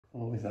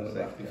Always have a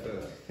Safety backup.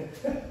 first.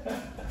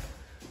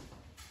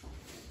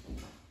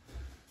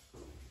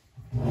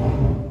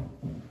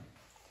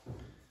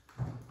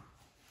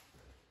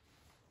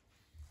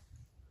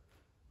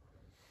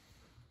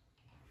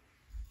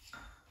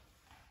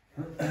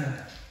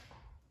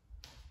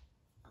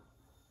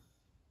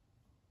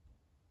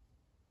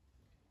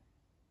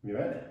 You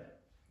ready?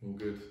 All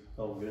good.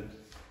 All good.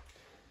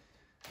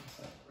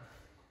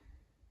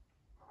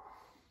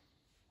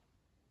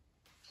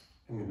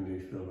 I'm going to do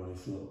Phil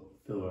Roy's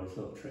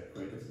little trick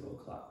where he does a little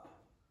clap.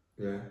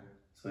 Yeah.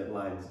 So it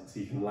lines, so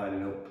you can line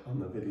it up on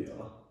the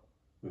video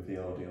with the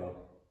audio.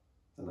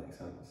 Does that make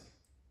sense?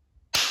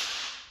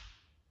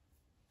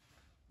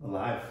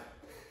 Alive.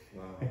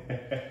 Wow.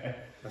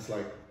 That's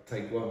like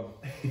take one.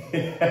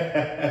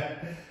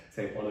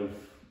 Take one of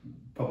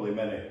probably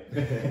many.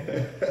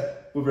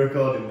 We're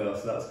recording though,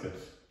 so that's good.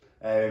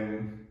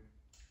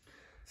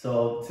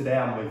 So today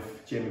I'm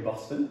with Jamie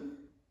Boston.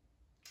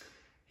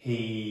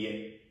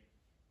 He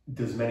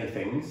does many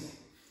things.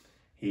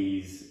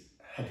 He's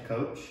head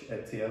coach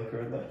at TIO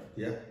currently.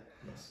 Yeah.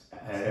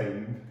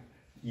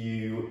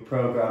 You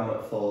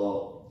program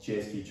for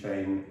JST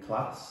Train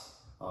Class,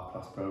 our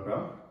class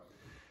program.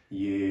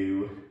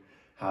 You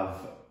have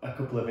a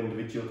couple of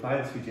individual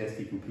clients with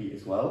JST Compete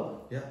as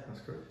well. Yeah,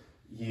 that's correct.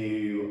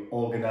 You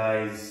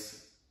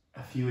organise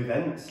a few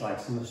events like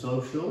Summer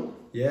Social.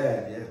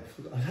 Yeah.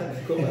 I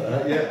forgot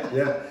about that.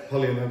 Yeah.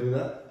 Holly and I do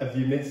that. Have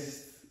you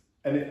missed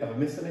any? Have I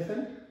missed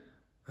anything?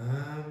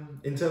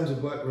 In terms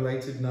of work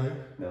related, no.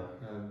 No.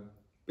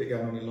 Bit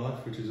going on in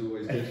life, which is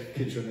always good.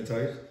 Keeps you on your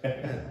toes.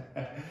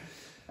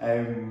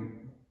 Yeah.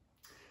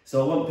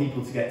 So I want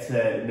people to get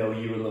to know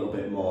you a little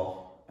bit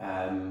more.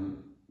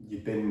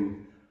 You've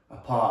been a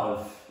part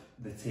of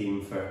the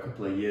team for a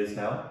couple of years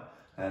now,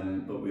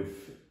 but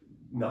we've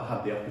not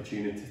had the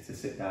opportunity to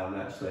sit down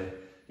and actually,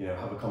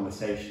 have a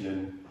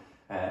conversation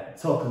and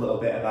talk a little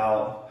bit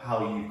about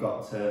how you've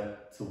got to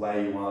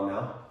where you are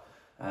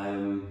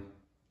now.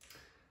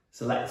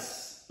 So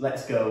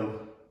let's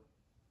go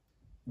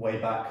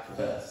way back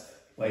first.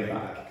 Way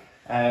back.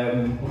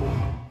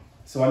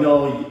 So I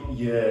know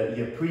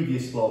your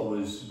previous sport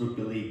was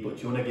rugby league, but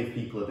do you want to give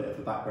people a bit of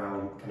a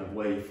background, kind of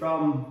where you're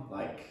from,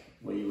 like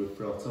where you were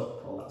brought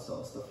up, all that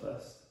sort of stuff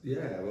first?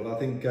 Yeah, well I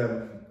think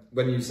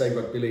when you say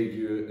rugby league,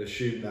 you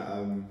assume that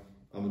I'm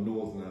a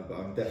northerner, but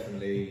I'm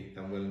definitely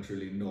and well and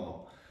truly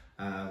not.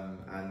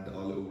 And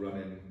our little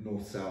running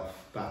north-south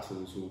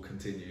battles will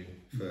continue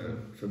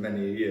for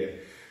many a year.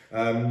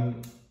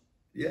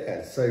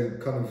 Yeah, so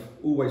kind of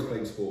always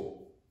played sport,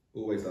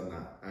 always done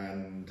that,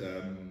 and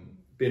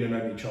being an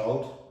only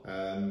child,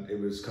 it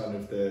was kind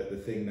of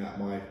the thing that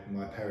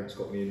my parents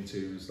got me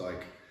into, was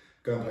like,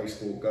 go and play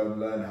sport, go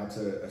and learn how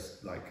to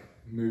like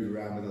move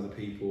around with other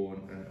people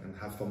and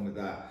have fun with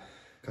that.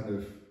 Kind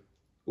of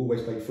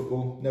always played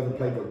football, never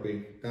played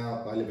rugby.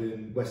 Now I live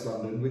in West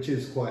London, which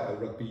is quite a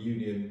rugby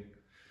union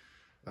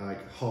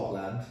like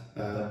heartland,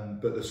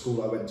 but the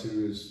school I went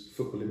to was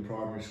football in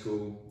primary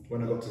school.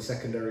 When I got to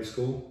secondary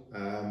school,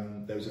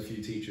 there was a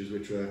few teachers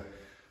which were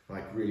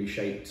like really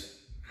shaped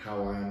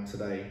how I am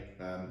today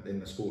in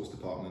the sports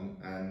department,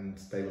 and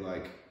they were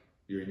like,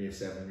 you're in year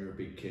 7, you're a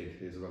big kid,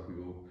 here's a rugby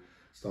ball,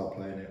 start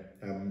playing it.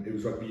 It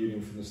was rugby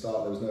union from the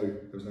start. There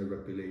was no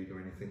rugby league or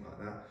anything like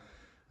that.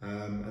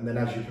 And then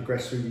as you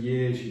progress through the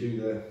years, you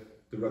do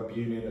the rugby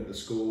union at the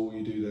school,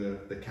 you do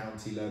the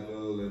county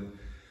level, and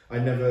I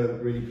never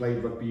really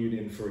played rugby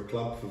union for a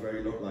club for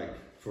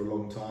a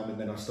long time, and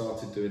then I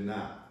started doing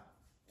that.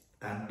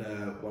 And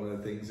one of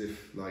the things,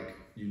 if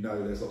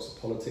there's lots of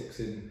politics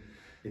in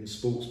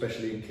sport,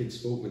 especially in kids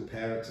sport with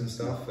parents and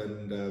stuff,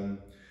 and I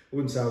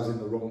wouldn't say I was in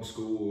the wrong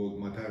school or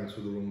my parents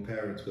were the wrong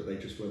parents, but they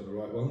just weren't the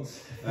right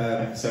ones.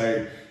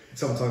 So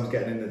sometimes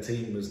getting in the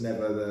team was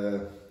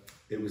never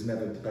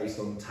based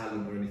on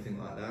talent or anything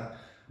like that.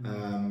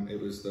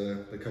 It was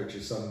the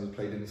coach's son who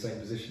played in the same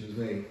position as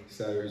me,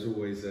 so it was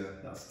always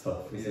that's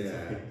tough, isn't it,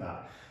 to pick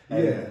that.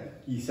 Yeah.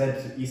 You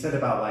said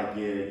about like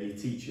your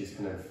teachers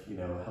kind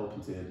of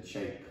helping to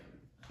shape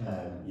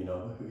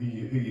who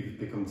you've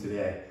become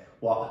today.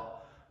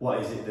 What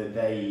is it that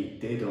they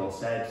did or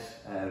said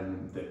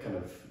that kind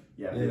of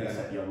really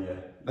set you on your?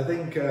 I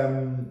think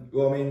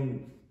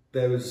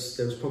there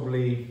was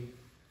probably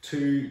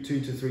two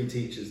to three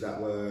teachers that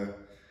were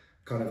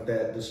kind of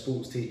the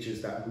sports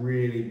teachers that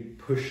really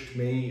pushed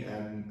me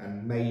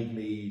and made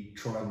me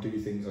try and do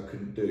things I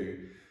couldn't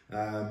do.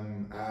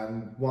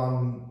 And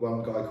one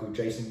guy called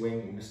Jason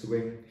Wing, or Mr.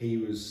 Wing, he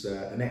was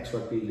an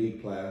ex-rugby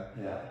league player.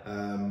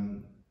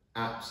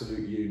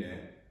 Absolute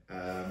unit.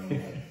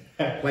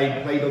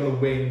 Played on the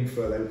wing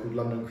for, they were called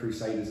London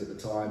Crusaders at the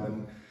time,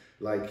 and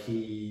like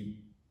he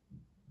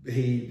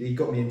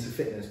got me into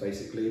fitness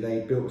basically.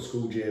 They built a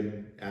school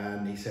gym,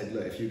 and he said,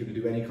 look, if you're going to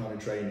do any kind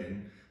of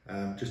training,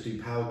 just do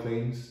power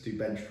cleans, do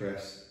bench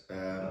press,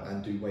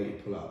 and do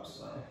weighted pull-ups.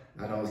 Wow.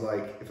 And I was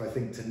like, if I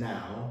think to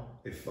now,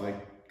 if I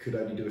could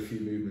only do a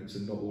few movements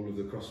and not all of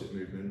the CrossFit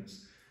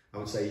movements, I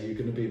would say you're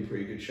going to be in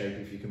pretty good shape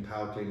if you can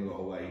power clean a lot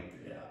of weight.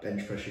 Yeah.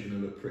 Bench press, you're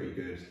going to look pretty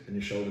good, and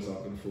your shoulders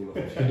aren't going to fall off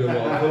if you can do a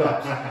lot of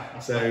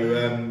pull-ups. So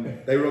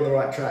they were on the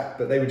right track,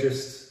 but they were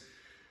just,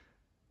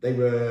 they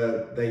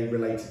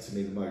related to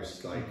me the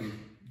most. Like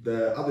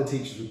the other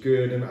teachers were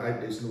good, and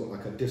it's not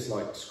like I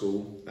disliked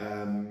school.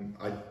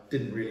 I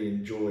didn't really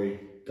enjoy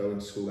going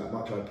to school that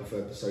much. I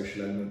preferred the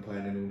social element,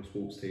 playing in all the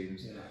sports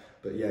teams. Yeah.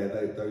 But yeah,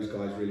 those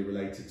guys really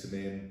related to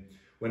me, and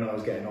when I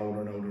was getting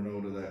older and older and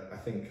older, that I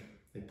think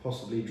they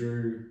possibly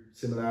drew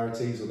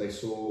similarities, or they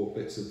saw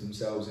bits of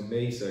themselves in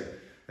me, so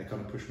they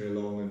kind of pushed me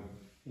along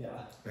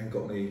and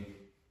got me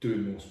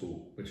doing more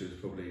sport, which was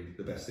probably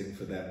the best thing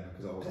for them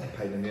because I wasn't a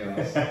pain in the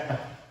ass.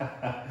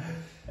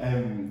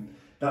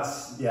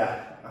 That's,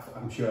 yeah,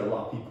 I'm sure a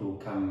lot of people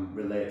can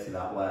relate to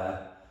that,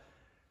 where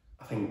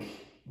I think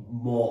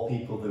more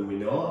people than we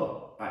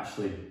know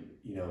actually,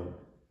 you know,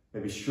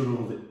 maybe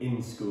struggled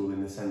in school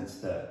in the sense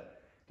that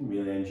didn't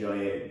really enjoy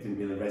it, didn't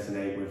really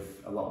resonate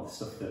with a lot of the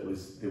stuff that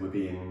they were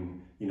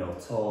being, you know,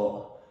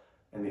 taught.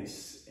 And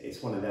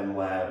it's one of them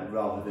where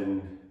rather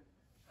than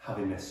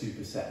having a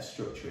super set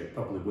structure, it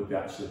probably would be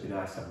actually be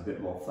nice to have a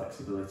bit more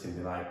flexibility and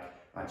be like,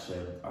 actually,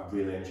 I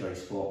really enjoy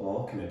sport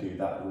more. Can I do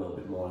that a little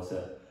bit more as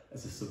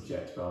a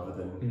subject rather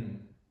than,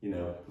 you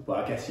know,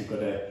 but I guess you've got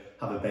to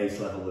have a base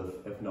level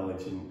of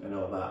knowledge and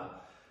all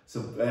that.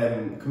 So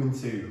coming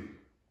to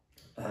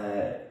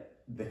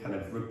the kind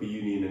of rugby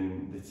union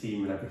and the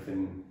team and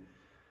everything,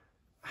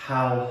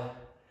 how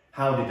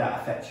did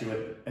that affect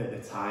you at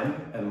the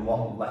time, and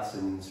what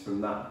lessons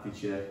from that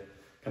did you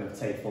kind of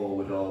take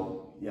forward,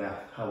 or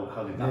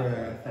how did that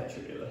affect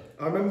you really?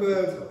 I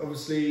remember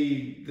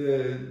obviously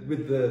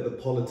with the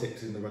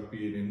politics in the rugby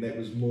union, it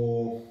was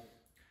more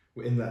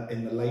in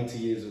the later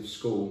years of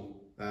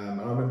school,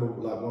 and I remember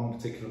like one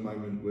particular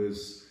moment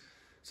was,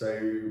 so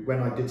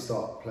when I did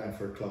start playing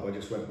for a club, I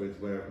just went with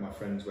wherever my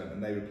friends went,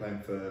 and they were playing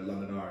for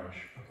London Irish.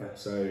 Okay.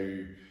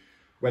 So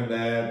went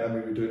there and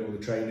we were doing all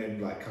the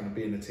training, like kind of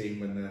being a team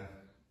when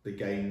the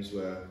games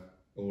were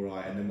all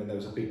right, and then when there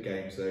was a big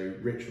game, so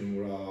Richmond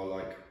were our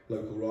like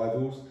local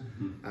rivals,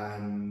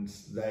 and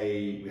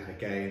we had a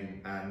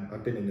game, and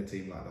I'd been in the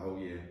team like the whole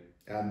year,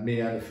 and me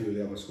and a few of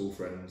the other school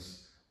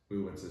friends, we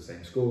all went to the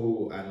same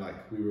school, and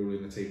like we were all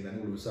in the team. Then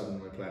all of a sudden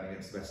we were playing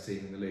against the best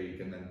team in the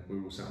league, and then we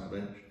were all sat on the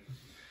bench,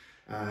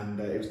 and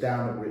it was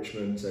down at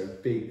Richmond, so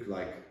big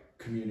like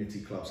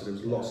community club, so there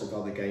was lots of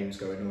other games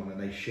going on, and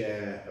they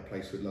share a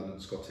place with London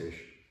Scottish,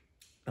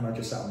 and I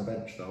just sat on the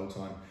bench the whole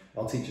time.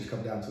 Our teachers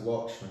come down to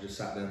watch, and I just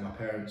sat there. My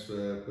parents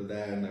were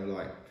there, and they were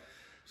like,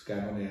 what's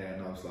going on here?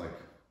 And I was like,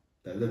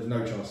 there was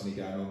no chance of me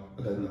going on.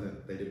 I don't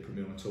think they didn't put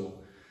me on at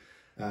all.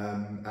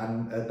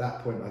 And at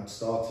that point I'd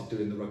started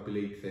doing the rugby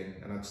league thing,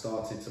 and I'd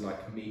started to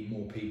like meet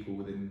more people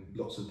within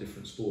lots of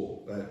different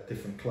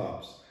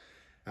clubs.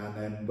 And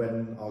then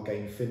when our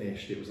game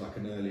finished, it was like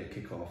an earlier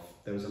kickoff.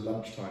 There was a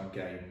lunchtime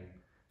game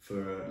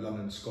for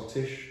London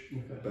Scottish,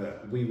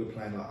 but we were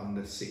playing like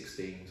under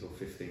 16s or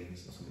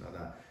 15s or something like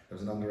that. There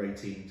was an under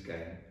 18s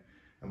game,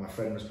 and my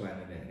friend was playing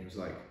in it, and he was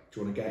like, do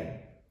you want a game?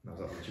 And I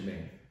was like, what do you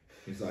mean?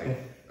 He's like,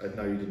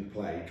 no, you didn't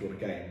play, do you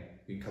want a game?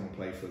 You can come and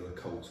play for the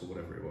Colts or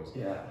whatever it was.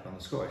 Yeah. And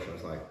the Scottish, I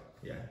was like,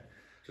 yeah.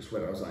 Just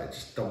went, I was like,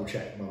 just double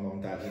check my mum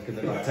and dad, because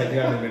they're like, take me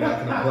home in a minute, I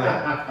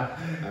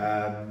can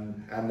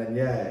play. And then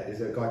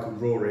there's a guy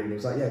called Rory, and he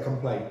was like, yeah, come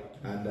play.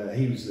 And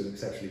he was an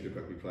exceptionally good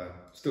rugby player.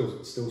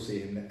 Still see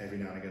him every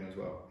now and again as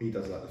well. He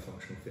does like the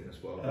functional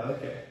fitness world. Oh,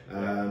 okay.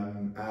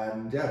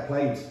 And yeah,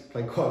 played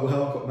quite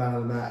well, got man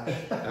of the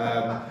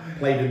match.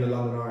 Played in the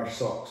London Irish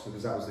socks,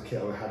 because that was the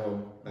kit I had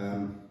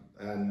on.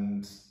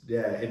 And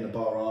yeah, in the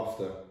bar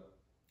after,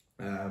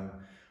 I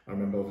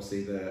remember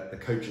obviously the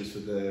coaches for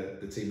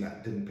the team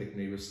that didn't pick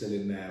me were still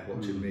in there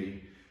watching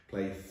me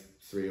play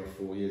 3 or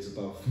 4 years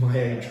above my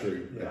age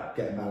group,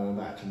 get a man of the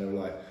match, and they were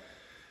like,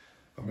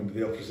 I remember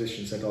the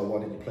opposition said, oh, why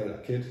didn't you play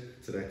that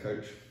kid, to their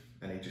coach,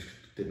 and he just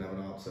didn't have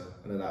an answer,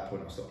 and at that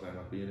point I stopped playing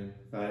rugby union.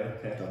 Right,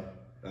 okay.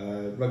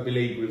 Done. Rugby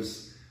league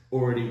was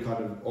already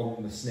kind of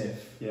on the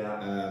sniff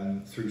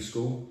through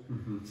school,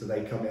 so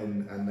they come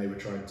in and they were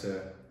trying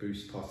to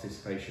boost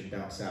participation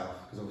down south,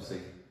 because obviously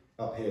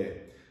up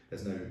here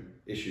there's no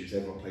issues,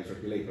 everyone plays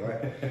rugby league,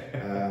 right?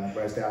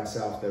 Whereas down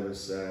south there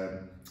was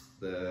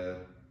the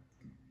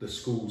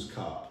schools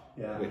cup,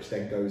 which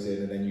then goes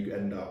in, and then you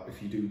end up,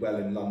 if you do well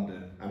in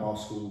London, and our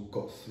school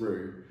got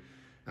through,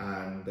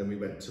 and then we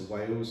went to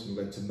Wales, and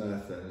we went to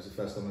Merthyr. It was the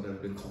first time I'd ever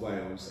been to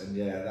Wales, and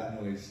yeah,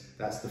 that noise,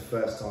 that's the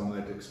first time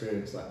I'd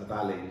experienced like the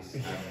valleys,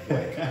 and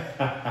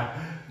like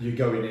you're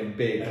going in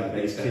big, like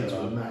these kids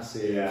were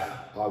massive.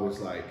 I was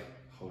like,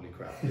 holy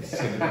crap, this is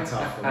going to be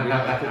tough.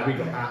 And we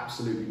got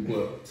absolutely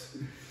whooped,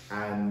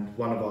 and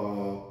one of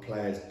our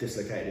players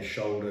dislocated his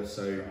shoulder,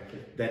 so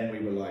then we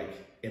were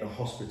like in a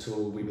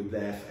hospital, we were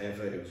there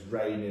forever, it was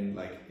raining,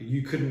 like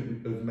you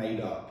couldn't have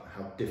made up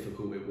how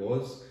difficult it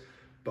was.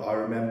 But I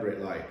remember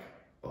it like,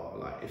 oh,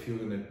 like if you're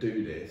going to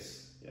do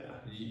this,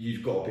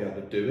 you've got to be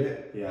able to do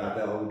it. Like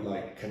the old,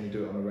 like, can you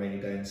do it on a rainy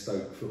day in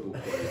Stoke football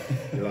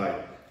quote? You're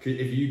like,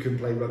 if you can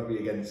play rugby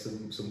against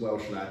some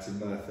Welsh lads in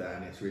Merthyr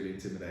and it's really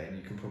intimidating,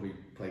 you can probably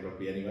play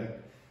rugby anywhere.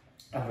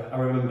 I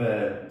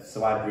remember,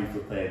 so I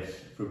briefly played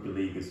rugby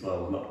league as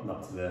well,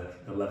 not to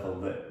the level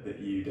that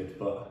you did,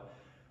 but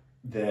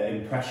the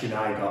impression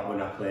I got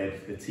when I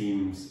played the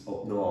teams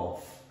up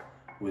north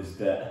was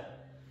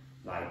that,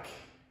 like,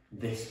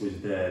 this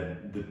was the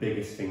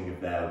biggest thing of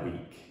their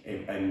week,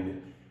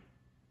 and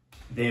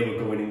they were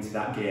going into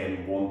that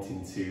game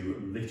wanting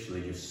to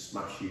literally just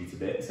smash you to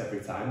bits every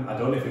time. I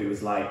don't know if it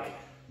was like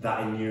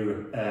that in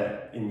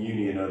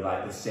Union, or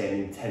like the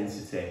same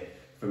intensity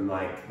from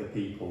like the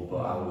people, but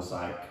I was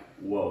like,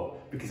 whoa,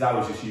 because I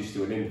was just used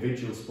to an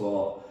individual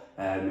sport,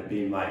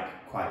 being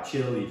like quite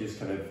chill. You just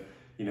kind of,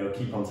 you know,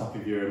 keep on top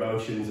of your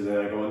emotions, and then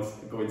I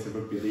go into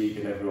rugby league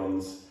and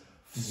everyone's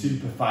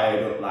super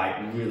fired up, like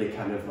really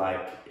kind of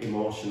like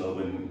emotional,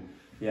 and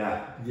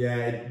yeah.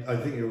 I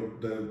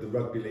think the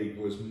rugby league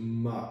was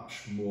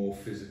much more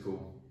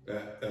physical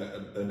at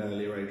an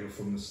earlier age, or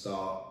from the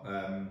start,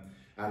 and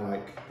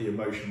like the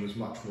emotion was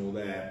much more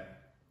there.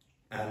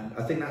 And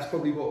I think that's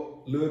probably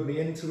what lured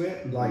me into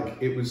it. Like,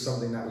 it was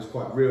something that was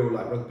quite real.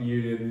 Like, rugby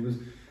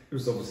union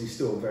was obviously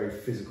still a very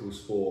physical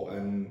sport,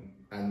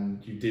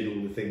 and you did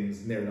all the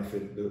things near enough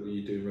that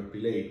you do in rugby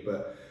league.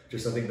 But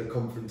just, I think the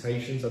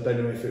confrontations, I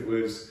don't know if it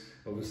was,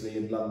 obviously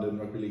in London,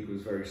 rugby league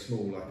was very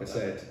small, like I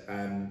said,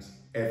 and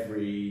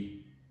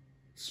every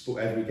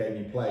game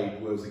you played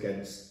was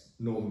against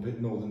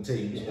northern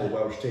teams or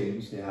Welsh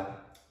teams. Yeah.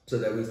 So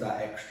there was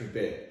that extra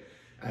bit,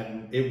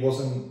 and it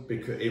wasn't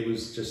because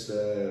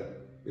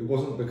it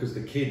wasn't because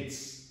the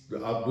kids,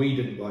 we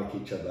didn't like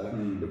each other.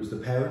 It was the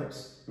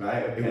parents.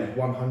 Right. Okay. It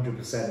was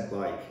 100%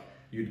 like,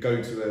 you'd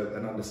go to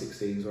an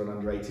under-16s or an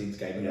under-18s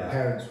game, and the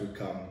parents would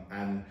come,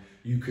 and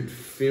you could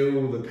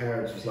feel the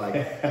parents was like,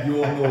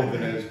 you're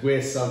Northerners,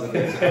 we're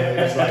Southerners, and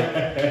it was like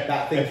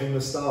that thing from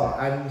the start.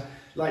 And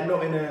like,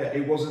 not in a,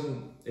 it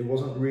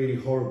wasn't really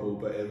horrible,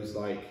 but it was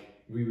like,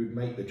 we would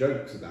make the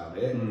jokes about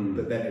it,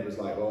 but then it was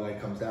like, well, it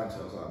comes down to,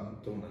 I was like,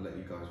 I don't want to let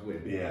you guys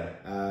win. Yeah.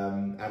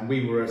 And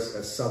we were a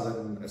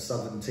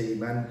southern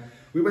team, and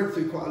we went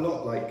through quite a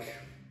lot. Like,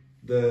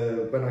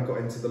 when I got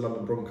into the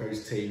London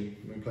Broncos team,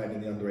 we were playing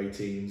in the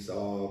under-18s,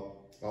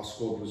 our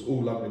squad was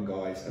all London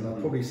guys, and I'd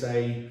probably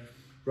say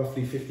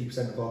roughly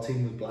 50% of our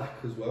team was black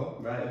as well.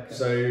 Right. Okay.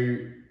 So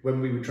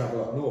when we would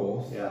travel up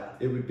north,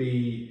 it would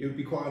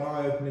be quite an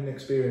eye-opening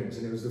experience,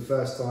 and it was the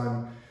first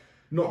time,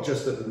 not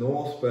just at the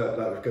north, but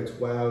like we'd go to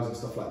Wales and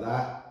stuff like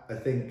that. I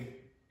think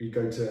you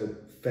go to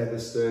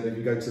Featherstone, if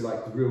you go to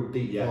like the real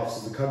deep parts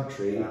of the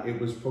country, it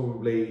was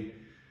probably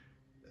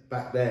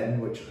back then,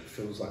 which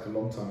feels like a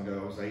long time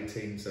ago. I was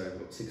 18, so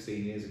what,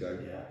 16 years ago.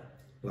 Yeah.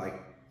 Like,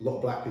 a lot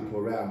of black people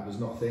around was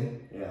not a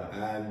thing.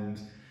 Yeah. And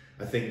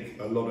I think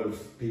a lot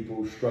of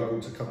people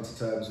struggled to come to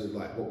terms with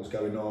like what was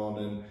going on,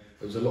 and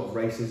there was a lot of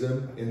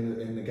racism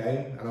in the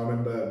game. And I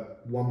remember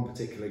one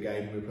particular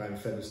game, we were playing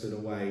Featherstone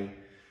away,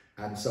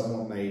 and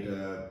someone made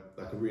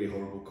like a really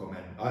horrible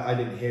comment. I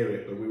didn't hear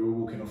it, but we were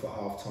walking off at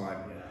half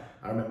time. Yeah.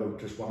 I remember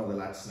just one of the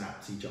lads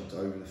snapped, he jumped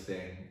over the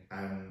thing.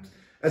 And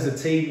as a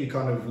team, you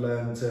kind of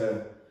learn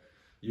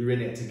you're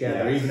in it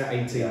together. Yes. Even at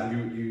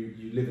 18,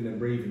 you living and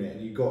breathing it,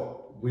 and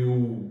we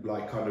all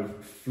like kind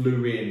of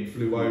flew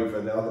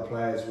over. The other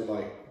players were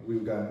like, we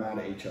were going mad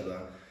at each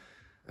other.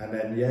 And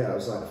then, it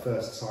was like the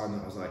first time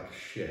that I was like,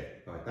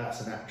 shit, like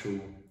that's an actual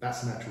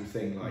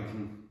thing. Like,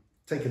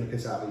 taking the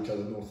piss out of each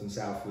other, north and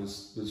south,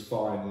 was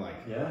fine.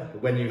 Like,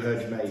 but when you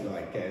heard your mate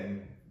like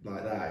getting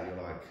like that,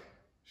 you're like,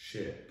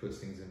 shit, puts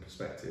things in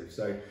perspective.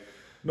 So,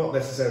 not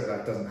necessarily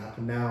that doesn't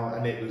happen now,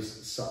 and it was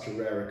such a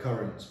rare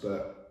occurrence,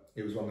 but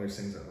it was one of those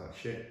things that like,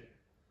 shit.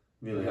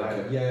 Really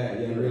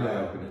eye-opening. Really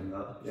eye-opening.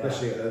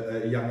 Especially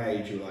at a young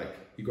age,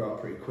 you grow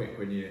up pretty quick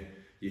when you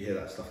hear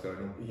that stuff going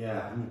on.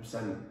 Yeah,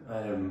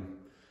 100%.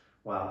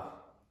 Wow.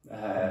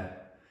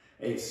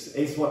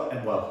 It's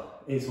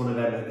one of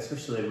them,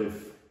 especially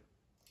with,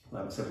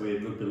 like I said,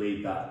 with rugby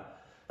league,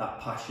 that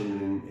passion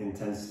and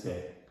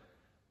intensity.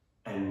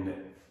 And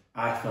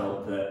I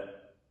felt that,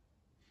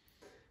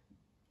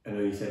 I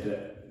know you said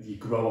that you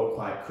grow up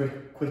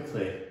quite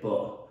quickly,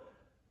 but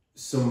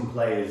some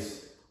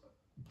players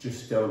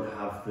just don't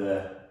have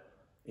the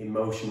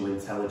emotional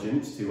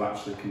intelligence to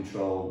actually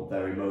control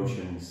their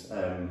emotions.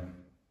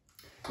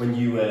 When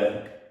you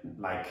were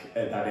like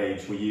at that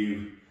age,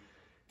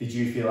 did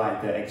you feel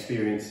like the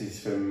experiences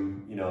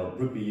from, you know,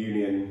 rugby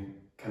union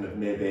kind of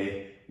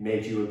maybe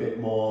made you a bit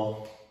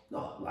more,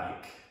 not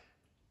like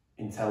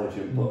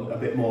intelligent, but a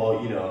bit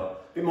more, you know,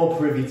 a bit more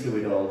privy to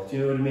it all? Do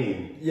you know what I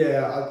mean?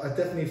 Yeah, I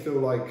definitely feel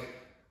like,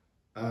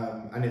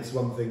 and it's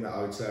one thing that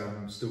I would say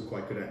I'm still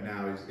quite good at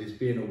now, is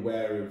being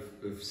aware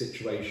of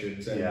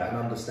situations and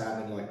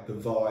understanding like the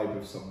vibe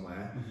of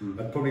somewhere.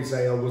 I'd probably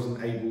say I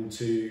wasn't able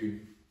to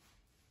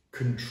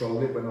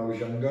control it when I was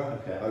younger.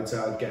 Okay. I would say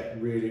I'd get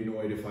really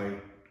annoyed if I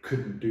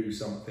couldn't do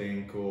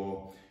something,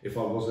 or if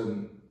I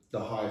wasn't the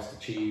highest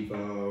achiever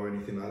or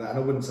anything like that. And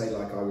I wouldn't say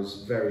like I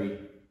was very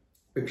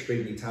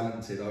extremely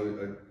talented.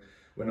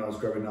 when I was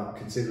growing up,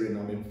 considering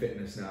I'm in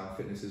fitness now,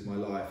 fitness is my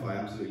life, I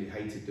absolutely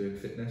hated doing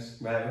fitness.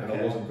 Right, okay. And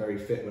I wasn't very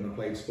fit when I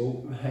played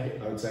sport. Right.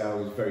 I would say I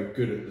was very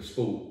good at the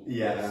sport.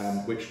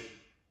 Yes. Which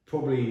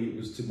probably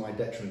was to my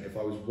detriment. If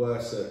I was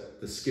worse at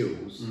the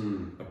skills,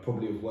 I'd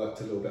probably have worked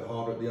a little bit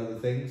harder at the other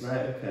things.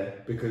 Right, okay.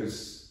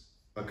 Because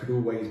I could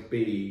always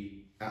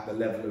be at the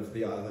level of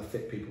the other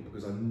fit people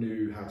because I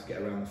knew how to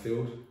get around the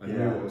field. I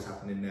knew what was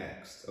happening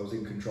next. I was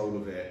in control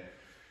of it.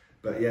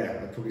 But yeah,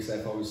 I'd probably say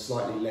if I was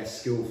slightly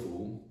less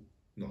skillful,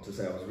 not to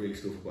say I was really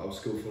skillful, but I was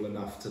skillful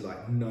enough to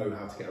like know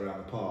how to get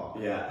around the park.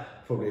 Yeah.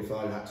 Probably if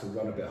I had to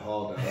run a bit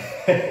harder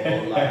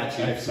or like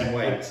actually lift some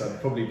weights,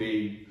 I'd probably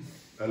be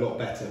a lot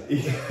better.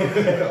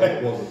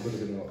 It wasn't, would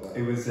have been a lot better.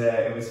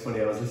 It was funny.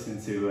 I was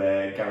listening to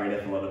Gary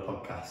Neville on a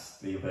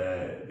podcast the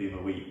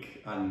other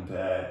week, and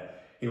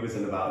he was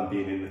in about him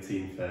being in the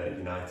team for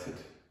United,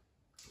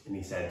 and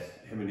he said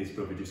him and his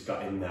brother just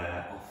got in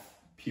there off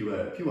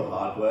pure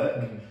hard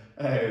work,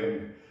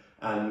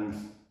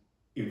 and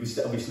he was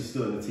obviously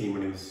still in the team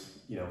when he was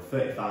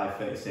 35,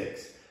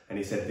 36, and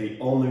he said the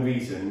only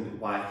reason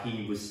why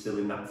he was still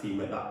in that team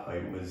at that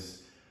point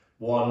was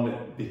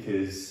one,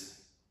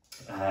 because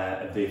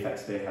of the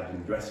effects they had in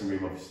the dressing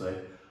room, obviously,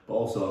 but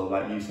also,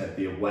 like you said,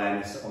 the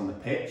awareness on the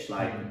pitch,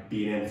 like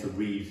being able to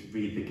read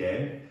the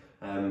game,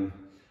 and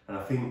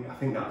I think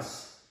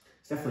it's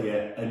definitely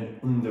an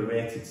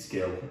underrated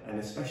skill, and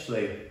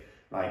especially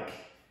like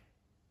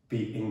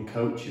in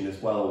coaching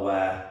as well,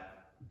 where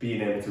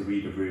being able to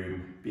read a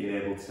room, being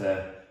able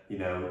to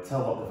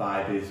tell what the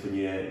vibe is when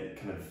you're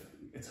kind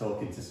of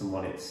talking to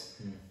someone,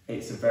 it's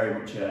a very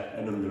much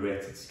an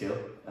underrated skill.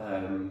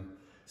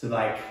 So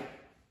like,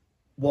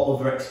 what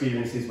other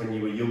experiences when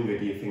you were younger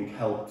do you think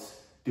helped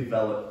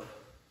develop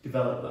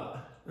that?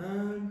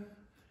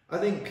 I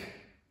think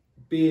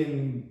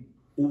being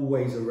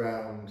always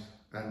around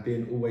and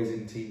being always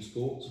in team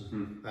sports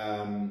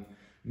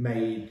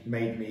made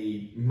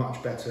me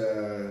much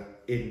better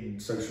in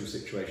social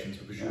situations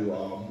because you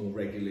are more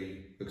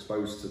regularly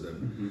exposed to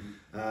them.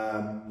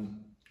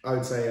 I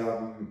would say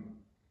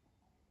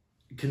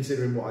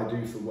considering what I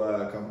do for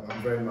work,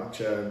 I'm very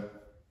much an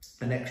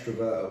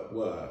extrovert at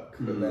work,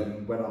 but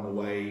then when I'm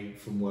away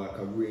from work,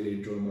 I really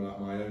enjoy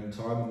my own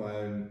time and my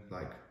own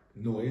like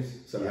noise.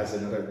 So as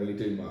in I don't really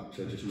do much,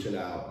 I just chill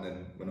out, and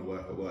then when I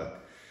work, I work.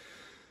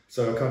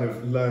 So I kind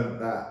of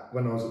learned that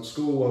when I was at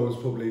school, I was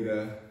probably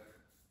the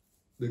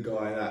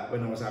guy that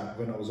when I was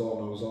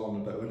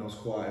on, but when I was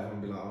quiet,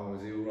 everyone would be like, oh,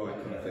 is he all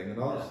right, kind of thing. And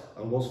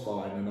I was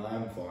fine, and I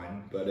am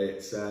fine, but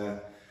it's I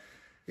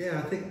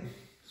think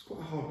it's quite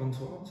a hard one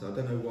to answer. I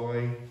don't know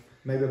why.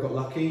 Maybe I got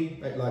lucky.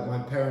 Like my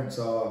parents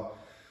are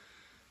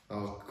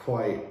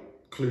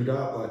quite clued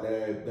up. Like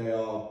they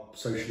are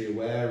socially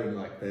aware, and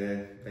like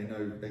they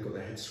know they got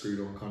their heads screwed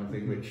on, kind of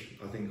thing, which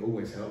I think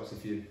always helps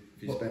if you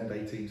spend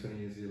 18, 20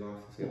 years of your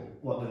life.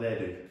 What do they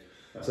do?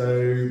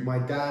 So my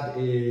dad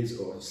is,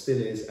 or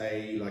still is,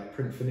 a like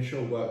print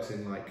finisher, works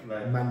in like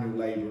manual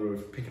labour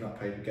of picking up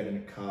paper, getting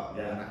it cut,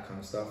 and that kind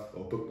of stuff,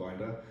 or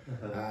bookbinder.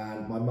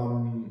 And my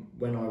mum,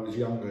 when I was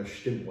younger,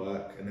 she didn't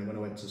work, and then when I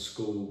went to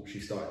school, she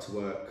started to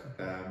work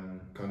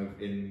kind of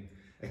in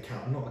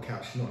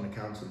she's not an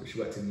accountant, but she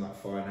worked in like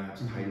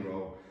finance,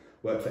 payroll,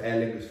 worked for Aer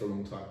Lingus for a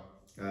long time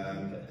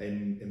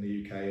in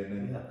the UK,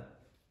 and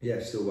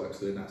then still works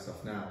doing that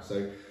stuff now.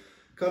 So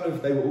kind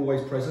of they were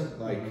always present,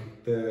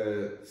 like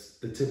the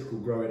typical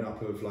growing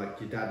up of like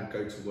your dad would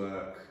go to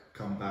work,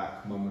 come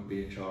back, mum would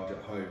be in charge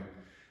at home,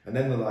 and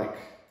then I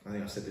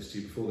think I said this to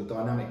you before, the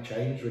dynamic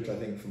change, which I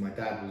think for my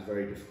dad was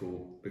very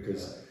difficult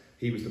because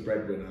he was the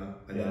breadwinner,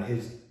 and then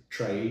his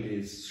trade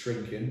is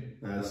shrinking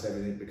as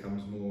everything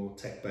becomes more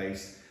tech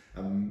based.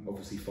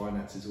 Obviously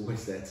finance is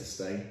always there to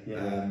stay,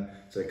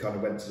 so it kind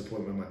of went to the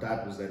point where my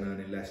dad was then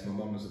earning less, my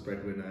mum was the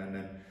breadwinner, and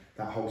then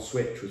that whole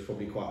switch was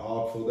probably quite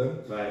hard for them.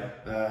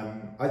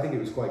 I think it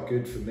was quite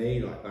good for me.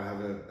 Like I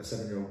have a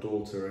 7-year-old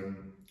daughter, and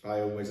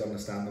I always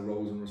understand the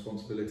roles and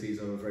responsibilities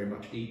are very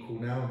much equal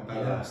now and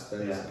balanced,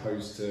 as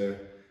opposed to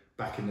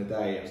back in the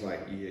day. It was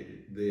like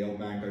the old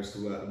man goes to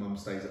work, the mum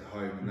stays at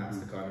home, and that's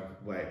the kind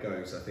of way it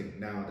goes. I think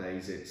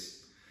nowadays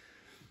it's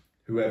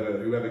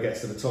whoever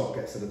gets to the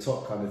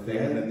top kind of thing,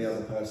 and then the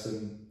other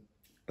person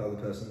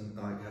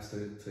like has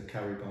to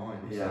carry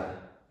behind.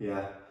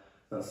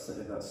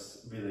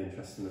 That's really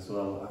interesting as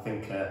well. I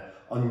think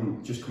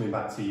on just coming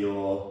back to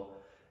your,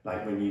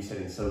 like when you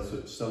said in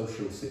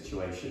social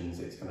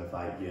situations, it's kind of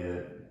like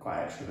you're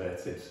quite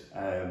extroverted,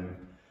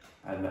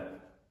 and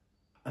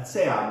I'd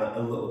say I'm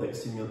a little bit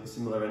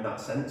similar in that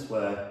sense,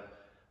 where I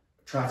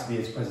try to be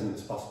as present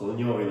as possible, and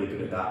you're really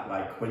good at that.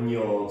 Like when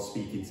you're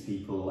speaking to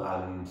people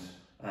and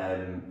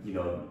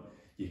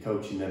you're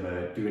coaching them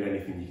or doing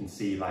anything, you can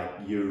see like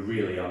you're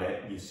really on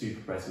it, you're super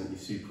present, you're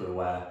super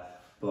aware.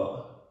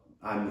 But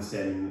I'm the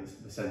same in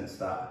the sense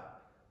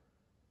that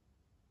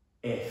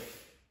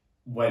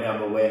when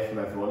I'm away from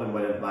everyone and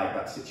when like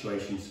that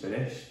situation's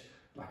finished,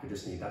 like I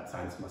just need that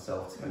time to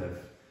myself to kind of,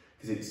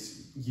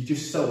 because you're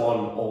just so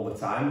on all the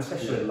time,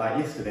 especially like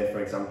yesterday,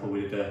 for example,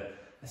 we did a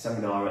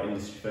seminar at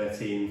Industry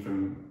 13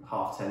 from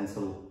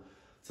 10:30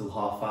 till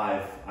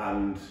 5:30,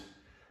 and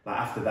like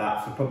after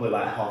that, for probably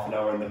like half an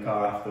hour in the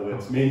car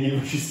afterwards, me and you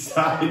were just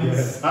sat in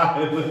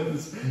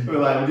silence. We were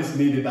like, we just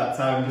needed that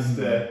time just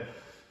to,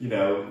 you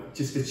know,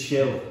 just to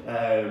chill.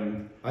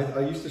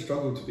 I used to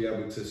struggle to be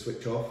able to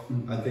switch off.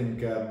 I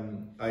think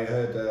I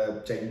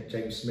heard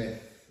James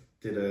Smith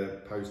did a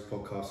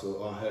podcast,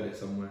 or I heard it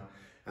somewhere,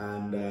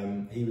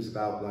 and he was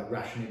about like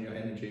rationing your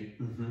energy,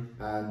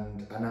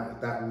 and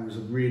that was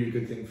a really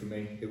good thing for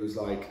me. It was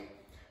like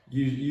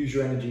use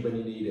your energy when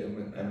you need it,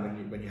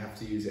 and when you have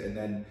to use it, and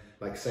then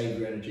like save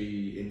your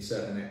energy in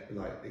certain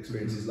like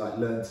experiences, like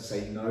learn to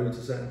say no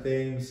to certain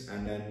things,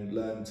 and then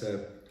learn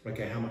to,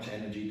 okay, how much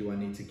energy do I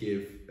need to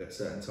give at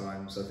certain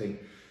times? I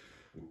think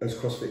as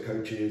CrossFit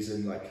coaches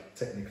and like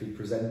technically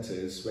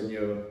presenters, when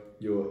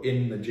you're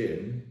in the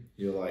gym,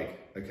 you're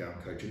like, okay,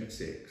 I'm coaching at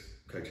 6,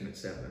 coaching at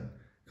 7.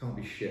 Can't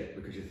be shit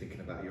because you're thinking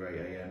about your 8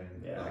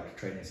 AM like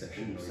training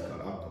session. Or I'm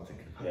not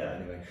thinking about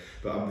that anyway.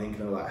 But I'm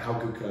thinking of like, how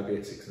good could I be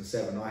at 6 and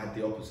 7? I had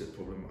the opposite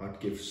problem. I'd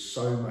give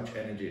so much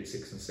energy at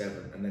 6 and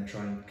 7, and then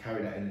try and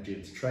carry that energy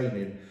into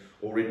training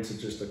or into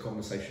just a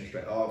conversation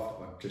straight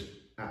after. I'd just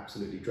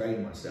absolutely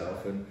drain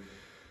myself, and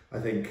I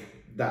think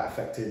that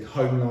affected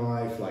home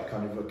life. Like,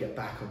 kind of, I'd get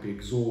back, I'd be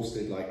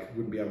exhausted, like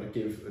wouldn't be able to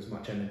give as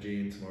much energy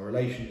into my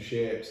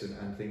relationships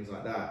and things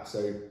like that.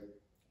 So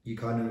you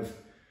kind of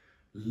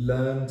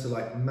learn to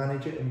like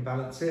manage it and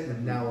balance it,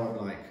 and now I'm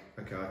like,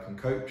 okay, I can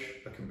coach,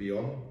 I can be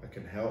on, I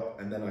can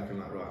help, and then I can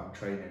like, right, I'm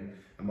training,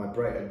 and my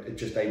brain is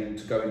just able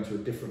to go into a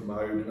different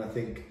mode. And I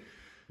think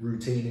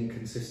routine and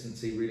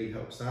consistency really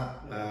helps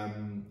that.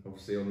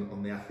 Obviously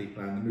on the athlete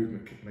plan, the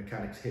movement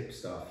mechanics hip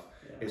stuff,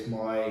 it's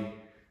my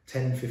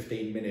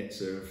 10-15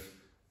 minutes of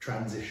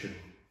transition.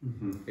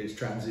 It's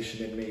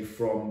transitioning me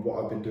from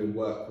what I've been doing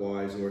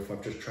work-wise, or if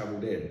I've just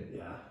travelled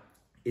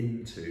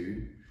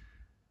into,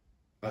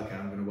 okay,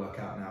 I'm going to work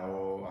out now,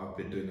 or I've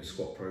been doing a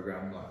squat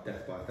program, like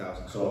death by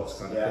 1,000 squats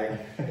kind of thing.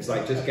 It's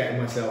like just getting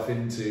myself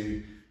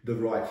into the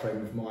right frame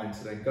of mind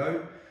to then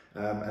go.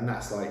 And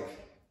that's like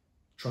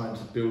trying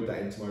to build that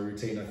into my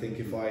routine. I think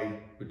if I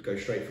would go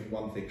straight from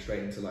one thing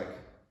straight into like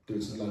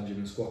doing some lunging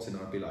and squatting,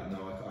 I'd be like,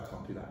 no, I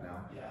can't do that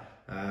now.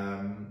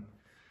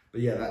 But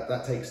yeah,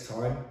 that takes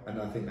time,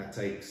 and I think that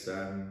takes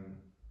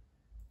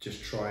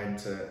just trying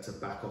to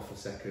back off a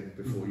second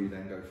before you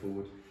then go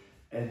forward.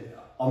 And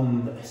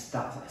on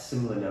a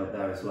similar note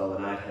there as well,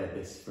 and I'd heard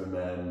this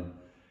from,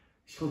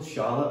 she's called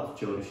Charlotte of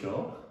Jordan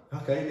Shaw.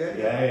 Okay,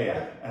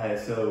 yeah.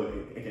 So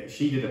again,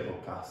 she did a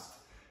podcast,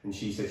 and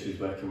she said she was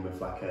working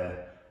with like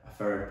a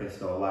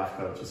therapist or a life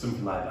coach or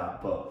something like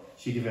that, but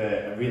she gave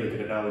a really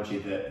good analogy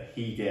that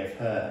he gave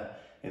her,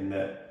 in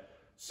that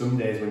some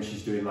days when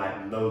she's doing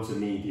like loads of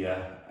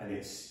media, and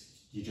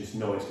you just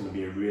know it's going to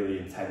be a really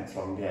intense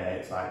long day,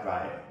 it's like,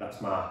 right,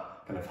 that's my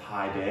kind of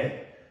high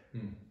day.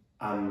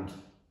 And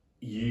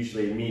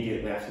usually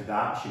immediately after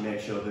that, she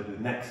makes sure that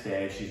the next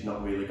day she's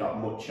not really got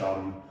much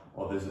on,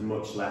 or there's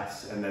much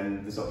less, and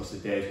then there's obviously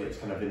days where it's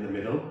kind of in the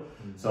middle.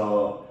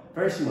 So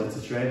very similar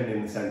to training,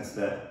 in the sense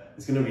that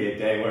there's going to be a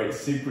day where it's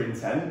super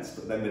intense,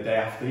 but then the day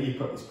after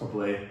it's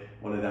probably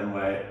one of them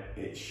where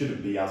it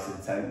shouldn't be as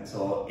intense.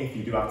 Or if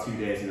you do have 2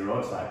 days in a row,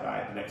 it's like,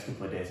 right, the next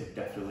couple of days have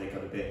definitely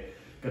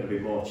got to be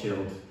more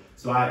chilled.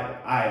 So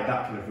I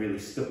that kind of really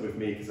stuck with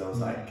me, because I was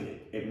like,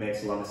 it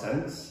makes a lot of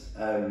sense.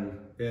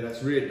 Yeah,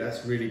 that's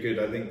really good.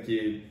 I think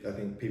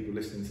people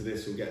listening to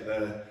this will get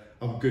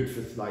I'm good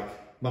for like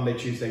Monday,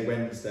 Tuesday,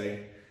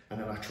 Wednesday, and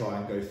then I try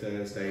and go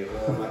Thursday,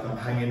 or like I'm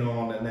hanging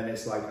on, and then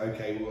it's like,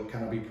 okay, well,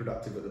 can I be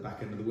productive at the back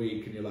end of the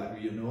week? And you're like,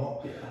 well, you're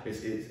not.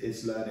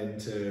 It's learning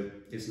to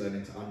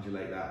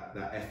undulate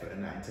that effort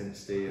and that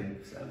intensity. And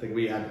I think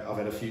I've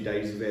had a few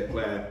days of it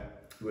where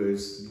it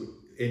was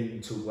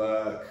into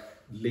work,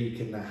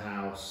 leak in the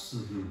house,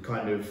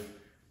 kind of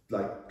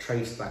like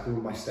traced back all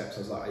my steps. I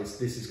was like,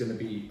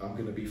 I'm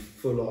going to be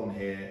full on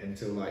here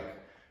until like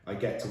I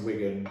get to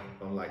Wigan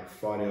on like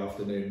Friday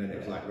afternoon. Then it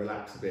was like,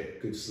 relax a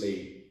bit, good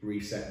sleep,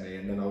 reset me,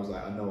 and then I was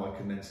like, I know I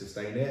can then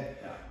sustain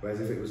it.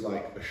 Whereas if it was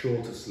like a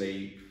shorter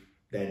sleep,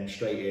 then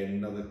straight in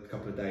another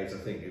couple of days, I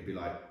think it'd be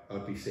like,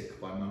 I'd be sick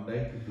by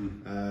Monday.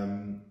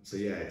 So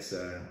yeah, it's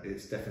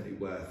definitely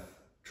worth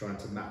trying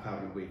to map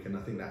out your week, and I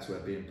think that's where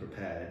being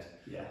prepared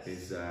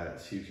is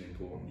hugely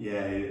important.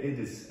 Yeah, it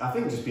is. I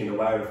think just being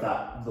aware of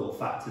that little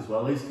fact as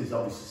well is, because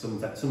obviously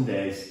some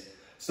days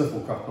stuff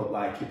will crop up,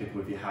 like you did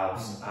with your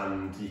house,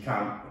 and you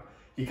can't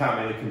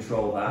really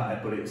control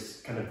that, but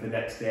it's kind of the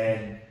next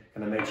day,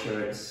 kind of make sure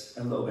it's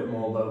a little bit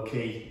more low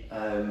key.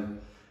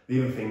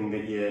 The other thing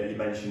that you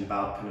mentioned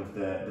about kind of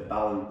the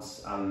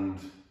balance, and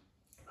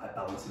like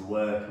balancing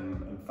work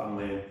and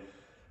family,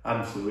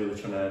 I'm still really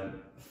trying to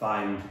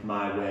find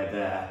my way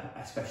there,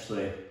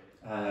 especially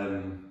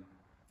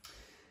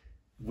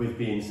with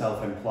being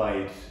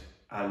self-employed,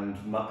 and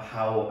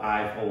how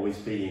I've always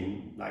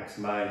been, like,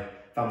 so my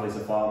family's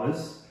are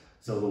farmers,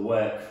 so they'll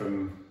work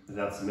from, the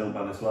dad's a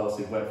milkman as well, so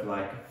they work from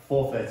like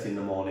 4:30 in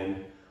the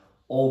morning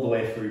all the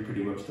way through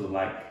pretty much till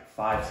like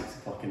 5-6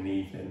 o'clock in the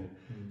evening.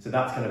 So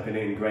that's kind of been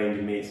ingrained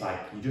in me. It's like,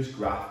 you just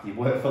graft, you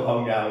work for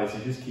long hours,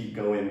 you just keep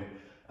going,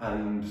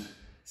 and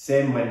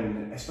same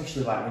when,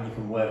 especially like when you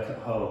can work at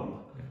home,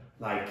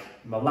 like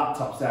my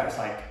laptop's there, it's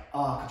like,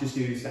 oh, I could just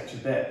do this extra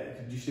bit,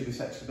 I could just do this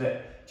extra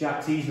bit.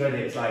 Jack T's ready,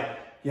 it's like,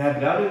 yeah, but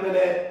down in a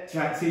minute,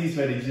 Jack T's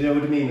ready, do you know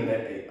what I mean?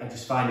 And I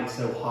just find it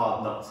so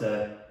hard not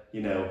to,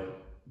 you know,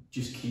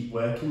 just keep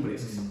working, but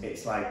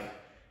it's like,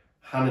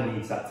 Hannah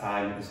needs that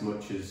time as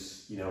much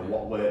as, you know,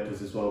 what work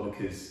does as well,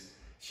 because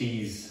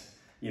she's,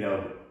 you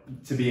know,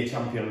 to be a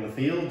champion on the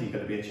field, you've got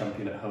to be a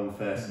champion at home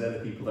first. They're the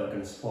people that are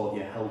going to support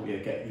you, help you,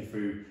 get you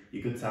through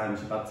your good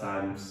times, your bad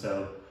times.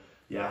 So,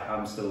 yeah,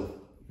 I'm still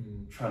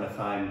trying to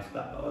find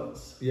that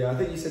balance. Yeah, I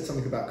think you said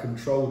something about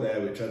control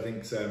there, which I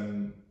think's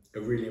a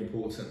really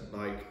important.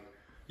 Like,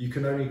 you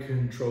can only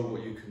control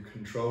what you can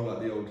control, like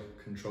the old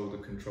control the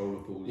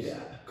controllables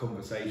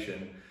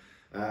conversation.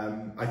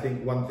 I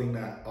think one thing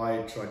that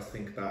I try to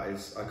think about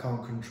is I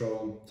can't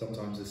control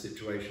sometimes the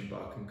situation,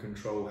 but I can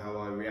control how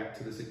I react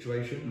to the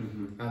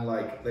situation. And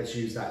like, let's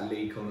use that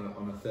leak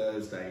on a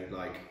Thursday.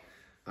 Like,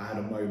 I had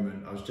a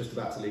moment, I was just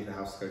about to leave the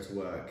house to go to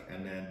work,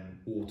 and then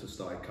water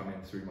started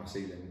coming through my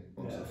ceiling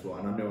onto the floor,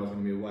 and I knew I was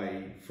going to be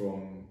away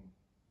from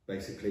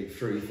basically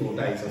 3-4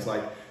 days. I was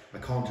like, I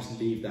can't just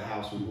leave the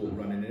house with water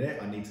running in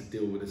it. I need to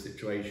deal with the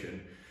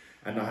situation.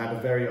 And I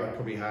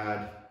probably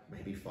had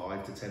maybe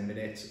 5 to 10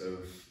 minutes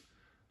of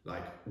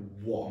like,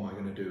 what am I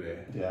going to do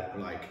here? Yeah.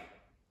 Like,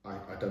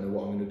 I don't know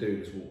what I'm going to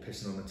do. Just walk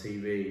pissing on the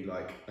TV.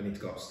 Like, I need to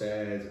go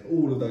upstairs.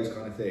 All of those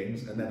kind of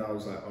things. And then I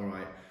was like, all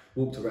right,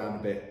 walked around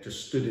a bit,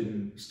 just stood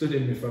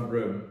in the front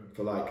room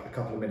for like a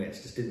couple of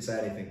minutes, just didn't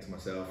say anything to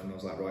myself. And I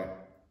was like, right,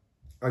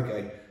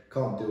 okay,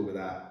 can't deal with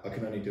that. I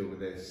can only deal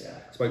with this.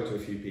 Yeah. Spoke to a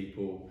few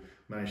people,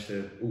 managed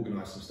to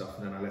organise some stuff,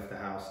 and then I left the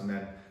house. And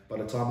then by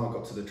the time I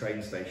got to the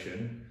train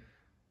station,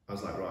 I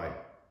was like, right,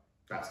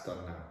 that's done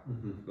now.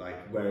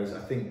 Like, whereas I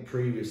think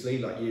previously,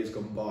 like years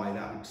gone by,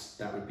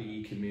 that would be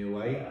eking me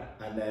away,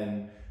 and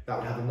then that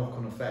would have a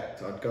knock-on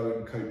effect. I'd go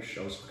and coach.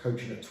 I was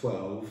coaching at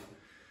 12.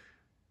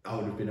 I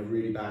would have been a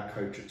really bad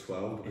coach at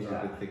 12 because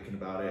I'd been thinking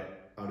about it.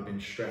 I would have been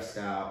stressed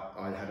out.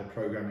 I'd had a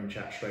programming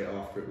chat straight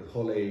after it with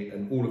Holly,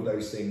 and all of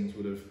those things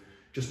would have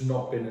just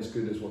not been as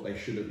good as what they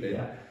should have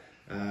been.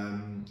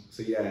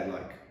 So yeah,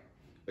 like,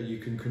 you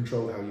can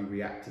control how you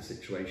react to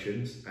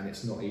situations, and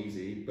it's not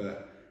easy,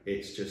 but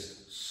it's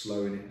just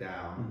slowing it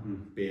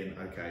down, being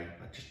okay.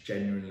 I just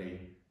genuinely,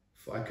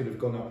 if I could have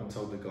gone up and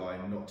told the guy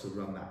not to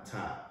run that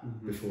tap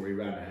before he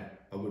ran it,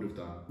 I would have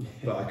done,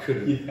 but I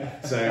couldn't.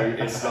 So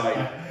it's like,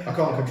 I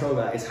can't control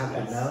that. It's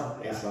happened now.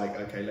 It's like,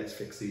 okay, let's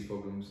fix these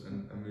problems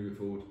and move it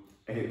forward.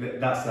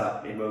 That's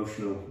that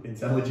emotional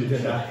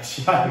intelligence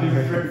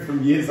shining through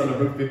from years on a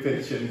rugby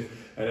pitch and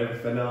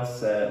everything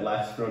else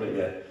life's thrown at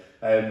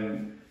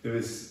you. There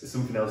was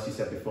something else you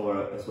said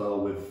before as well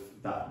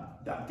with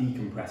that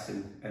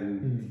decompressing,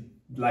 and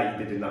like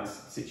you did in that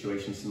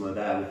situation similar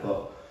there,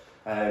 but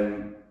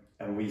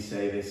and we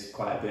say this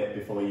quite a bit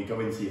before you go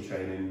into your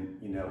training,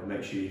 you know,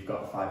 make sure you've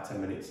got 5-10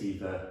 minutes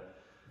either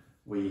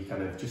where you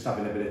kind of just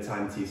having a bit of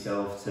time to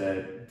yourself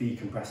to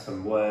decompress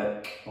from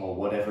work or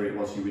whatever it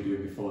was you were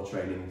doing before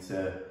training,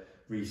 to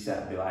reset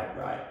and be like,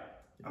 right,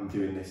 I'm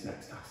doing this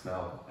next task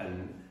now.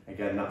 And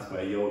again, that's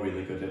where you're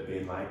really good at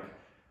being like,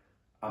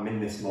 I'm in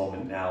this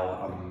moment now,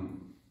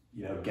 I'm,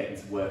 you know, getting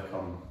to work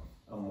on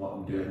what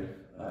I'm doing.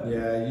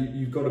 Yeah,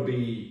 you've got to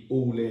be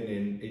all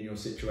in your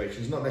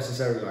situations. Not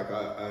necessarily like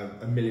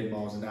a million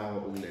miles an hour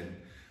all in,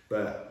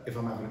 but if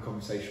I'm having a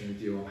conversation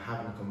with you, I'm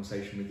having a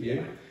conversation with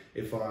you.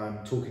 If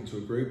I'm talking to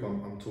a group,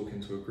 I'm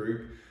talking to a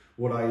group.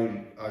 What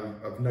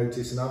I've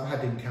noticed, and I've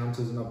had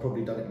encounters, and I've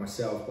probably done it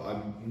myself, but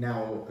I'm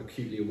now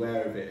acutely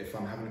aware of it. If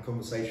I'm having a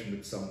conversation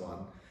with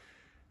someone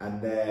and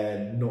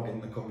they're not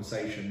in the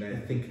conversation,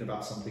 they're thinking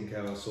about something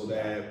else, or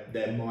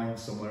their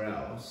mind's somewhere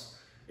else,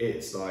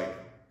 it's like,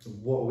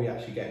 what are we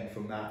actually getting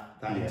from that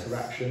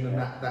interaction? And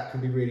that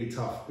can be really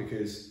tough,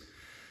 because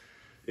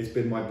it's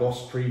been my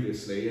boss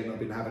previously, and I've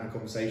been having a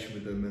conversation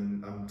with them,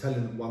 and I'm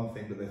telling them one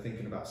thing, but they're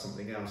thinking about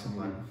something else. I'm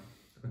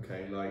like,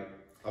 okay, like,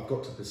 I've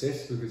got to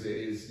persist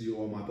because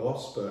you are my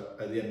boss, but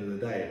at the end of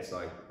the day, it's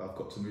like, I've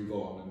got to move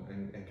on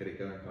and get it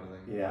going, kind of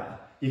thing. Yeah,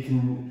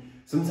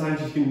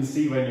 sometimes you can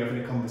see when you're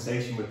having a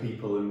conversation with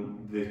people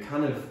and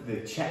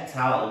they're checked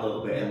out a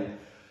little bit, and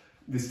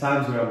there's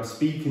times where I'm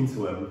speaking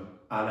to them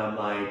and I'm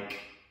like,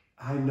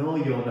 I know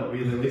you're not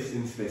really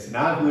listening to this, and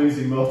I'm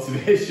losing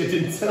motivation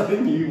in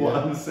telling you what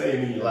I'm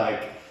saying, and you're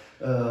like,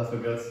 oh, for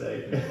God's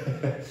sake.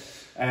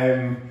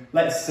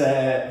 Let's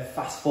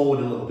fast forward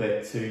a little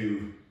bit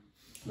to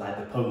like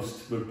the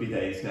post-rugby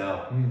days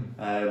now.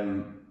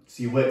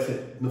 So you worked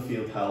at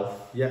Nuffield Health.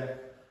 Yeah.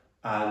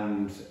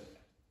 And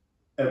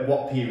at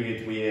what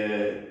period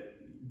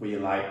were you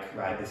like,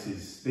 right, this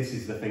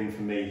is the thing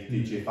for me?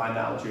 Did you find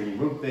that out during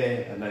rugby?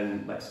 And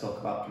then let's talk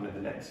about kind of the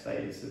next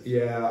phase.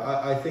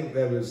 I think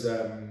there was,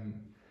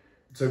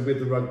 so with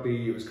the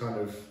rugby, it was kind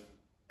of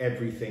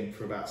everything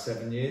for about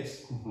 7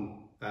 years.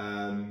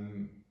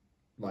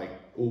 Like,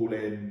 all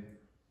in,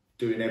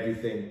 doing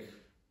everything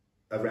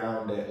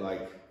around it,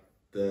 like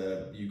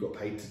you got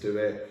paid to do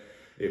it.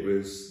 it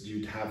was,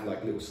 you'd have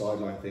like little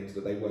sideline things,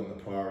 but they weren't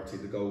the priority.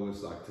 The goal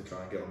was like to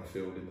try and get on the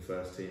field in the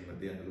first team at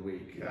the end of the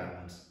week.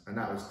 And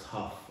that was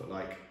tough. But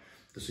like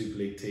the Super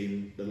League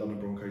team, the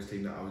London Broncos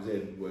team that I was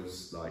in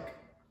was like,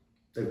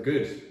 they were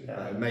good.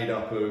 Made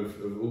up of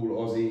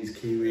all Aussies,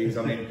 Kiwis.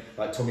 I mean,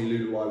 like Tommy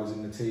Luluai was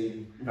in the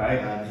team.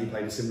 And he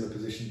played a similar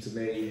position to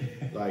me.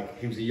 Like,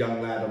 he was a young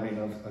lad. I mean,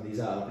 and he's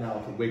out now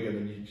up at Wigan,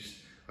 and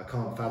I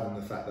can't fathom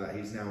the fact that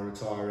he's now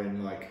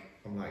retiring. Like,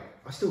 I'm like,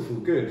 I still feel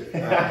good. If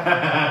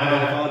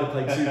I'd have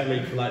played Super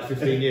League for like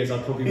 15 years,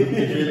 I probably wouldn't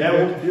be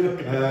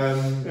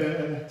feeling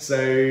good.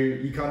 So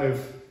you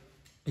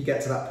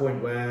get to that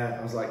point where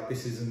I was like,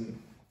 this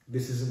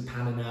isn't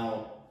panning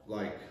out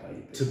like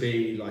to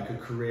be like a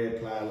career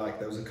player. Like,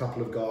 there was a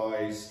couple of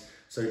guys.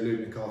 So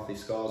Luke McCarthy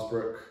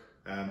Scarsbrook,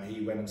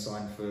 he went and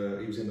signed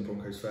he was in the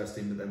Broncos first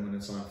team, but then went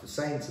and signed for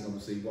Saints, and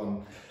obviously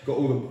got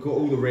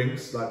all the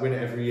rings, like win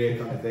it every year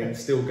kind of thing.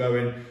 Still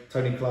going.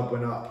 Tony Clubb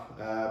went up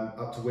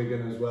to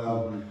Wigan as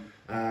well.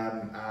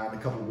 And a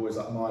couple of boys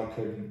like Mike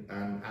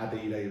and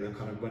Addy, they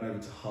kind of went over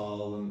to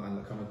Hull and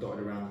kind of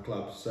dotted around the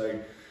club. So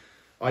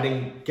I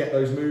didn't get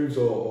those moves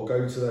or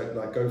go for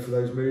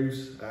those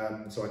moves.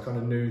 So I kind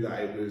of knew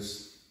that it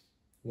was,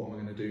 what am I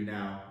going to do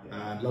now?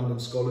 And London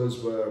Scholars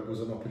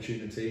was an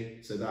opportunity.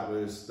 So that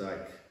was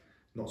like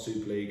not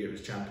Super League, it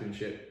was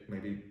Championship,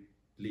 maybe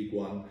League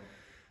One,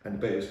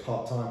 but it was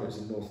part time. It was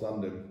in North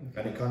London,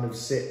 and it kind of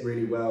sit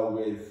really well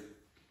with.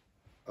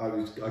 I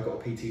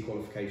got a PT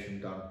qualification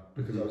done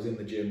because I was in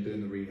the gym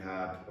doing the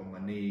rehab on my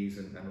knees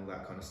and all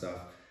that kind of stuff.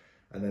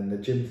 And then the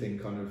gym thing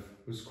kind of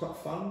was quite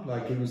fun.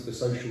 Like, it was the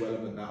social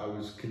element that I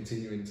was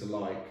continuing to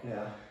like.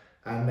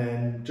 And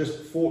then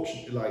just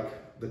fortunate,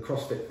 like the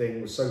CrossFit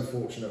thing was so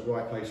fortunate,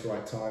 right place,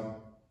 right time. A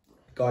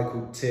guy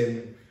called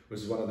Tim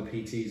was one of the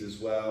PTs as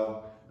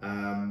well.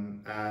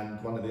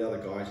 And one of the other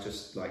guys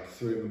just like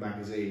threw him a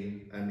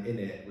magazine, and in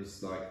it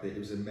was like, it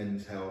was in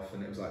men's health,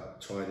 and it was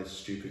like, try this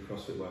stupid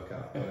CrossFit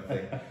workout kind of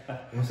thing. I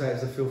want to say it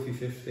was a filthy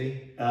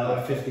 50,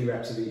 like 50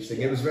 reps of each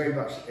thing. It was very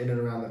much in and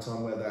around the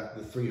time where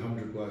the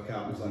 300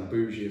 workout was like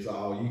bougie. It's like,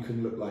 oh, you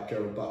can look like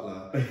Gerald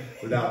Butler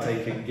without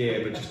taking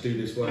gear, but just do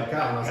this workout.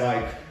 And I was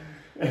like,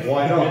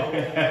 why not?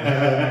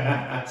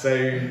 So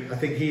I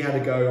think he had a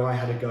go, I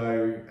had a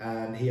go,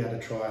 and he had a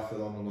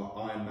triathlon and like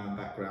Ironman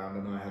background,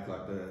 and I had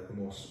like the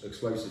more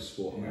explosive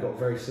sport, and we got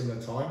very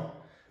similar time.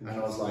 And I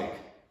was like,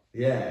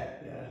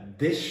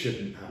 this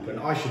shouldn't happen.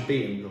 I should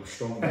beat him, I'm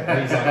stronger.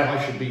 And he's like,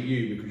 I should beat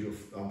you because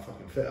I'm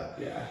fucking fitter.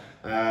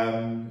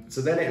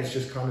 So then it was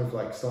just kind of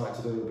like started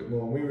to do a little bit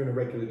more, and we were in a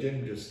regular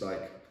gym just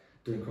like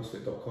doing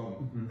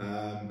CrossFit.com.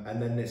 And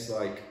then this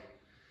like,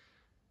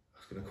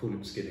 going to call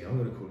him Skinny. I'm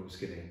going to call him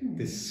Skinny.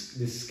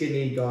 This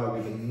skinny guy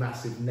with a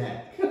massive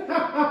neck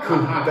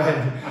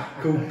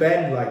called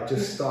Ben, like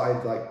just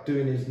started like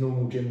doing his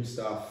normal gym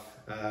stuff,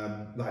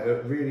 like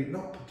at really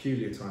not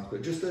peculiar times,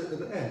 but just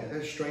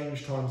at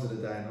strange times of the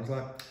day. And I was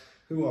like,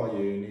 who are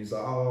you? And he's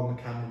like, oh, I'm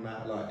a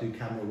cameraman, like do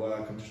camera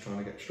work, I'm just trying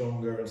to get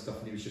stronger and stuff.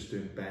 And he was just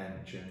doing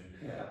bench and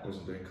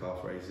wasn't doing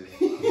calf raises.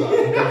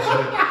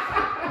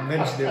 I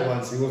mentioned it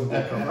once, he wasn't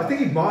doing calf. I think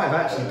he might have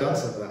actually done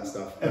some of that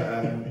stuff,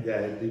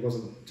 but he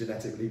wasn't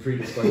genetically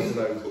predisposed to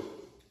those.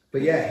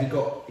 But yeah, he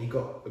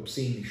got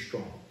obscenely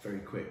strong very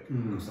quick.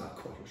 I was like,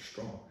 God, you're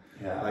strong.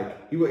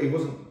 Like he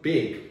wasn't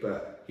big,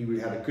 but he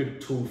had a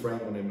good tool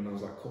frame on him, and I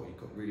was like, God, he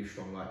got really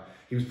strong. Like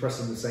he was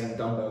pressing the same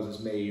dumbbells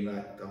as me.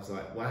 Like I was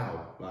like,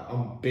 wow, like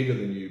I'm bigger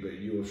than you, but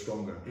you're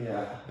stronger.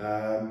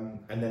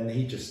 And then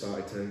he just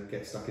started to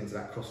get stuck into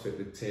that CrossFit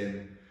with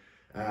Tim,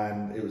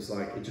 and it was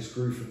like it just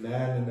grew from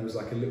there. And then there was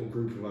like a little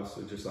group of us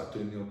who were just like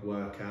doing the odd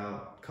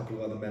workout. A couple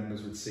of other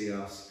members would see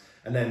us,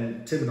 and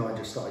then Tim and I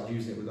just started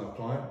using it with our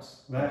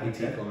clients,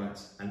 PT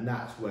clients, and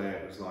that's where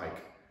it was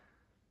like.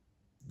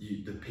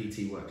 The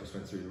PT work just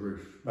went through the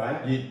roof,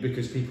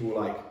 because people were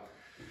like,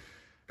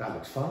 that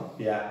looks fun.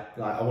 Like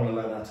I want to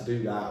learn how to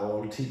do that,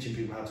 or teaching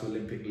people how to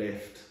Olympic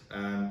lift,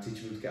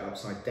 teaching people to get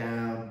upside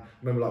down. I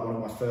remember like one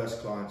of my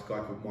first clients, a guy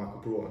called Michael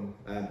Broughton,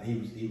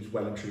 he was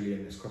well and truly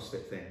in this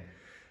CrossFit thing,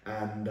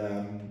 and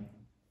I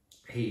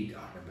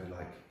remember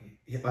like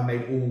I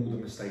made all the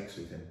mistakes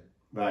with him.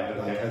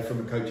 Like,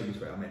 from a coaching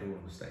perspective, I made all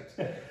the mistakes,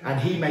 and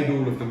he made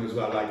all of them as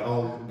well. Like,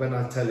 when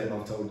I tell him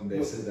I've told him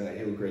this, he'll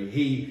agree.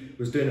 He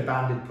was doing a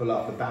banded pull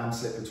up, the band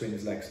slipped between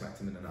his legs,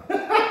 smacked him in the nuts.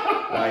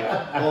 Like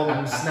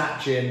on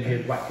snatching,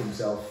 he'd whack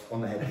himself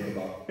on the head with a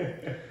bar.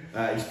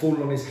 He's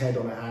fallen on his head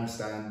on a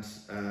handstand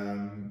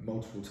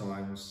multiple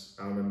times.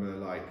 I remember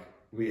like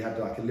we had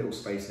like a little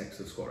space next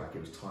to the squat rack.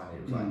 It was tiny.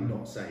 It was like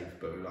not safe,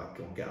 but we were like,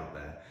 go on, get up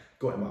there.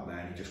 Got him up there,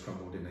 and he just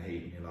crumbled in the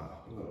heat, and you're like,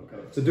 oh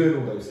God. So doing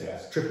all those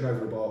things, tripping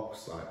over a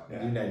box, like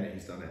you name it,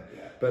 he's done it.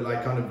 But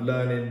like kind of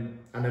learning,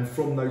 and then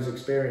from those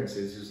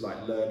experiences is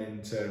like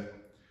learning to,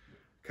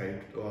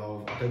 okay,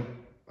 well, I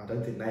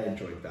don't think they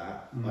enjoyed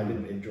that. I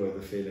didn't enjoy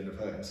the feeling of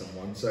hurting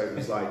someone, so it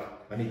was like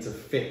I need to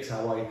fix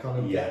how I kind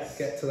of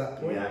get to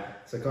that point.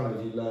 So kind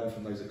of you learn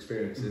from those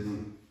experiences.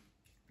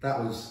 That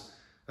was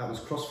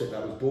CrossFit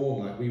that was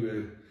born. Like we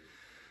were,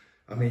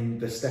 I mean,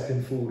 the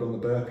stepping forward on the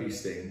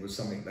burpees thing was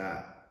something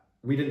that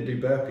we didn't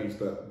do burpees,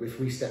 but if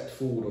we stepped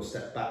forward or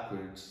step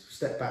backwards,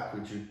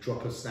 you'd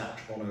drop a snatch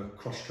on a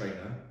cross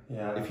trainer.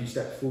 Yeah. If you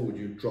step forward,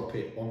 you'd drop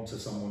it onto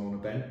someone on a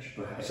bench.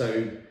 Right.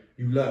 So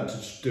you learn to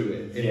just do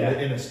it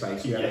in a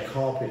space. You have a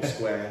carpet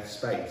square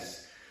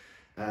space.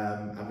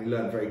 And we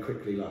learned very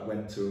quickly like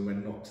when to and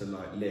when not to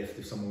like lift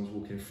if someone was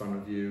walking in front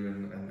of you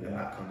and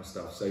that kind of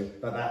stuff. So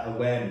but that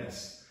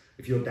awareness,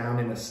 if you're down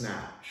in a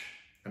snatch,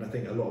 and I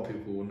think a lot of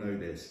people will know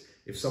this,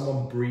 if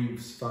someone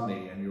breathes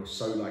funny and you're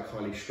so like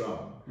highly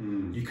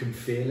strung, you can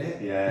feel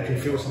it. You can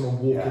feel someone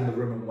walk in the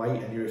room and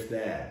wait, and you're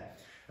there.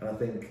 And I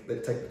think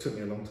it took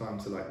me a long time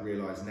to like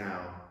realise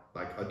now,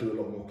 like I do a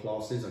lot more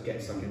classes, I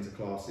get stuck into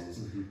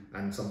classes,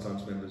 and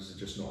sometimes members are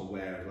just not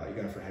aware of like, you're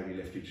going for a heavy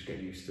lift, you just get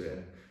used to it.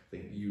 And I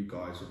think you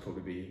guys would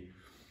probably be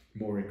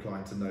more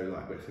inclined to know,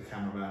 like if the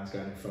cameraman's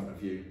going in front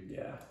of you,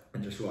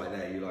 and just right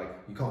there, you're like,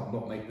 you can't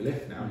not make the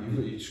lift now.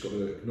 You just got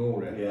to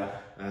ignore it.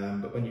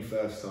 But when you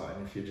first start,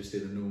 and if you're just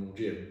in a normal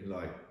gym,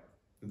 like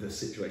the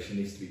situation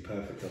needs to be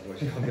perfect,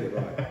 otherwise you can't get it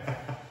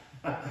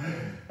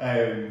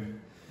right.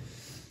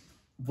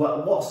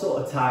 What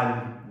sort of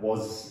time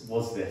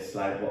was this?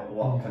 Like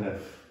what kind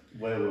of,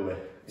 where were we?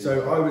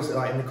 So I was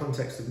like, in the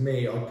context of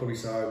me, I'd probably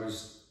say I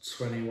was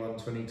 21,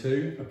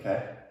 22.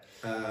 Okay.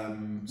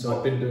 So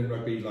I've been doing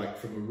rugby like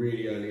from a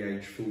really early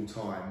age, full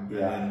time. And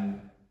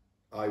then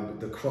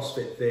the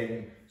CrossFit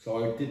thing.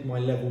 So I did my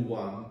level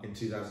 1 in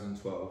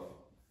 2012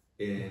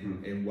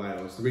 in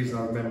Wales. The reason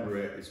I remember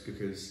it is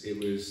because it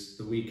was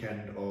the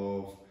weekend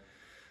of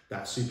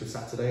that Super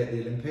Saturday at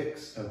the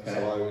Olympics. Okay.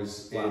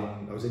 So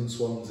I was in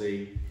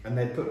Swansea, and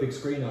they'd put a big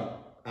screen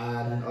up,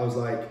 and I was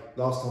like,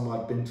 last time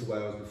I'd been to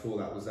Wales before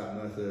that was that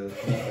Merthyr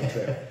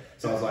trip.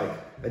 So I was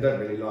like, they don't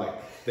really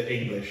like the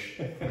English.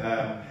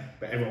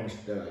 But everyone was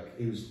like,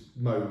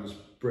 Mo was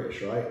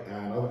British, right?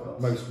 And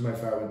Mo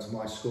Farah went to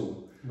my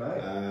school,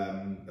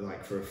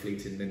 like for a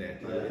fleeting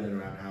minute, like in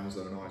and around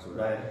Hounslow and Isleworth.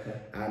 Right,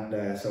 okay.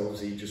 And so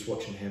obviously just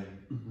watching him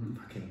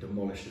fucking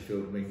demolish the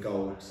field and win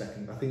gold,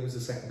 second, I think it was the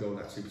second goal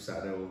that Super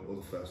Saturday or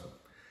the first one.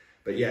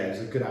 But yeah, it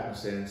was a good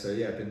atmosphere. And so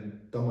yeah,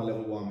 done my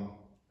level 1,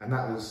 and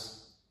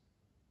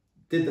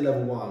did the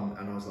level 1,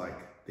 and I was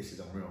like, this is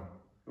unreal.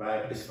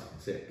 Right, this is fucking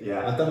sick.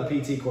 Yeah, I've done a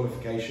PT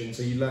qualification,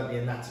 so you learnt the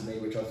anatomy,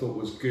 which I thought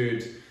was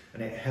good.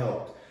 And it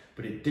helped,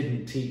 but it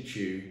didn't teach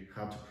you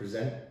how to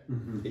present.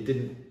 It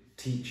didn't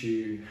teach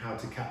you how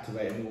to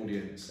captivate an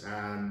audience.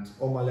 And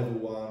on my level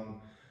 1,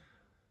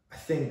 I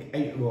think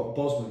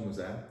Bosman was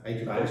there,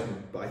 Adrian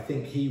Bosman, but I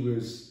think he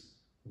was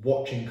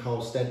watching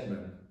Carl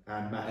Steadman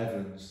and Matt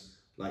Evans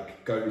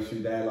like go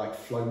through their like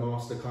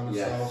Flowmaster kind of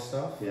style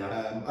stuff.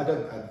 I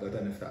don't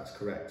know if that's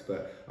correct,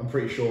 but I'm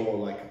pretty sure,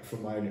 like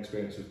from my own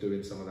experience of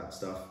doing some of that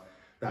stuff,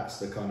 that's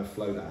the kind of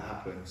flow that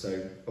happened.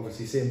 So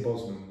obviously seeing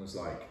Bosman was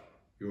like,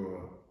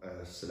 you're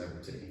a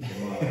celebrity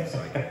in my eyes.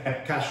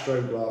 Like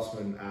Castro,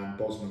 Glassman and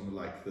Bosman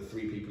were like the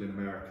 3 people in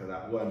America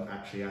that weren't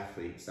actually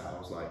athletes that I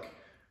was like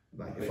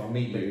if I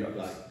meet you,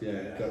 like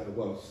the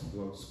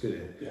world's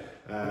good.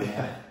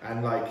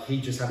 And like he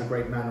just had a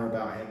great manner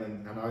about him,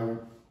 and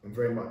I'm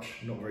very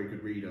much not a very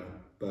good reader,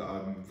 but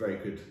I'm a very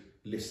good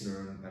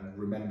listener and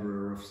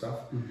rememberer of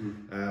stuff.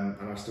 And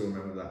I still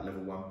remember that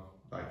level 1.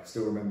 Like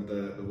still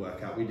remember the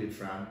workout. We did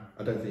Fran.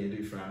 I don't think you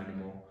do Fran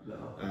anymore.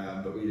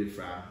 No. But we did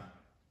Fran.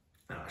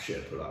 I should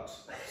have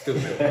pull-ups, still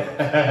should have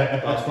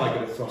pull-ups. But I was quite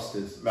good at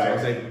thrusters, so I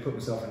was able to put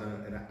myself in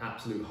an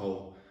absolute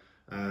hole.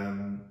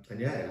 And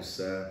yeah, it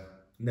was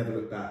never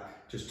looked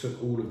back. Just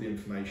took all of the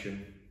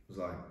information, was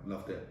like,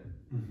 loved it.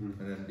 And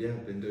then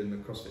I've been doing the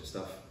CrossFit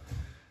stuff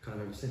kind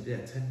of ever since.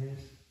 10 years.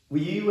 Were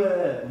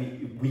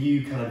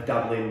you kind of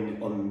dabbling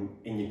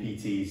in your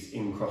PTs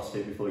in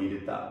CrossFit before you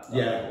did that?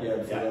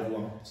 Before level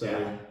 1.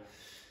 So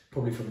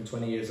probably from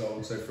 20 years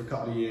old. So for a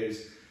couple of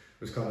years,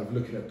 was kind of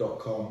looking at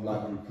 .com,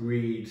 like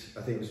read.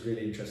 I think it was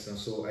really interesting. I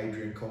saw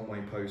Adrian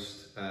Conway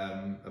post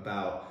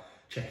about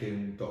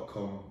checking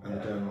 .com and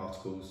the journal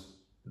articles.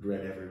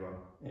 Read everyone.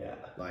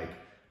 Like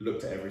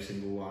looked at every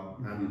single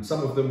one, and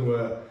some of them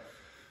were,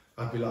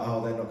 I'd be like,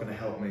 oh, they're not going to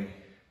help me,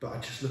 but I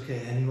just look at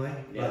it anyway.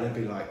 Like there'd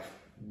be like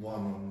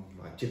one on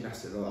like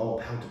gymnastics, like, oh,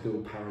 how to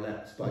build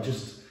parallettes, but I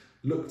just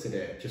looked at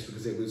it just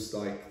because it was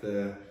like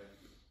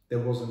there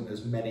wasn't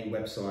as many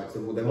websites.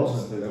 There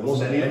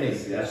wasn't any.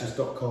 It's just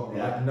 .com.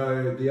 Like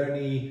the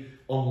only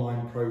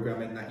online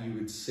programming that you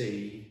would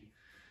see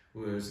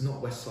was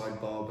not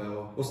Westside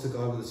Barbell. What's the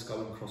guy with the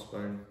skull and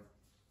crossbone?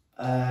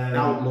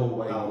 Outlaw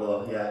Way.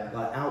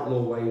 Like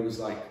Outlaw Way was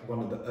like one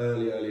of the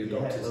early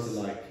adopters to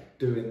like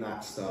doing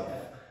that stuff.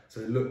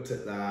 So I looked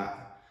at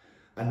that,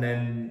 and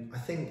then I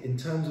think in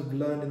terms of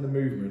learning the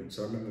movement.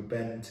 So I remember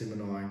Ben, Tim,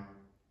 and I.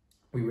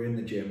 We were in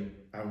the gym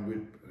and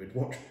we'd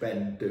watch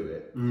Ben do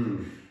it.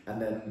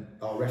 And then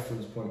our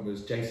reference point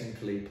was Jason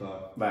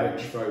Kalipa,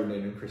 Rich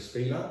Fronin and Chris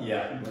Spieler.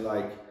 And we're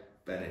like,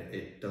 Ben,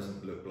 it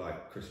doesn't look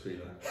like Chris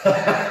Spieler.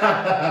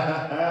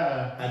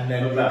 And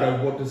then we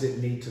go, what does it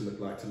need to look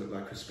like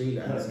Chris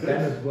Spieler? And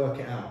Ben would work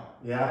it out.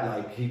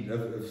 Like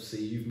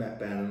obviously you've met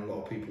Ben, and a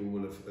lot of people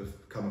will have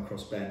come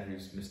across Ben,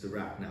 who's Mr.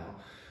 Rap now.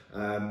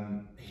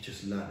 He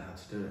just learned how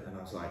to do it, and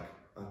I was like,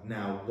 I've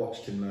now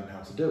watched him learn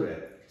how to do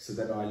it. So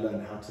then I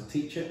learned how to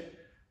teach it,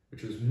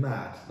 which was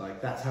mad.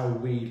 Like that's how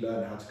we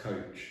learn how to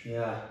coach.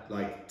 Yeah.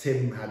 Like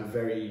Tim had a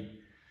very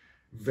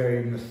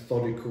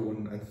methodical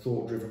and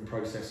thought-driven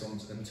process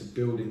into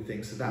building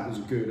things, so that was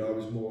good. I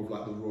was more of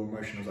like the raw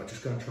emotion. I was like,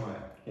 just go and try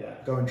it. Yeah.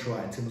 Go and try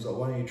it. And Tim was like,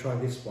 why don't you try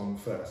this one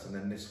first and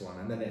then this one?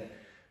 And then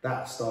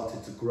that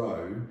started to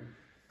grow.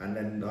 And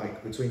then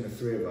like between the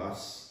three of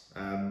us,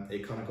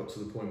 it kind of got to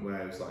the point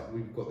where it was like,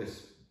 we've got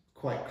this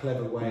quite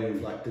clever way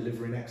of like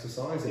delivering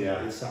exercise, and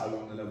it sat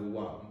along the level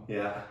 1.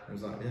 Yeah. I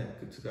was like, yeah,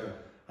 good to go.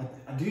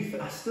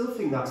 I still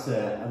think that's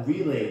a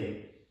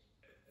really,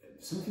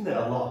 something that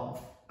a lot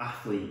of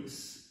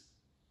athletes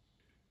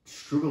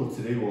struggle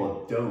to do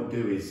or don't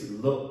do is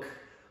look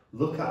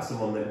at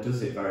someone that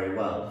does it very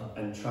well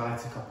and try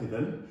to copy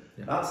them.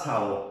 Yeah. That's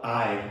how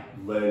I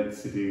learned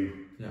to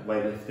do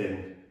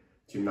weightlifting,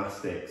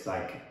 gymnastics.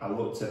 Like I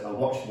watched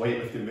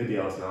weightlifting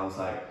videos and I was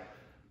like,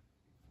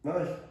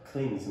 no,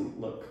 clean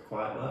doesn't look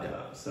quite like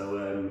that. So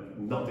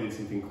I'm not doing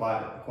something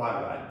quite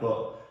right.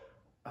 But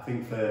I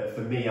think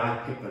for me, I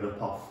picked that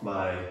up off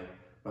my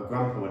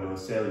grandpa when I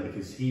was sailing,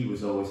 because he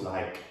was always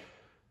like,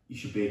 you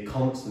should be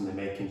constantly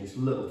making just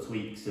little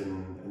tweaks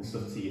and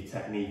stuff to your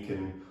technique,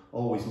 and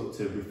always look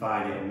to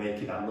refine it and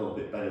make it that little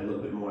bit better, a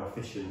little bit more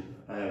efficient.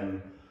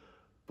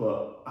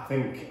 But I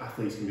think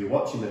athletes can be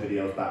watching the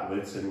videos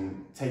backwards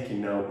and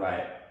taking note,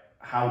 right,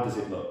 how does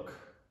it look?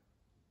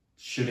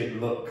 Should it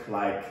look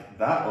like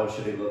that, or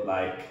should it look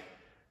like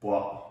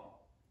what,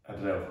 I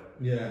don't know,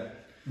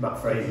 Matt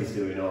Fraser's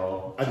doing,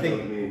 or I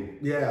think, what I mean?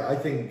 Yeah, I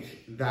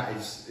think that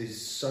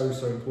is so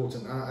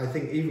important. I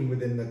think even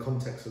within the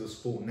context of the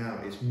sport now,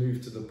 it's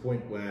moved to the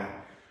point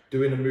where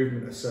doing a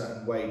movement a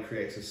certain way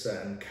creates a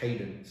certain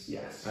cadence.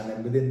 Yes. And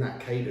then within that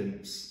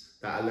cadence,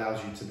 that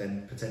allows you to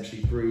then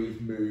potentially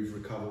breathe, move,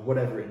 recover,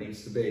 whatever it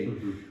needs to be.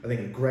 I think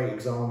a great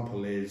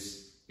example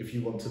is, if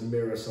you want to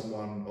mirror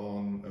someone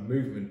on a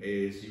movement,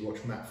 is you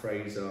watch Matt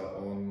Fraser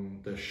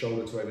on the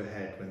shoulder to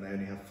overhead when they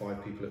only have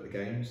 5 people at the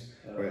games,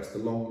 where it's the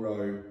long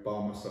row,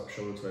 bar muscle up,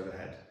 shoulder to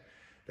overhead.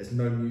 There's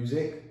no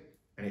music,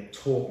 and it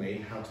taught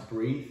me how to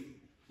breathe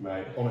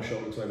on a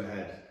shoulder to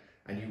overhead.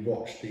 And you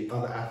watch the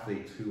other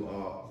athletes who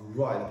are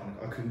right up, and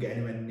I couldn't get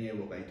anywhere near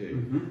what they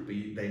do, but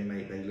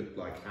they look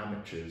like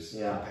amateurs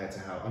compared to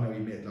how, I know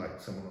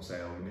like someone will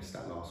say, oh, we missed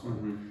that last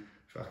one.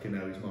 Fucking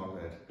hell, he's miles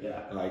ahead.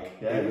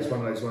 It was one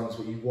of those ones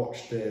where you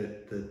watch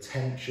the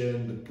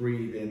tension, the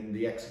breathing,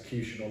 the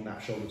execution on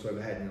that shoulder to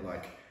overhead, and you're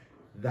like,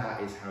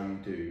 that is how you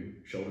do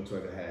shoulder to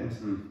overhead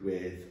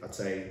with, I'd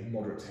say,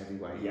 moderate to heavy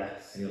weight.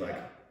 Yes. And you're like,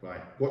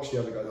 right, watch the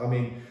other guys. I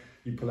mean,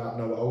 you pull out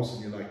Noah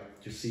Olsen, you're like,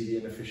 just see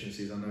the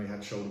inefficiencies. I know he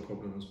had shoulder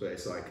problems, but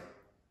it's like,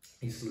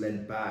 he's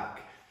leaned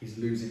back, he's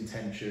losing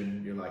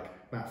tension. You're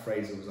like, Matt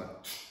Fraser was like,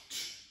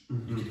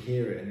 you could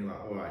hear it, and you're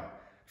like, all right,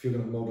 if you're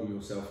going to model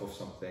yourself off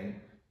something,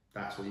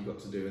 that's what you've got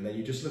to do. And then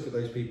you just look at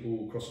those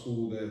people across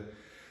all the,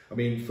 I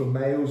mean, for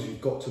males, you've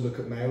got to look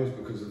at males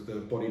because of the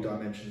body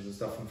dimensions and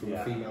stuff. And from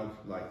a female,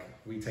 like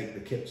we take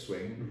the kip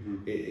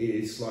swing, it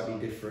is slightly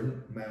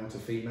different, male to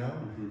female.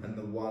 And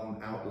the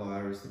one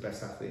outlier is the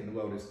best athlete in the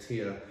world is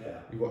Tia.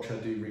 You watch her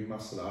do ring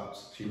muscle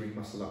ups. She ring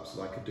muscle ups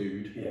like a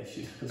dude. Yeah,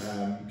 she does.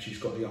 She's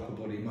got the upper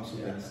body muscle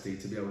density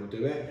to be able to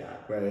do it.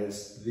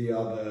 Whereas the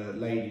other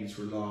ladies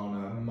rely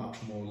on a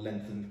much more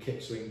lengthened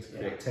kip swing to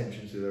create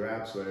tension to their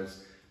abs.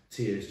 Whereas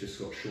Tia's just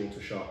got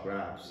shorter, sharper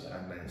abs,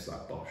 and then it's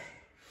like bosh.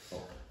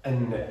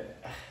 And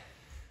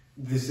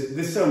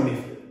there's so many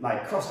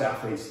like CrossFit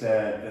athletes.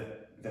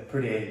 They're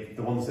pretty.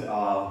 The ones that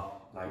are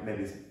like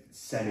maybe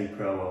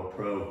semi-pro or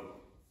pro.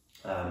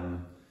 I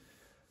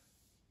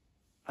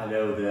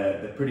know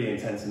they're pretty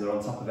intense and they're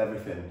on top of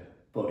everything.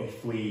 But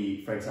if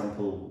we, for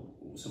example,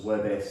 so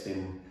we're based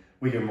in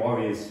Wigan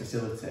Warriors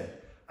facility,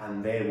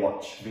 and they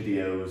watch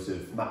videos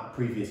of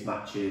previous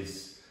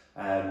matches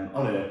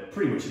on a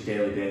pretty much a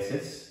daily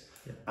basis.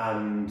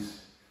 And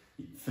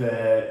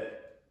for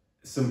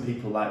some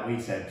people, like we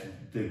said,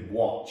 they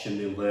watch and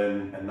they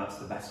learn, and that's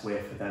the best way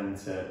for them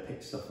to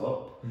pick stuff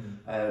up.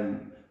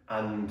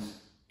 And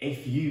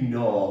if you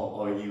know,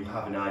 or you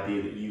have an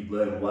idea that you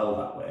learn well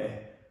that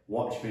way,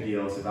 watch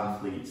videos of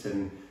athletes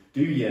and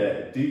do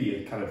your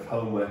kind of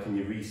homework and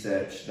your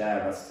research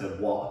there as to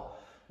what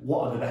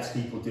are the best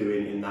people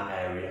doing in that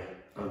area.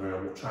 I'm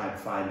going to try and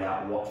find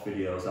out and watch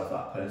videos of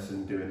that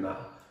person doing that.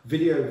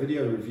 Video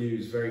review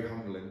is very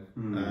humbling.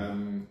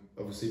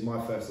 Obviously, my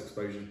first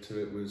exposure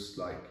to it was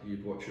like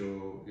you'd watch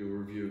your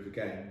review of a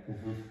game,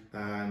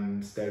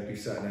 and there'd be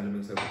certain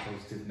elements that were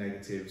positive,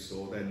 negatives,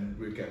 or then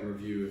we'd get a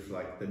review of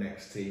like the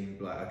next team,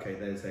 like okay,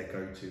 there's their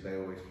go-to. They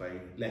always play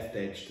left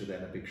edge to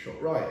then a big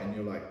shot right, and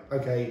you're like,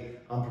 okay,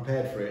 I'm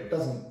prepared for it. It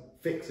doesn't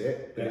fix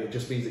it, but it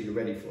just means that you're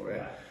ready for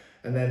it.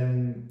 And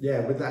then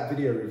with that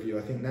video review,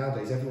 I think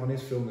nowadays everyone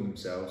is filming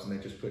themselves and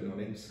they're just putting it on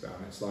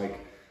Instagram. It's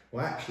like,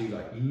 well, actually,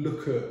 like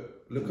look at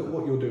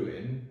what you're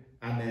doing,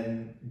 and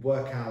then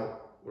work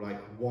out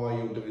like why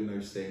you're doing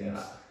those things.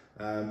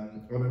 I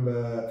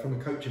remember from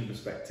a coaching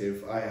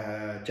perspective,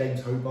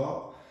 James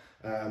Hobart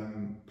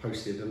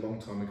posted a long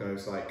time ago.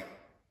 It's like,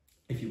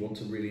 if you want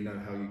to really know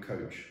how you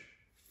coach,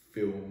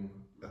 film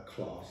a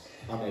class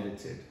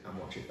unedited and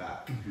watch it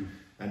back.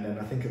 And then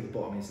I think at the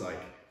bottom he's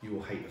like, you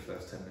will hate the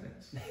first 10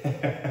 minutes.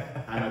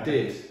 And I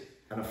did,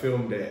 and I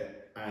filmed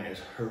it, and it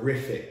was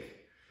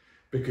horrific,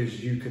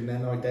 because you can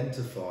then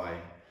identify,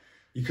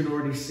 you can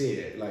already see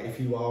it. Like if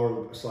you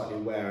are slightly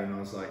aware, and I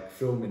was like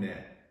filming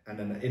it, and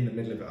then in the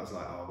middle of it I was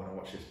like, oh, when I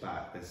watch this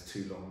back, there's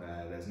too long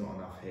there, there's not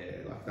enough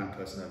here, like that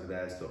person over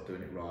there is not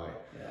doing it right.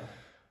 Yeah.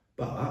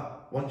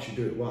 But once you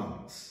do it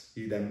once,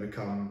 you then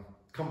become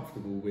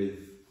comfortable with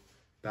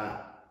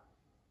that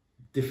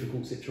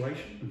difficult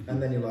situation,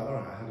 and then you're like, all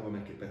right, how do I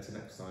make it better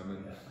next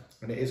time?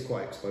 And it is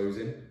quite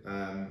exposing,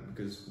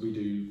 because we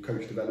do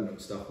coach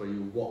development stuff where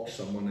you watch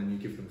someone and you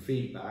give them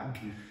feedback,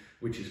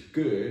 which is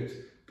good,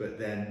 but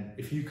then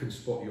if you can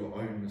spot your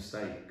own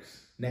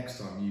mistakes, next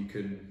time you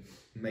can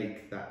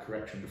make that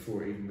correction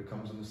before it even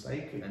becomes a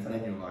mistake, and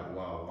then you're like,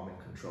 wow, I'm in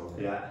control.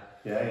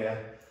 Yeah.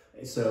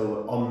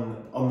 So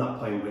on that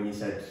point, when you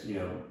said, you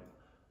know,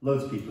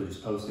 loads of people are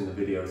just posting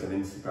the videos on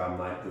Instagram,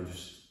 like they'll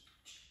just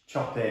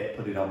chop it,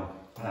 put it on.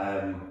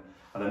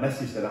 And I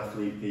messaged an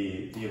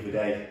athlete the other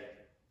day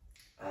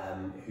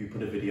who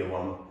put a video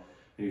on,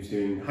 and he was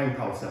doing hang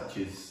power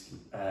snatches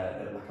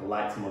at like a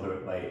light to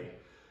moderate weight.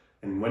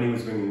 And when he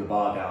was bringing the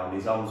bar down,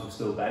 his arms were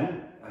still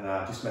bent, and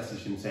I just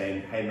messaged him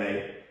saying, hey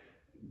mate,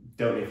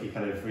 don't know if you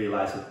kind of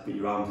realise that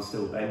your arms are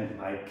still bent,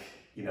 like,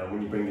 you know,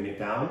 when you're bringing it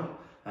down,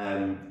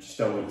 just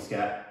don't want you to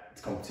get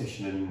to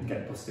competition and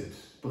get busted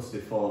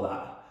for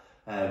that.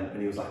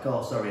 And he was like,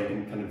 oh, sorry, I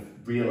didn't kind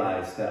of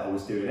realise that I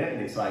was doing it.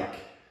 And it's like,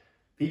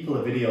 people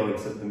are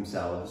videoing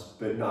themselves,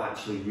 but not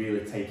actually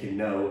really taking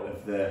note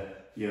of the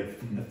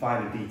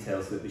finer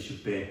details that they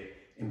should be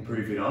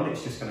improving on.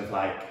 It's just kind of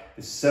like,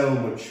 there's so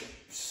much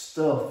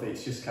stuff,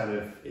 it's just kind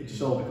of, it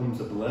just all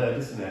becomes a blur,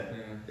 doesn't it?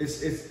 Yeah.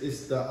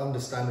 It's the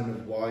understanding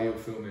of why you're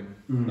filming.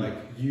 Like,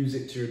 use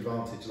it to your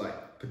advantage.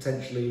 Like,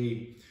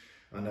 potentially,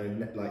 I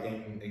know, like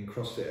in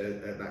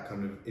CrossFit at that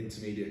kind of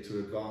intermediate to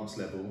advanced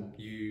level,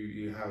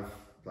 you have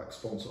like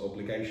sponsor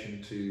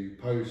obligation to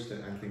post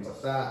and things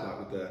like that,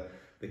 like with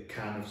the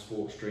can of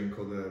sports drink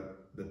or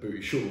the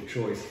booty short of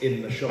choice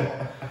in the shot.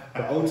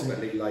 But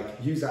ultimately, like,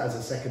 use that as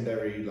a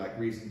secondary like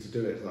reason to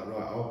do it. It's like,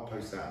 right, I'll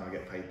post that and I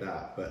get paid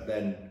that, but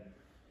then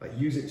like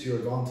use it to your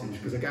advantage,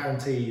 because I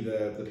guarantee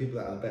the people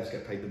that are the best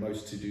get paid the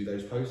most to do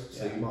those posts.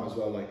 So you might as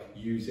well like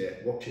use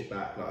it, watch it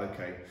back, like,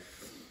 okay.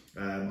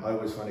 I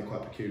always find it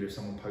quite peculiar if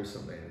someone posts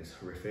something and it's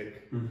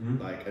horrific,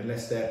 like,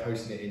 unless they're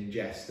posting it in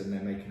jest and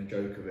they're making a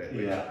joke of it,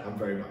 which I'm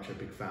very much a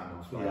big fan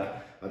of. Like,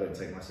 I don't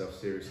take myself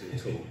seriously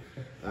at all.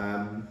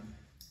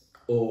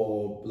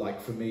 Or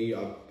like for me,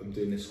 I'm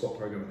doing this squat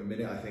program at the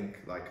minute. I think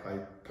like I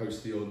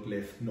post the odd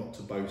lift, not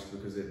to boast,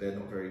 because they're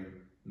not very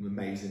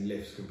amazing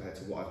lifts compared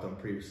to what I've done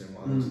previously and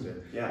what others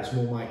do. It's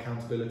more my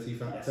accountability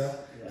factor.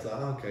 It's like,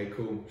 okay,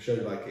 cool, show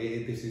like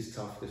this is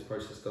tough, this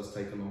process does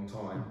take a long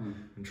time,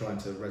 and trying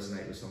to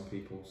resonate with some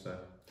people, so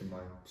in my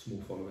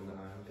small following that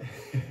I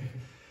have.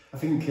 I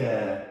think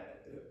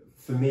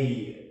for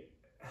me,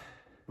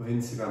 with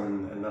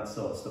Instagram and that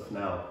sort of stuff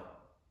now,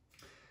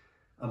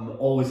 I'm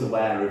always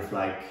aware of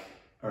like,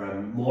 or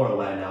I'm more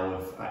aware now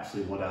of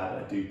actually what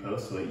I do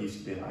post. So it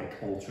used to be like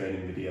all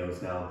training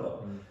videos now,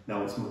 but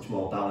now it's much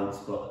more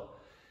balanced. But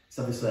it's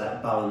obviously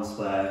that balance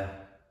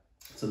where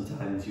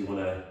sometimes you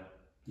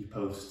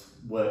post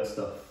work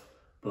stuff,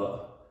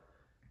 but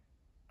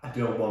I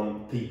don't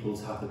want people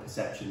to have the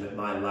perception that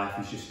my life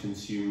is just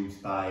consumed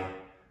by,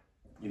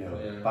 you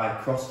know, by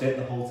CrossFit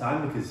the whole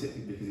time, because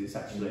it's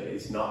actually,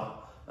 it's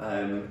not.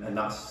 And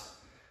that's,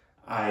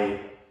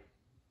 I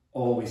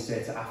always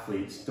say to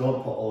athletes,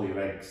 don't put all your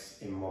eggs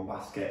in one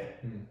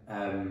basket.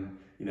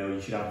 You know,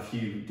 you should have a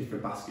few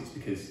different baskets,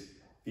 because if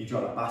you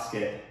drop a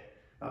basket,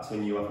 that's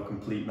when you have a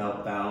complete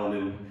meltdown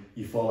and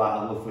you fall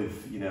out of love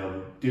with, you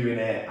know, doing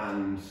it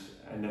and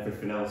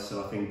everything else.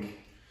 So I think,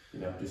 you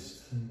know,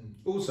 just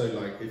also,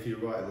 like, if you're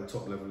right at the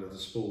top level of the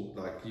sport,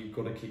 like, you've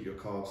got to keep your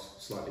cards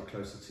slightly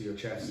closer to your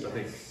chest. I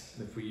think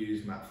if we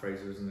use Matt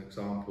Fraser as an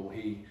example,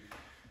 he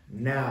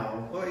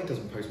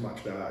doesn't post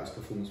much about his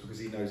performance because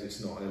he knows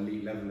it's not an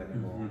elite level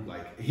anymore.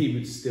 Like, he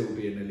would still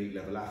be an elite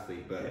level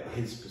athlete, but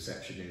his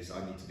perception is,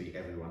 I need to beat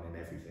everyone in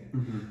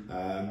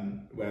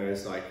everything.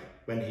 Whereas like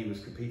when he was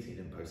competing, he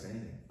didn't post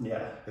anything.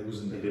 It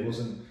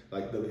wasn't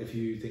like if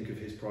you think of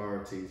his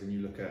priorities and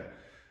you look at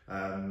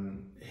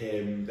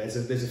him,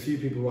 there's a few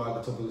people right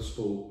at the top of the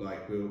sport.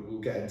 Like we'll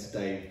get into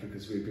Dave,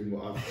 because I've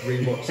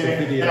rewatched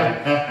the video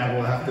and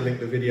we'll have to link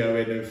the video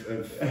in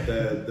of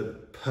the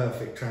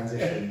perfect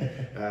transition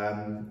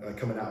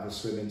coming out of a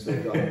swim into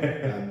a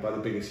run by the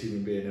biggest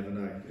human being ever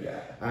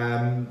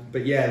known.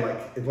 But yeah,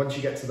 like once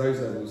you get to those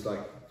levels,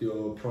 like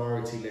your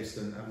priority list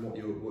and what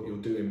you're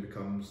doing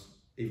becomes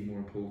even more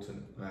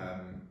important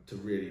to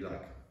really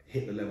like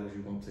hit the levels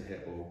you want to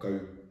hit or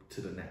go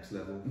to the next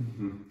level.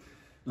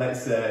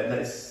 Let's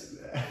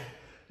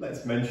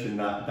mention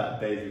that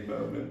David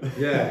moment.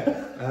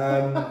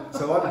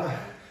 So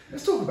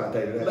let's talk about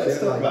David.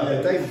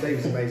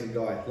 David's an amazing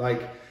guy.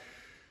 Like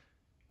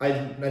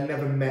I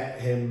never met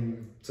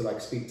him to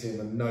like speak to him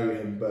and know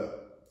him,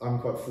 but I'm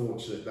quite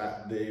fortunate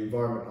that the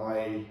environment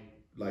I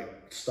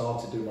like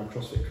started doing my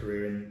CrossFit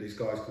career in, these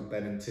guys called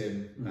Ben and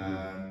Tim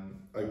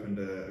opened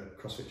a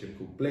CrossFit gym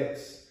called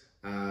Blitz,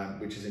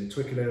 which is in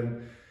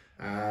Twickenham.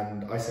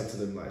 And I said to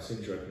them, like, as soon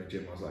as you open a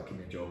gym, I was like, give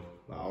me a job.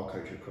 Like, I'll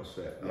coach you at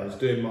CrossFit. Yeah. I was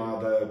doing my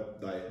other,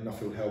 like,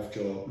 Nuffield Health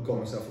job, got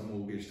myself a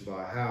mortgage to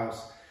buy a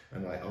house.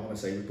 And, like, I want to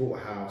say we bought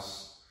a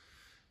house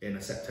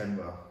in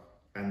September,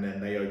 and then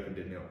they opened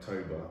in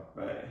October.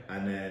 Right.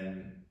 And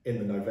then in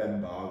the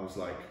November, I was,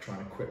 like, trying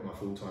to quit my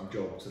full-time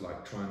job to,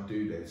 like, try and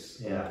do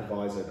this. On the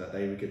proviso that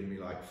they were giving me,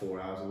 like,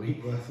 4 hours a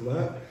week worth of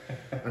work.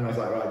 And I was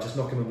like, right, just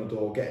knocking on the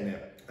door, getting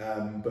it.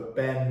 But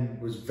Ben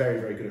was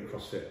very, very good at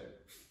CrossFit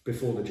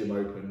before the gym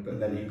opened, but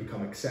then he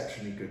became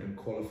exceptionally good and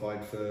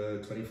qualified for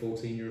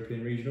 2014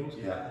 European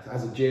Regionals. Yeah.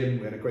 As a gym,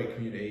 we had a great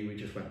community. We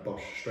just went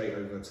bosh straight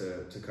over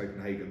to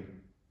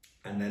Copenhagen.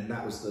 And then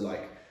that was the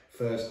like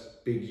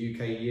first big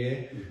UK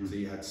year. So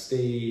you had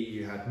Steve,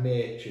 you had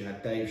Mitch, you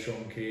had Dave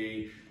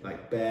Shonky,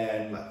 like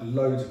Ben, like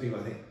loads of people,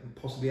 I think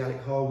possibly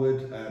Alec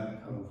Harwood,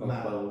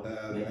 Matt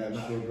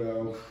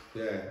Rodwell,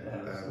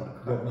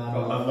 Rob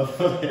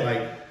Manor.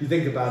 Like you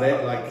think about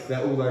it, like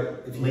they're all like,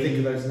 if you think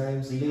of those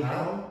names, Lee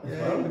Howe,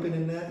 we've been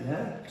in there.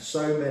 Yeah.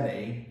 So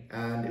many,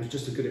 and it was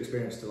just a good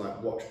experience to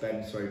like watch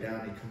Ben throw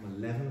down. He come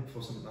 11th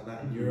or something like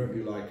that in Europe.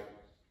 You're like,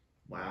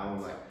 wow,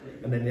 like,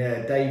 and then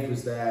Dave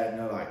was there, and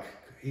they're like,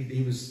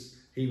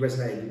 he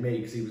resonated with me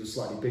because he was a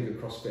slightly bigger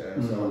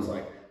CrossFitter. So I was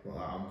like, well,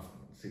 I'm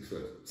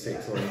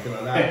 6'6" or anything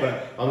like that,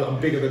 but I'm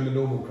bigger than the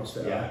normal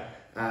CrossFitter.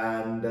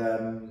 And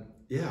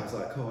I was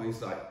like, oh,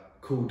 he's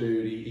like cool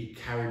dude. He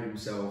carried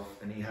himself,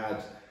 and he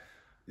had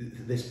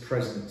this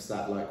presence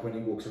that like when he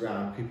walks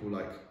around, people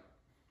like,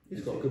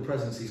 he's got a good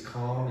presence. He's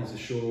calm, he's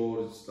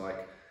assured, it's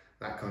like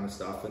that kind of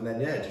stuff. And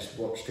then just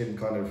watched him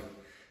kind of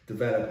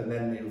develop, and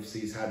then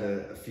obviously he's had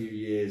a few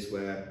years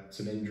where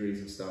some injuries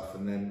and stuff,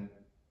 and then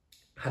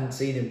hadn't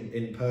seen him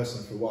in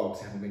person for a while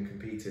because he hadn't been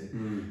competing.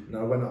 And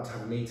I went up to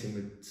have a meeting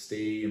with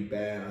Steve and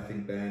Ben, I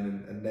think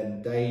Ben, and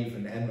then Dave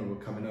and Emma were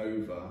coming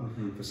over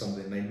for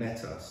something. They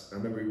met us. I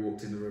remember we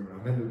walked in the room, and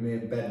I remember me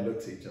and Ben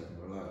looked at each other and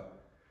were like,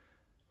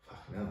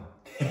 fucking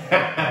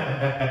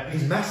hell.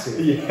 He's massive.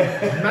 He's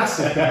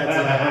massive compared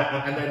to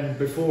that. And then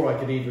before I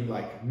could even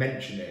like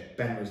mention it,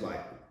 Ben was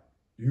like,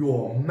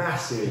 you're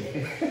massive.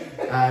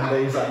 And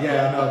he was like,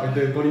 yeah, I know, I've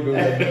been doing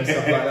bodybuilding and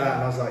stuff like that.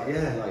 And I was like,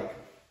 yeah, like,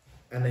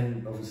 and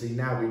then obviously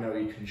now we know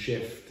he can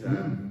shift.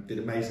 Did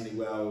amazingly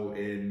well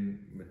in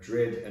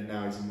Madrid, and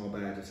now he's in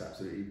Marbella, just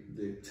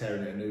absolutely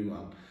tearing it a new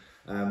one.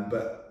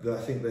 But I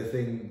think the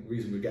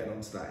reason we're getting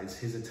onto that is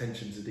his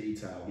attention to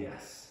detail.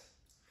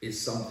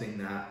 Is something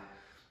that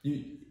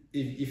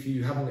if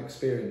you haven't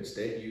experienced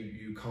it,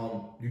 you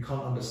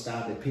can't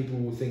understand it. People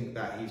will think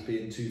that he's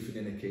being too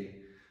finicky,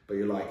 but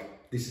you're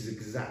like, this is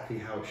exactly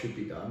how it should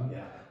be done.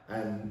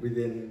 And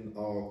within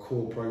our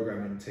core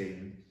programming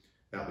team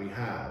that we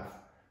have,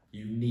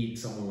 you need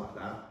someone like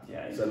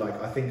that. So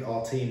like, I think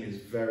our team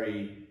is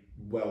very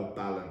well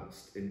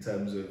balanced in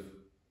terms of,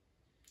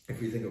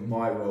 if you think of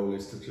my role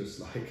is to just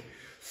like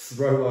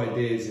throw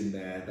ideas in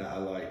there that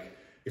are like,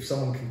 if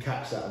someone can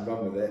catch that and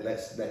run with it,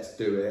 let's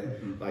do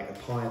it. Like a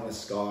pie in the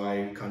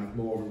sky, kind of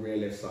more of a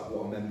realist, like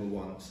what a member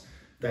wants.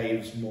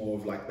 Dave's more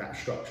of like that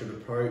structured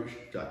approach.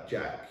 Like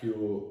Jack,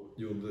 you're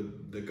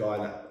the guy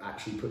that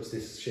actually puts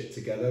this shit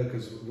together,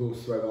 because we'll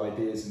throw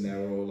ideas in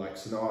there or like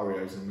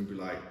scenarios, and we'll be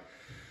like,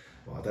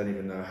 well, I don't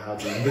even know how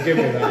to even begin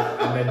with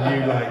that. And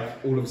then you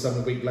like all of a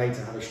sudden a week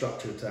later have a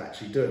structure to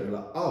actually do it. And we're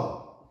like,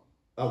 oh,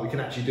 we can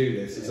actually do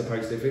this, as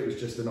opposed to if it was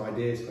just an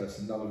ideas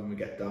person, none of them would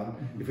get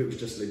done. If it was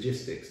just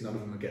logistics, none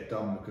of them would get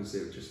done, because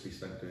it would just be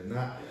spent doing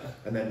that.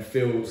 And then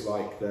Phil's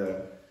like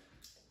the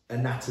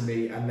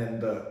anatomy, and then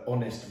the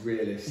honest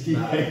realist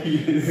man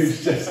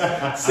who's just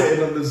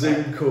sitting on the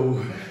Zoom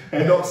call,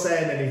 not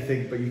saying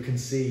anything, but you can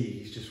see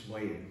he's just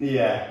waiting.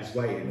 He's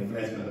waiting, and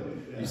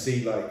then you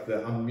see like the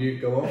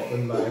unmute go off,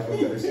 and like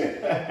everyone goes,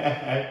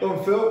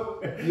 "Oh,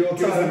 Phil, your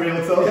time."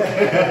 Real talk.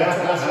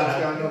 That's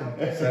what's going on.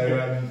 So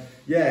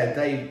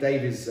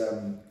Dave is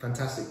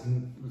fantastic.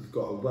 He's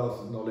got a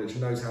wealth of knowledge,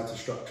 knows how to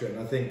structure it, and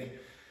I think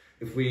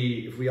if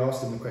we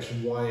asked him the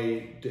question,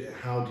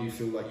 how do you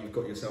feel like you've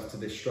got yourself to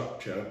this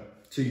structure?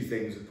 Two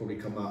things would probably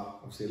come up.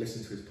 Obviously,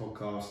 listen to his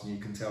podcast, and you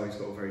can tell he's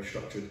got a very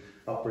structured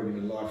upbringing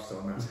and lifestyle,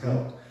 and that's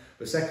helped.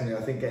 But secondly,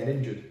 I think getting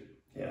injured.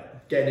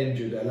 Getting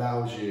injured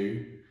allows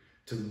you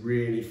to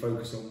really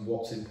focus on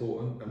what's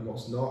important and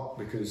what's not,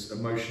 because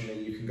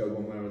emotionally you can go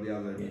one way or the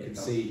other, and you can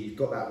see you've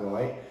got that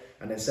right.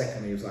 And then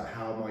secondly, it was like,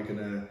 how am I going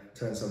to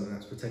turn something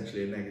that's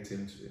potentially a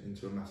negative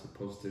into a massive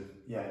positive?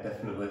 Yeah,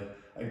 definitely.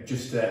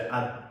 Just to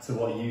add to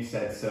what you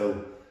said,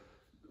 so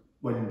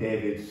when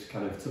David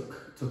kind of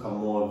took on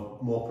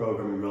more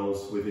programming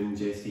roles within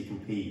JST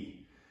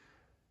Compete,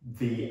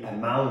 the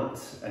amount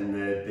and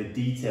the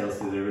details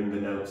that are in the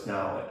notes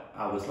now,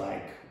 I was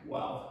like,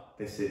 wow,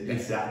 this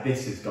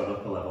has gone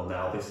up a level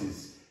now. This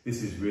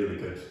is really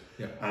good.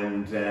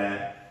 And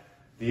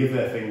the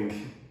other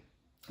thing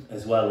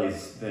as well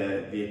is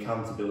the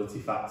accountability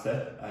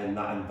factor and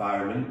that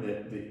environment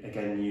that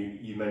again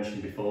you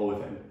mentioned before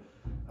with him.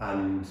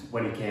 And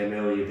when he came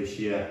earlier this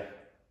year,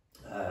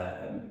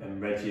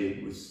 and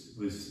Reggie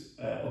was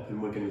up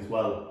in Wigan as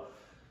well,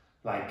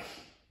 like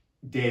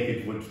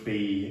David would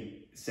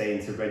be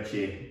saying to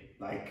Reggie,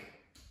 like,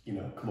 you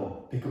know, come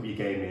on, pick up your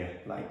game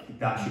here, like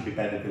that should be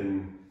better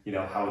than, you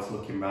know, how it's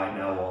looking right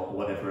now or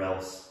whatever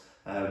else.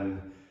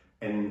 And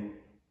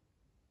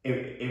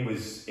it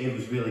was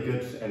really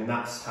good, and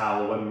that's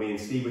how when me and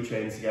Steve were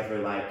training together,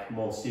 like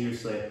more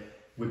seriously,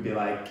 we'd be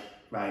like,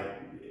 right,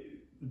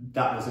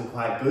 that wasn't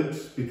quite good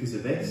because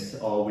of this,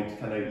 or we'd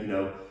kind of, you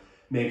know,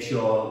 make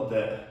sure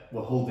that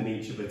we're holding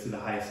each other to the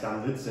highest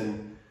standards.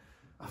 And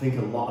I think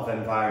a lot of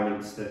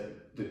environments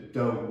that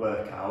don't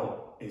work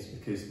out is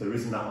because there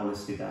isn't that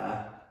honesty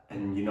there,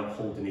 and you're not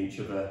holding each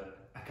other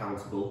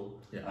accountable,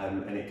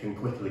 and it can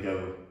quickly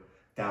go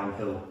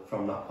downhill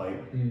from that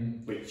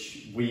point,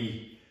 which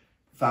we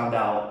found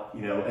out,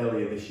 you know,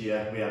 earlier this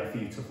year. We had a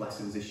few tough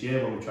lessons this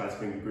year when we tried to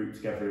bring a group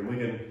together in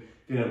Wigan.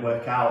 Didn't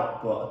work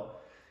out,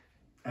 but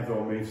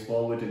everyone moves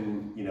forward,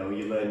 and you know,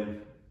 you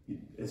learn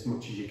as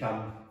much as you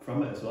can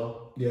from it as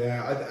well.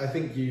 Yeah, I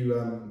think you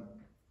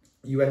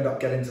end up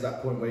getting to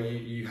that point where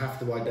you have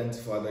to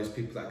identify those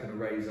people that are going to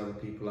raise other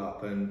people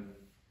up. And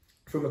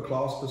from a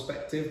class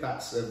perspective,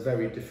 that's a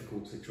very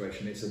difficult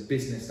situation. It's a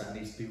business that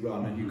needs to be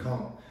run, and you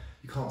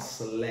can't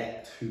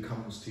select who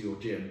comes to your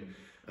gym.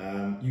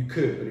 You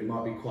could, but it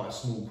might be quite a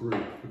small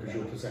group, because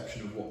your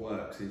perception of what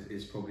works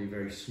is probably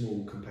very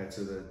small compared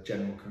to the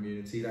general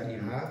community that you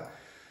have.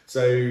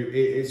 So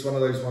it's one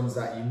of those ones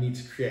that you need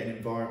to create an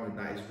environment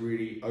that is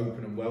really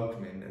open and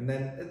welcoming. And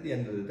then at the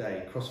end of the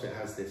day, CrossFit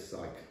has this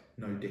like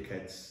no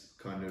dickheads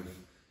kind of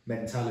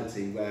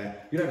mentality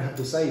where you don't have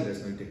to say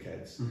there's no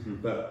dickheads.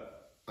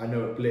 But I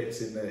know at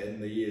Blitz in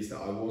the years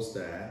that I was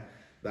there,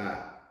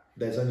 that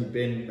there's only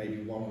been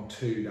maybe one or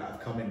two that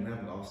have come in and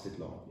haven't lasted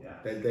long.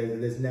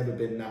 There's never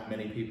been that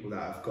many people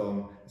that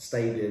have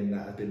stayed in,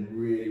 that have been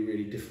really,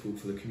 really difficult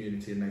for the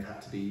community, and they've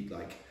had to be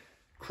like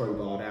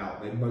crowbarred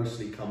out. They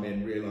mostly come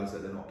in, realise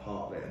that they're not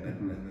part of it, and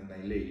then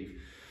they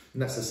leave.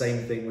 And that's the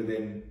same thing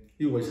within,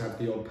 you always have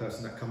the odd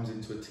person that comes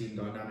into a team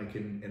dynamic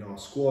in our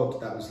squad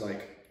that was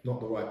like not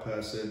the right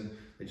person.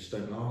 They just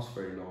don't last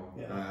very long.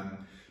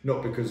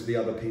 Not because the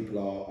other people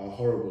are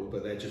horrible,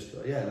 but they're just,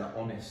 that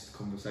honest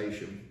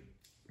conversation.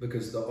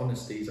 Because the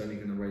honesty is only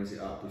going to raise it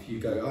up. If you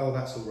go, oh,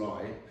 that's all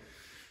right,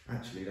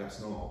 actually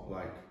that's not.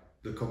 Like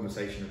the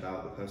conversation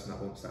about the person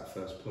that wants that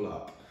first pull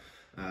up,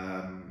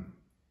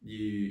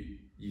 you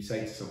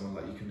say to someone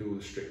like, you can do all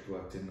the strict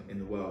work in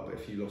the world, but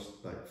if you lost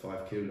like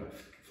 5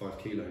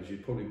 kilos,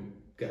 you'd probably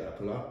get that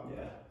pull up.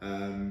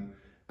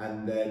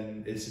 And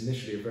then it's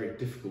initially a very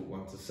difficult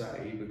one to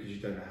say because you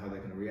don't know how they're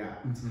going to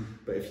react.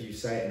 But if you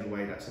say it in a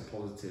way that's a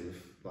positive,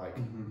 like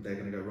they're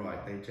going to go,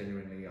 right, they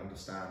genuinely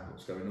understand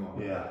what's going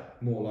on.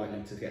 More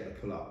likely to get the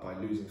pull up by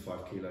losing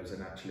 5 kilos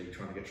and actually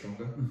trying to get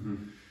stronger.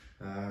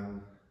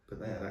 But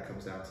that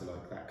comes down to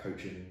like that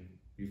coaching.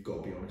 You've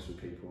got to be honest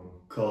with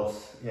people. Of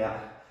course,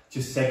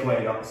 Just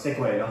segueing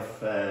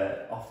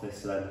off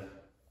this then.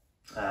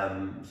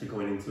 So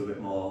going into a bit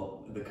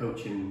more the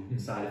coaching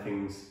side of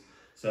things.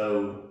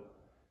 So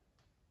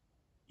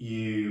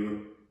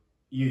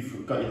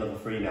you've got your level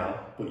 3 now,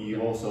 but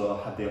you also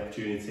had the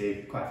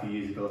opportunity quite a few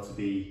years ago to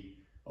be,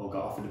 or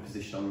got offered a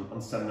position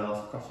on seminars,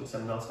 CrossFit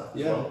seminar staff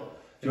as well.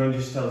 Do you want to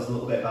just tell us a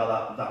little bit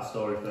about that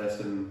story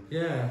first and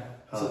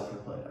how that can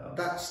play out?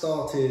 That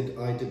started,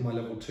 I did my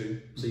level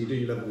 2. So you do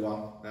your level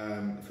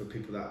 1 for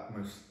people that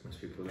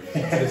most people live.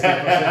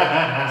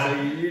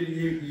 So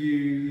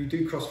you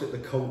do CrossFit the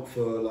cult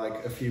for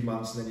like a few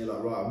months, and then you're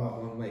like, right, I might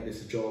want to make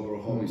this a job or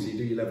a hobby. So you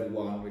do your level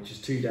 1, which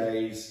is 2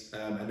 days,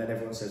 and then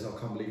everyone says, I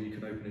can't believe you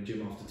can open a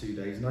gym after 2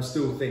 days. And I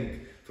still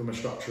think, from a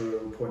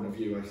structural point of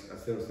view, I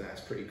still think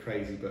that's pretty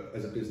crazy, but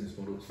as a business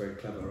model, it's very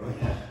clever, right?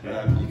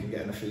 You can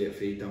get an affiliate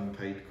fee done,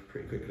 paid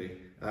pretty quickly.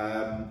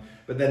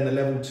 But then the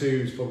level 2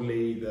 is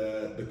probably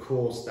the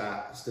course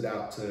that stood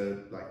out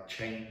to like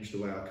change the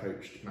way I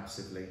coached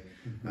massively.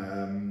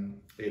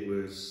 It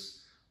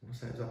was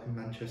up in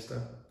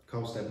Manchester.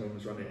 Carl Steadman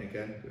was running it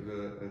again with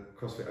a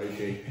CrossFit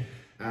OG.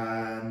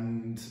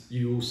 And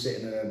you all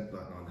sit in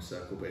not in a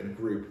circle, but in a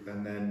group,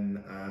 and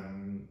then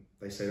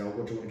they say, oh,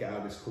 what do you want to get out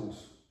of this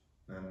course?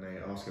 And they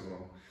ask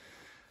everyone.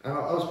 And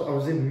I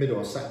was in the middle, I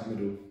was sat in the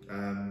middle. I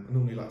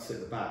normally like to sit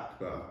at the back,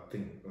 but I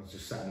think I was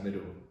just sat in the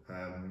middle.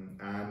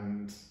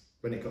 And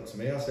when it got to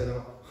me, I said,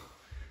 oh,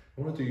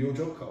 I want to do your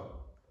job, Carl.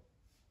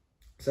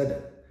 I said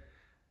it.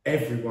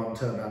 Everyone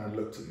turned around and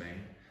looked at me.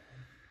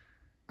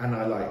 And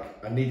I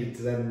needed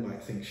to then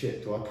think,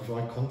 shit, do I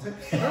provide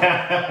context? And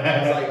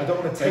I was like, I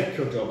don't want to take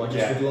your job, I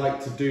just would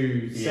like to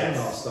do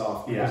seminar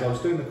stuff. Because I was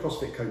doing the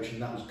CrossFit coaching,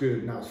 that was good,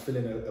 and that was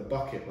filling a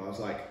bucket, but I was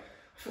like,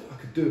 I thought I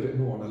could do a bit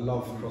more, and I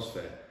love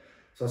CrossFit.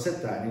 So I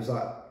said that, and he was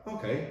like,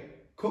 okay,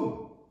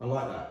 cool, I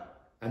like that.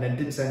 And then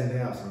didn't say anything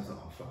else, and I was like,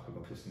 oh fuck, I'm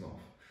gonna piss them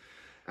off.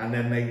 And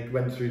then they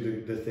went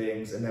through the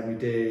things, and then we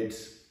did,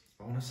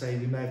 I want to say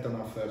we may have done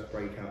our first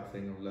breakout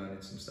thing of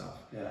learning some stuff.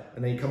 Yeah.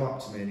 And then he come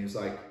up to me and he was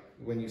like,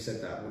 when you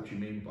said that, what do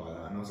you mean by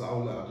that? And I was like, oh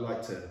look, I'd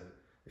like to,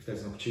 if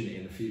there's an opportunity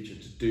in the future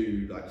to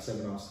do like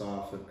seminar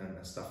stuff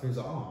and stuff. And he was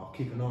like, oh, I'll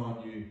keep an eye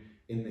on you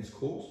in this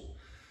course.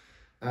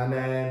 And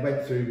then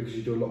went through, because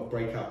you do a lot of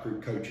breakout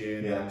group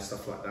coaching and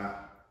stuff like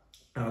that.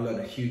 And I learned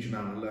a huge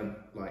amount. I learned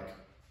like,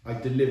 I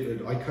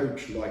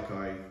coach like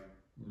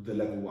the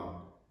level 1,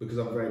 because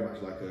I'm very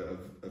much like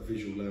a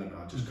visual learner.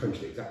 I just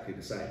coached it exactly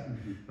the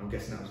same. I'm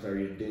guessing that was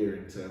very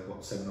endearing to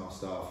what the seminar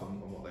staff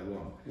and what they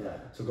want. Yeah.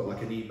 So I got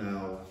like an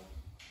email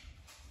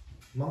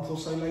a month or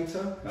so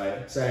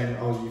later saying,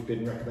 oh, you've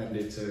been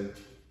recommended to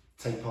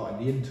take part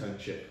in the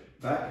internship.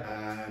 Right.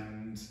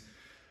 And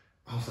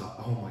I was like,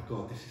 oh my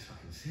God, this is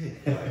fucking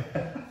sick.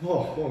 Like,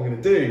 what am I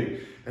going to do?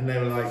 And they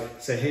were like,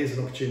 so here's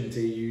an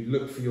opportunity. You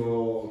look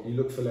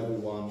for level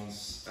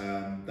 1s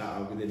that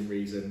are within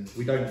reason.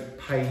 We don't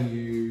pay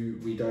you.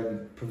 We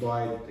don't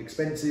provide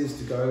expenses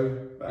to go.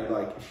 Right. You're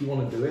like, if you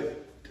want to do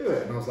it, do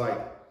it. And I was like,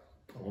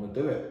 I want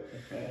to do it.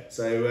 Okay.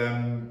 So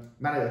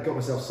I got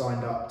myself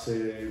signed up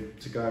to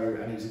go,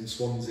 and it was in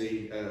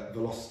Swansea at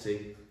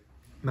Velocity.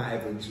 Matt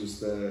Evans was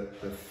the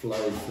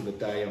flow for the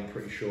day, I'm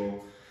pretty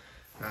sure.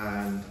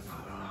 And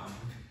I'm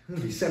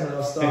going to be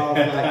seminar staff,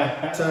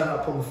 like turn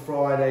up on the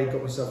Friday,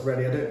 got myself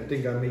ready. I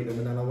didn't go and meet them,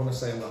 and then I want to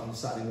say on the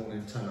Saturday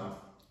morning, turn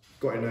up.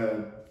 Got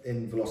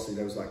in Velocity,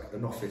 there was like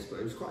an office, but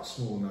it was quite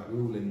small, and we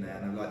were all in there.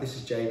 And I'm like, this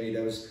is Jamie.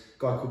 There was a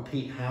guy called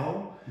Pete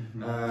Howell,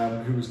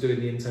 who was doing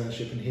the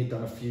internship, and he'd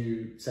done a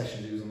few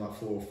sessions. He was on like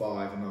 4 or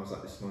 5, and I was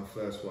like, this is my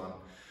first one.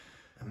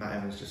 And Matt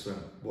Evans just went,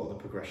 what are the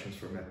progressions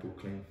for a med ball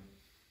clean?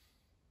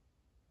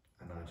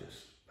 And I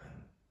just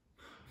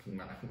could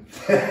not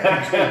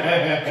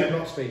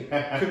speak,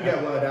 couldn't get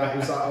a word out. He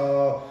was like,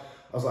 oh,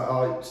 I was like,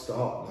 oh,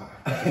 start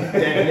like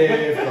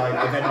deadlift, like,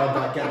 and then I'd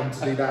like get them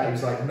to do that. He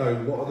was like, no,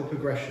 what are the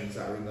progressions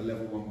that are in the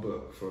level 1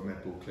 book for a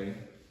med ball clean?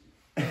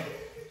 And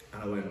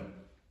I went,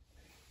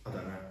 I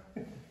don't know.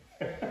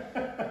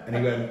 And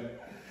he went,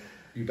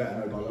 you better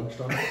know by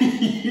lunchtime.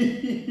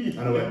 And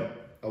I went,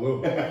 I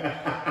will.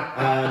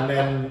 And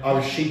then I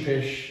was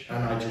sheepish,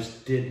 and I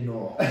just did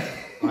not.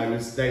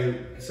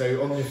 So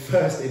on your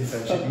first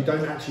internship, you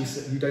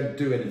don't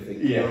do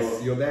anything.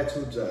 Yes. You're there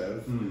to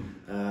observe.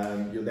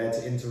 You're there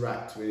to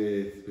interact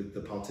with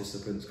the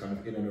participants, kind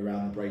of in and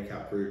around the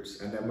breakout groups,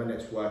 and then when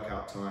it's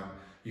workout time,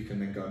 you can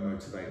then go and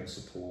motivate and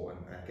support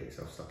and get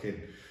yourself stuck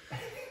in.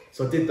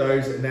 So I did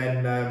those, and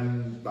then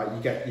like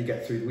you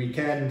get through the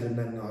weekend, and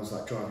then I was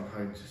like driving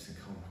home, just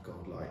thinking, oh my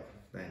God, like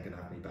they ain't gonna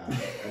have me back.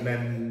 And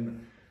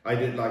then I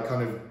did like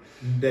kind of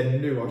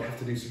then knew I'd have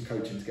to do some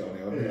coaching to get on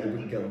it. I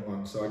wouldn't get on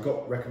one, so I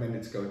got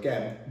recommended to go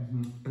again,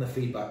 and the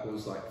feedback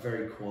was like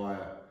very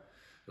quiet.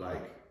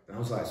 Like I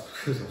was like, it's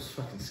because I was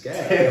fucking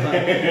scared.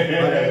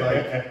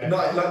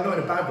 Not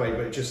in a bad way,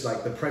 but just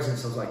like the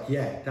presence. I was like,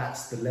 yeah,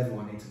 that's the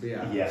level I need to be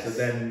at. Yes. So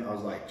then I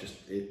was like,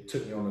 it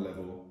took me on a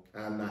level,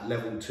 and that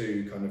level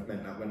 2 kind of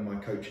meant that when my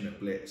coaching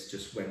at Blitz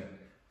just went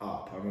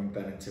up, I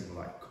remember Ben and Tim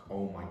were like,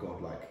 oh my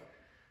God, like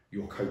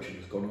your coaching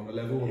has gone on a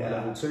level, on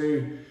level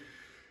 2.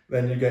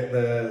 Then you get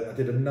I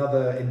did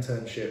another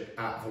internship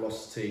at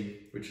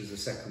Velocity, which is the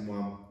second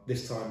one.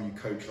 This time you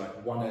coach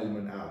like one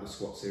element out of the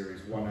squat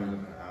series, one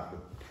element out of the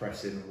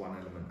pressing, one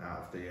element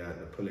out of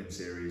the pull-in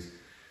series.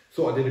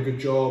 Thought I did a good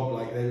job.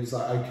 Like it was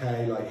like,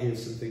 okay, like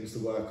here's some things to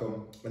work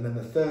on. And then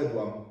the third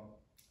one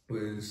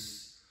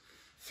was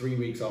 3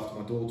 weeks after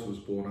my daughter was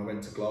born. I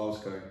went to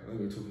Glasgow. I think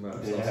we were talking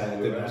about this last night.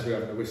 We were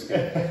having a whiskey.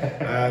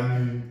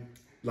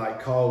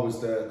 Like Carl was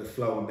the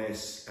flow on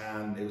this,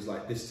 and it was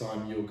like, this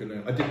time you're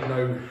gonna, I didn't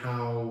know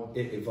how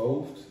it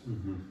evolved.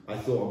 I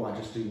thought I might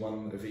just do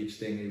one of each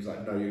thing. He was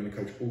like, no, you're gonna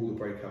coach all the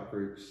breakout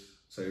groups.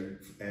 So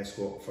air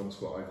squat, front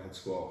squat, overhead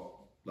squat,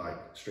 like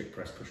strict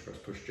press,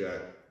 push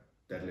jerk,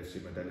 deadlift,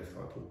 sumo deadlift,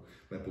 high pull,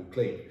 med ball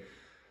clean.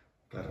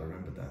 Glad I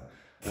remembered that.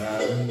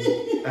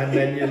 And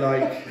then you're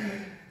like,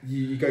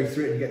 you go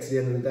through it and you get to the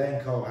end of the day,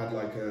 and Carl had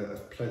like a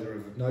plethora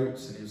of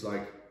notes, and he was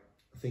like,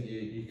 I think I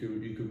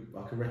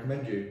can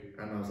recommend you.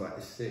 And I was like,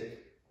 this is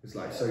sick. It's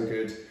like so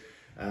good.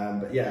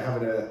 But yeah,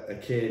 having a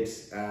kid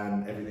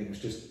and everything was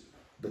just,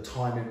 the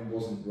timing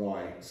wasn't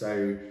right.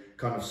 So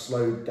kind of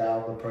slowed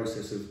down the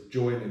process of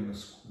joining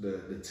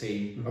the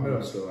team. I mean, I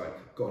was still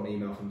like, got an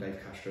email from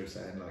Dave Castro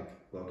saying like,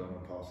 well done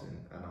on passing.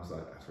 And I was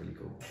like, that's really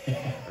cool.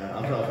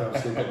 I've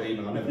still got the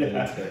email, I never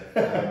deleted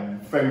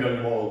it. Framed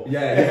on the wall.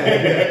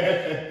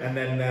 Yeah. And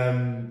then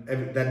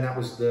that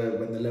was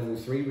when the level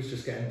 3 was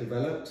just getting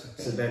developed.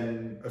 Okay. So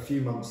then a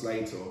few months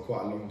later, or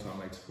quite a long time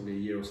later, probably a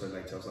year or so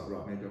later, I was like,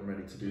 right, maybe I'm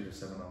ready to do the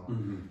seminar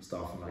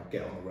stuff and like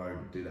get on the road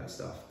and do that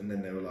stuff. And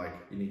then they were like,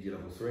 you need your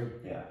level 3.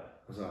 Yeah.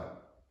 I was like,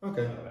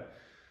 okay.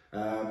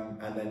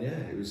 And then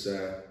it was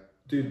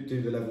do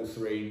the level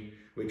 3,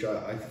 which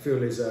I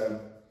feel is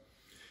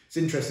it's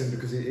interesting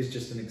because it is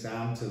just an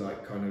exam to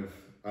like kind of,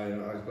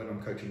 when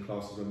I'm coaching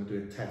classes, when we're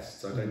doing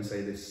tests, I don't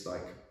say this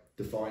like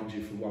defines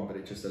you for one, but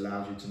it just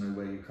allows you to know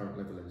where your current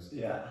level is.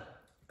 Yeah.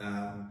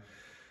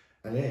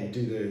 And yeah, you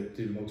do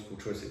the multiple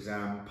choice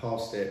exam,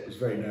 passed it, was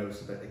very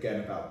nervous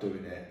about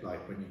doing it,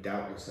 like when you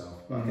doubt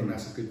yourself. But I think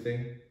that's a good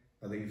thing.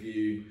 I think if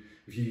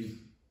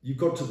you've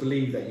got to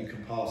believe that you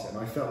can pass it, and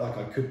I felt like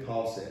I could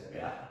pass it.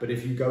 Yeah. But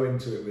if you go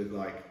into it with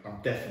like,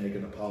 I'm definitely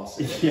going to pass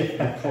it, yeah.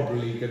 you're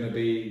probably going to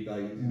be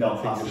like,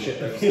 not things passing of shit it.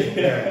 don't stick.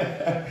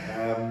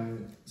 Yeah.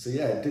 So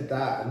yeah, did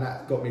that, and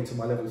that got me to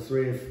my level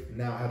 3. I've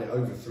now had it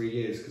over 3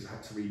 years because I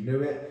had to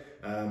renew it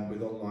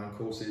with online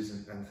courses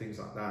and things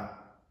like that.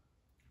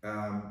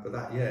 But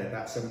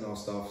that seminar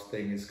staff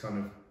thing is kind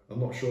of, I'm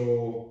not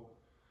sure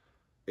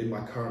in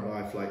my current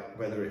life, like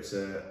whether it's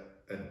an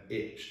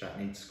itch that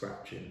needs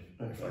scratching.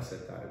 Okay. If I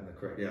said that in the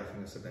correct, I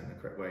think I said that in the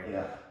correct way.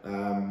 Yeah.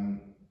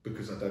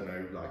 Because I don't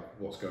know like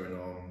what's going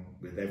on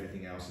with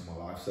everything else in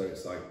my life. So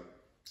it's like,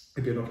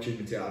 it'd be an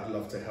opportunity. I'd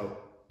love to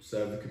help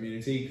serve the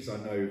community because I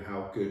know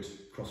how good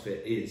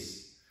CrossFit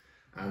is,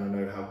 and I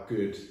know how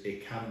good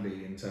it can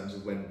be in terms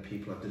of when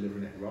people are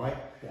delivering it right.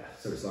 Yes.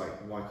 So it's like,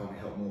 why can't we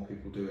help more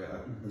people do it?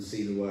 I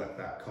see the work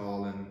that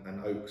Carl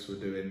and Oaks were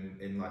doing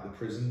in like the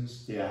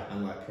prisons,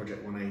 and like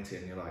Project 180,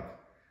 and you're like,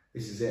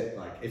 this is it.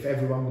 Like if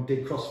everyone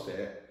did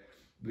CrossFit,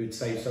 we'd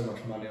save so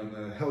much money on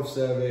the health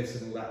service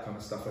and all that kind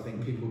of stuff. I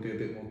think people would be a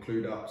bit more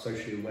clued up,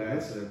 socially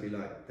aware, so there'd be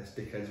like less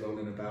dickheads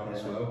rolling about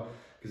as well,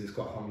 because it's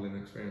quite a humbling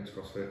experience,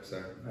 CrossFit.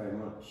 So very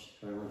much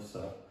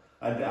so.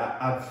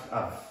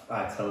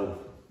 I tell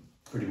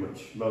pretty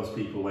much most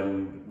people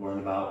when we're on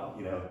about,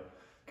 you know,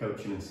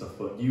 coaching and stuff,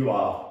 but you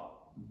are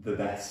the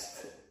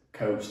best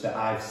coach that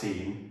I've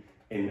seen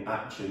in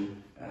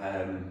action,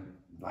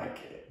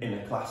 like in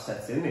a class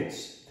setting.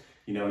 It's,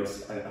 you know,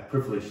 it's a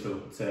privilege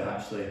to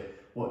actually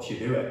watch you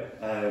do it.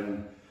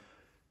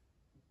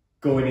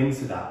 Going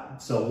into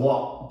that, so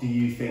what do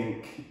you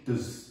think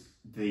does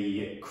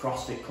the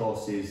CrossFit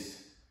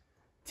courses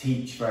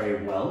teach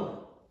very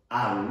well,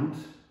 and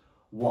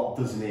what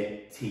doesn't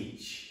it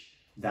teach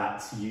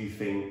that you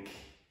think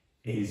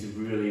is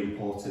really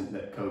important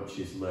that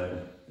coaches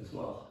learn as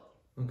well?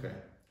 Okay,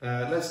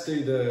 let's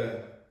do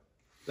the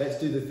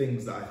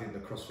things that I think the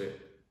CrossFit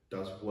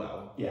does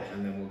well,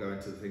 and then we'll go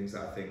into the things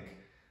that I think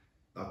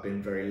I've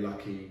been very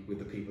lucky with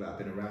the people that have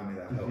been around me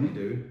that have helped me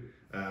do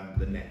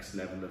the next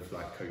level of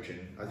like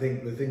coaching. I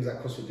think the things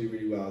that CrossFit do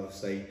really well is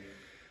they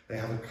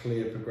have a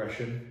clear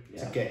progression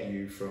to get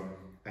you from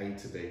A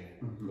to B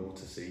or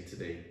to C to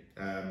D.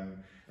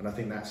 And I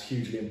think that's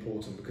hugely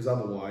important, because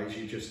otherwise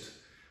you just,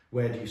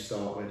 where do you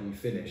start, where do you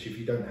finish? If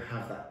you don't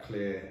have that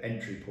clear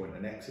entry point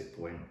and exit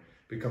point,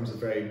 it becomes a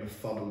very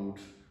befuddled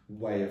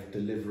way of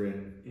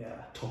delivering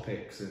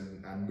topics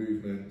and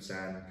movements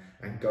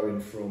and going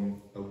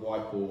from a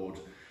whiteboard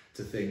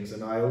to things.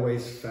 And I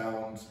always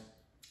found,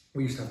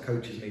 we used to have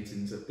coaches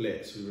meetings at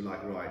Blitz. We were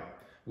like, right,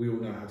 we all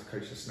know how to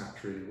coach the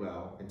snatch really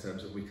well in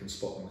terms of we can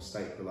spot the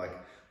mistake. We're like,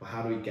 well,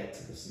 how do we get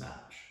to the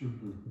snatch?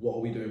 What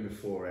are we doing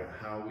before it?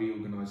 How are we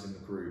organising the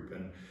group?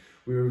 And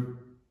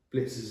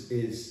Blitz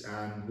is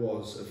and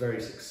was a very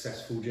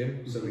successful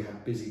gym. So we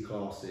had busy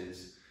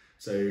classes.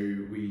 So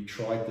we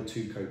tried the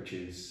 2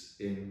 coaches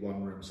in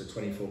one room. So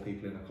 24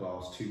 people in a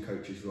class, 2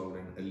 coaches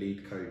rolling, a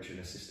lead coach and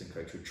assistant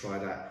coach. We tried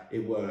that.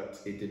 It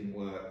worked. It didn't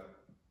work.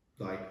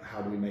 Like,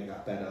 how do we make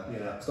that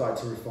better?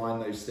 Started to refine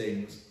those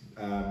things.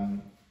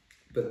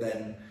 But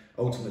then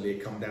ultimately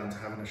it come down to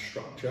having a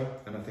structure,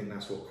 and I think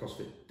that's what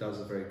CrossFit does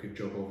a very good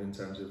job of in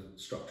terms of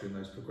structuring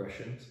those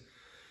progressions.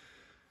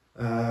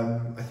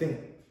 I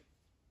think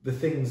the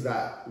things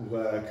that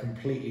were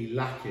completely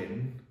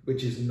lacking,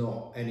 which is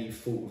not any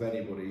fault of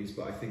anybody's,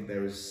 but I think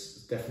there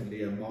is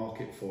definitely a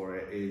market for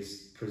it,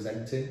 is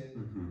presenting.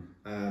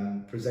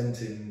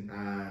 Presenting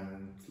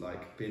and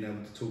like being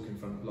able to talk in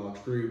front of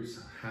large groups,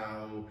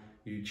 how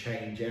you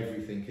change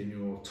everything in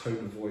your tone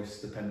of voice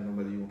depending on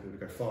whether you want people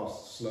to go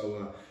fast,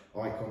 slower,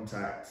 eye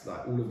contact,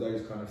 like all of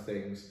those kind of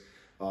things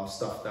are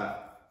stuff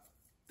that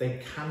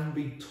they can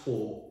be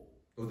taught,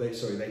 or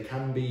they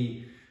can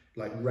be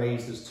like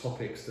raised as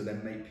topics to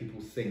then make people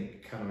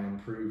think, can I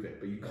improve it?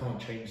 But you can't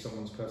change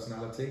someone's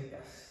personality,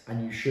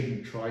 and you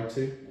shouldn't try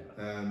to,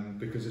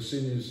 because as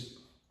soon as,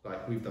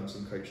 like, we've done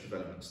some coach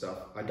development stuff,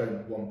 I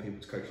don't want people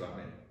to coach like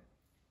me.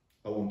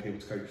 I want people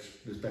to coach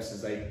as best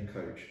as they can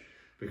coach,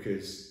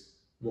 because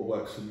what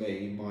works for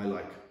me, my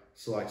like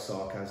slight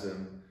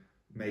sarcasm,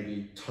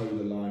 maybe toe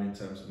the line in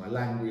terms of my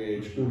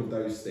language, all of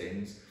those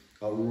things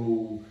are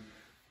all,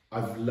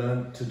 I've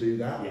learned to do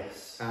that.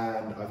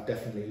 And I've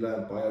definitely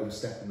learned by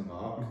overstepping the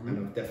mark, and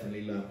I've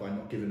definitely learned by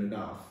not giving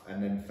enough,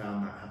 and then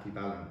found that happy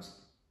balance.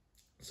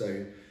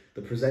 So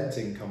the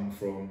presenting come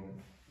from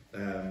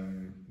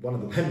one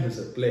of the members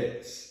at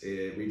Blitz.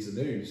 Reads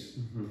the news.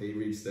 He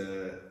reads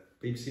the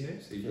BBC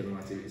News. He's been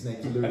on ITV. His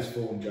name's Lewis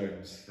Vaughan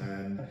Jones,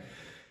 and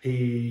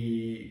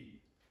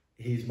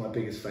he's my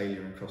biggest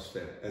failure in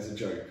CrossFit. As a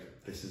joke,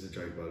 this is a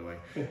joke by the way.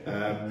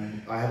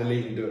 I had a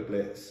leading do at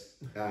Blitz,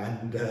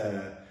 and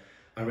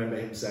I remember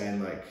him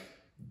saying like,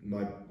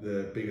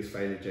 the biggest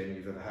failure, Jamie,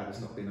 you've ever had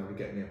is not being able to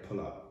get me a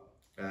pull-up,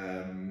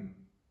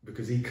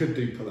 because he could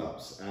do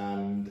pull-ups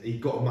and he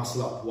got a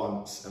muscle up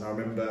once, and I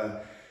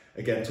remember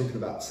again, talking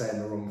about saying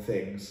the wrong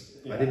things,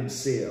 Yeah. I didn't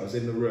see it. I was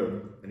in the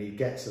room and he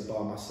gets a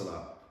bar muscle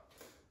up,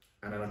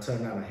 and then I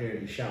turn around and I hear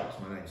it, he shouts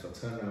my name, so I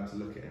turn around to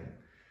look at him.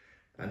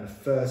 And the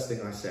first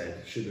thing I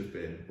said should have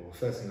been, or the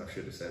first thing I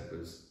should have said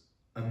was,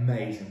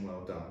 amazing,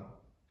 well done.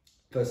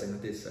 First thing I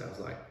did say, I was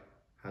like,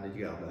 how did you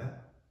get up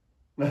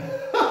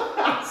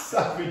there?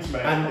 Savage,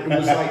 mate. And it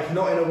was like,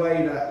 not in a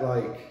way that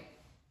like,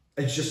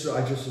 it's just,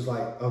 I just was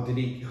like, oh, did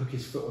he hook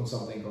his foot on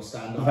something or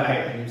stand up?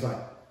 Right. And he was like,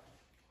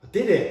 I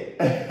did it.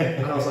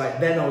 And I was like,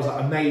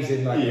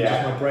 amazing, like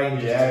just my brain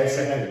just took a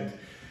second.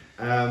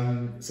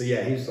 So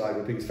yeah, he's like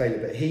the biggest failure,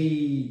 but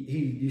he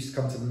used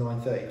to come to the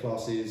 9:30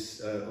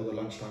 classes or the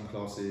lunchtime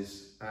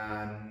classes, and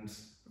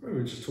I remember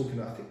we were just talking,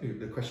 I think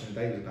the question of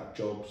the day was about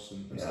jobs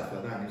and stuff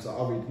like that, and he was like,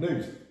 I'll read the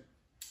news.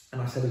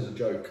 And I said as a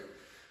joke,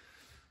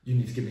 you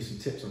need to give me some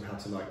tips on how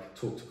to like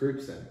talk to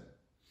groups then.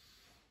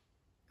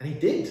 And he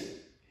did.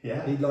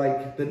 Yeah. He'd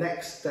like the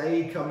next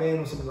day come in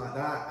or something like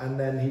that, and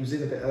then he was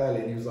in a bit early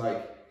and he was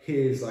like,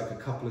 here's like a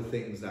couple of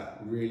things that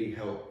really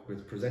help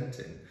with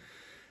presenting.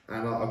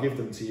 And I'll give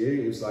them to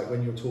you. It was like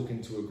when you're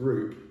talking to a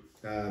group,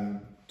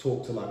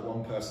 talk to like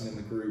one person in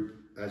the group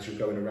as you're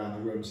going around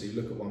the room. So you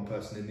look at one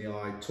person in the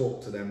eye,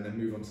 talk to them, then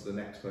move on to the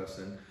next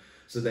person.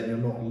 So then you're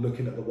not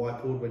looking at the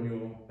whiteboard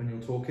when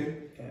you're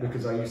talking. Yeah.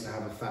 Because I used to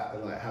have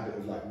a habit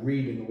of like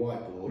reading the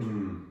whiteboard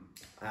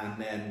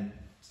and then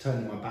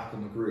turning my back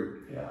on the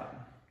group. Yeah.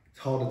 It's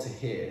harder to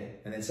hear,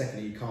 and then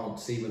secondly, you can't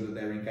see whether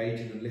they're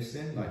engaging and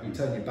listening. Like you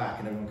turn your back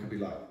and everyone could be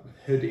like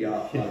hoodie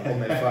up like on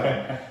their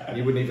phone, and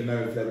you wouldn't even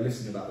know if they were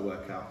listening about the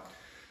workout.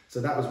 So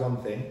that was one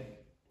thing.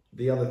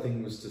 The other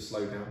thing was to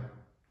slow down.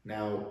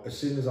 Now, as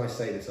soon as I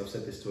say this, I've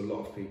said this to a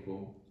lot of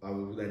people, I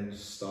will then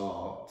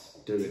start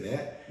doing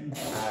it,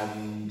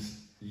 and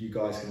you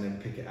guys can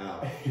then pick it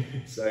out.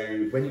 So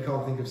when you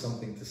can't think of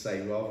something to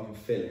say, rather than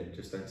filling,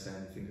 just don't say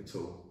anything at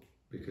all,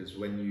 because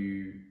when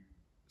you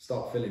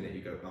start filling it,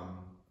 you go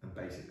and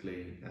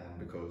basically,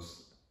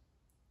 because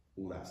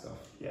all that stuff.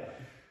 Yeah.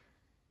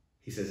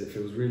 He says it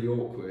feels really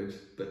awkward,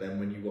 but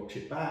then when you watch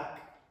it back,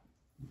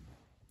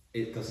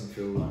 it doesn't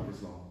feel like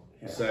as long.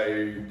 Yeah. So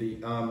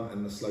the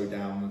and the slow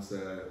down was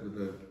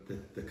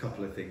the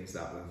couple of things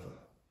that were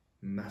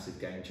massive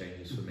game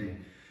changers for me.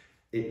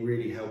 It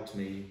really helped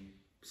me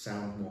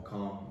sound more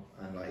calm,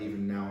 and like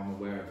even now I'm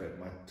aware of it,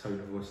 my tone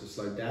of voice has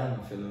slowed down.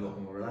 I feel a lot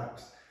more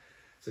relaxed.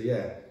 So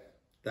yeah,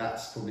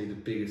 that's probably the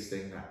biggest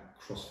thing that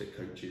CrossFit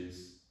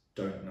coaches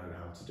don't know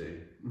how to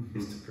do,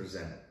 is to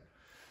present.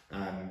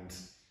 And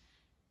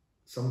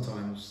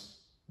sometimes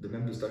the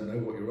members don't know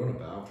what you're on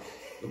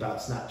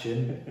about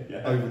snatching,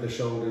 over the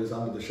shoulders,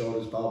 under the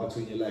shoulders, bar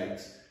between your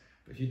legs.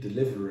 But if you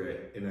deliver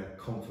it in a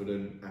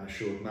confident and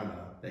assured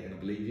manner, they're going to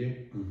believe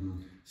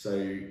you.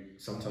 So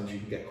sometimes you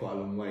can get quite a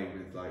long way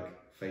with like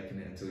faking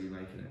it until you're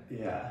making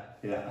it. Yeah.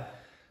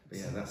 But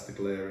yeah, that's the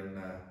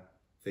glaring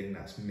thing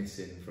that's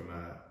missing from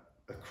a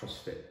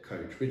CrossFit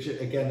coach, which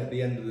again, at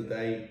the end of the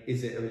day,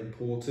 is it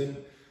important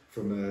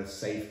from a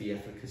safety,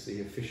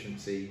 efficacy,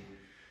 efficiency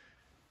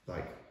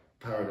like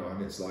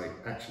paradigm? It's like,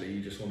 actually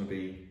you just want to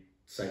be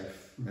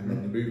safe, and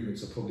then the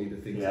movements are probably the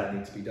things that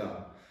need to be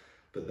done,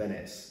 but then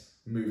it's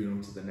moving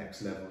on to the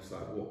next level. It's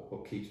like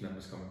what keeps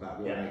members coming back,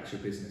 what makes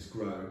your business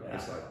grow.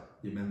 It's like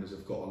your members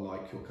have got to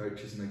like your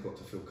coaches, and they've got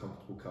to feel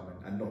comfortable coming,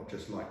 and not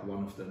just like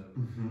one of them.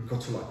 You've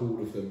got to like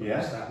all of them,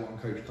 because that one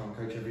coach can't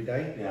coach every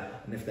day.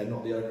 And if they're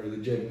not the owner of the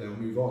gym, they'll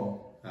move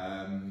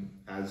on.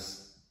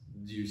 As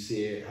you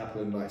see it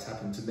happen, like it's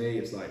happened to me,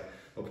 it's like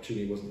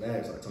opportunity wasn't there,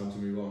 it's like time to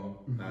move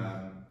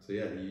on. So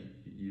yeah,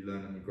 you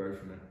learn and you grow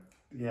from it.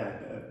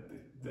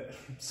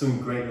 Some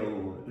great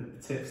little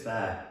tips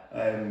there.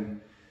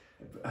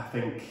 I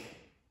think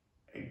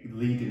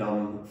leading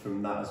on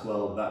from that as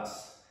well,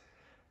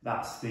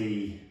 that's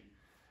the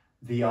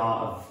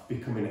art of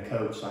becoming a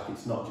coach. Like,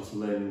 it's not just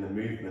learning the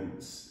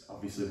movements.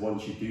 Obviously,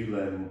 once you do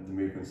learn the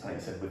movements, like you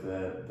said, with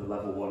the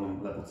level 1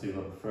 and level 2,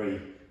 level 3,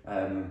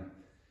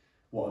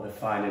 what are the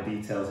finer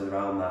details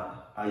around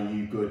that? Are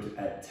you good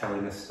at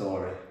telling a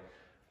story?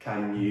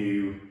 Can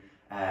you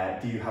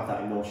do you have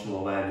that emotional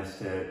awareness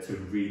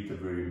to read the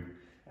room?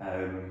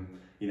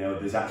 You know,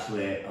 there's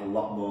actually a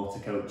lot more to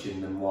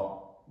coaching than what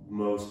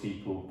most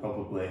people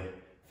probably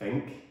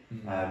think.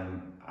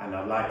 And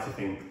I'd like to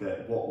think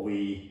that what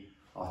we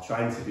are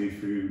trying to do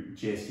through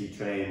JST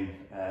Train,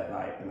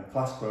 like in the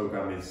class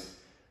program, is,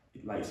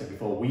 like you said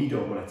before, we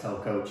don't want to tell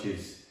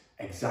coaches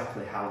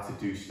exactly how to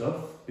do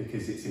stuff,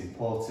 because it's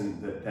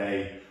important that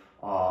they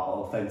are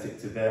authentic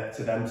to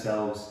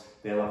themselves.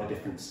 They'll have a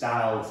different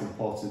style. It's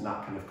important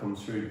that kind of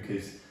comes through,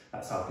 because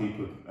that's how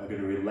people are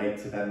going to relate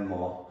to them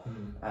more.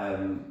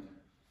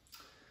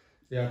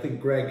 Yeah, I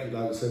think Greg,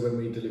 like, so when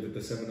we delivered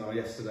the seminar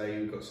yesterday,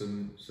 we got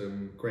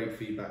some great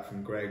feedback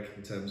from Greg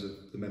in terms of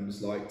the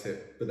members liked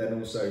it, but then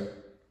also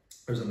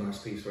there was a nice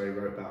piece where he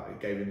wrote about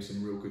it, gave him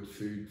some real good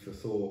food for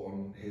thought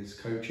on his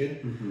coaching.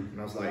 And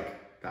I was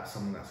like, that's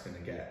someone that's going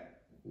to get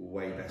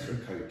way better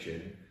at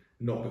coaching,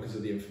 not because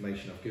of the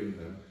information I've given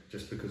them,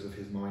 just because of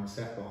his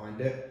mindset behind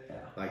it.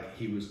 Like,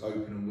 he was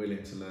open and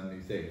willing to learn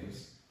new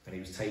things, and he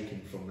was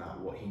taking from that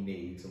what he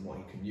needs and what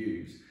he can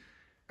use.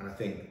 And I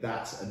think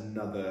that's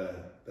another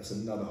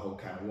whole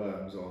can of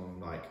worms on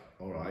like,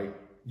 all right,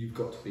 you've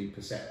got to be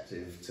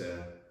perceptive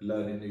to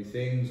learning new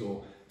things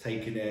or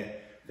taking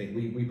it. I think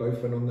we both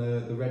went on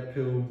the red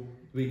pill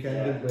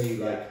weekend, didn't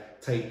we?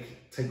 Like take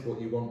what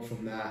you want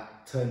from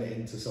that, turn it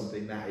into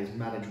something that is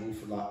manageable.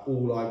 For like,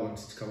 all I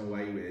wanted to come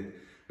away with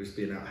was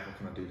being out, how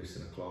can I do this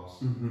in a class?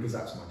 Because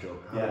that's my job.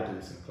 How do I do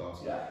this in a class?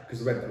 Because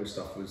the red pill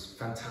stuff was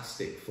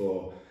fantastic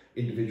for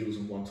individuals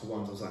and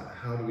one-to-ones. I was like,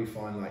 how do we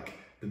find like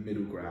the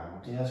middle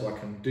ground so I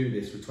can do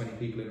this with 20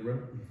 people in a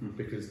room?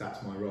 Because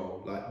that's my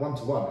role. Like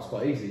one-to-one, it's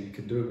quite easy. You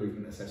can do a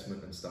movement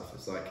assessment and stuff.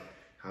 It's like,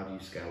 how do you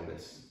scale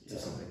this to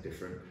something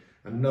different?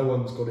 And no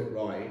one's got it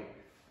right.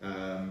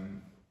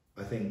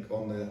 I think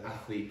on the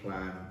athlete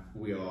plan,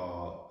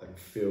 and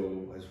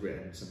Phil has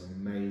written some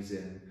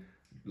amazing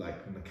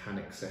like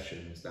mechanic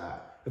sessions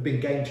that have been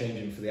game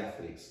changing for the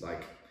athletes.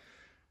 Like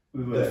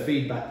the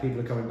feedback,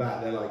 people are coming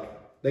back,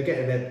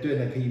 they're doing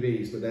their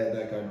PBs, but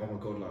they're going, oh my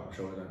god, like my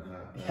shoulder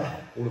don't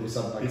hurt. All of a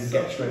sudden, like, you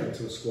get straight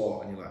into a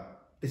squat, and you're like,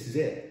 this is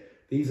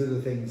it. These are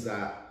the things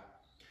that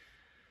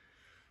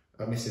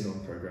are missing on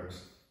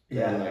programs.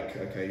 Like,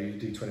 okay, you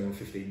do 21,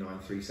 15, 9,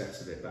 3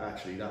 sets of it, but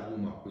actually that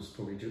warm up was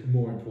probably just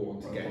more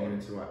important to getting you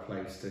into the right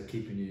place, to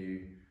keeping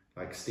you,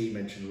 like Steve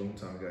mentioned a long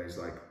time ago, is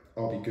like,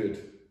 I'll be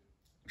good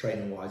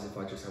training wise if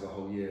I just have a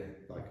whole year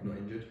like not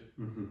injured.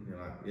 You're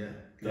like, you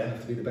don't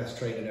have to be the best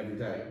training every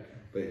day,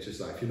 but it's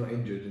just like, if you're not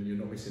injured and you're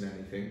not missing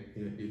anything,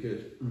 you're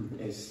good.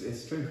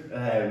 It's true.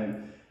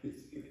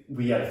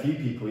 We had a few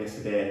people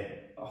yesterday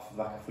off the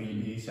back of what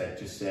you said,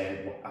 just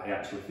saying, I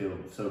actually feel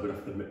so good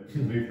after the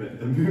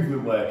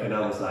movement work, and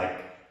I was like,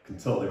 I can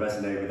totally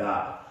resonate with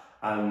that.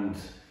 And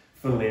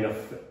funnily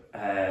enough,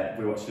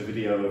 we watched a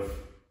video of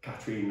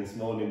Katrine this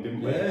morning,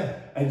 didn't we?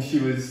 And she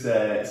was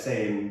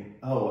saying,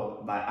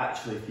 oh, like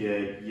actually, if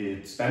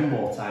you spend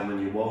more time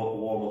when you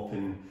warm up,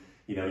 and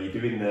you're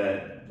doing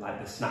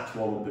the snatch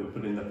warm up that we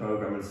put in the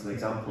program as an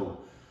example,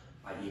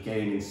 like you're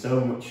gaining so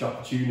much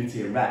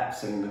opportunity and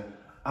reps. And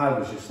I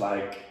was just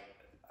like,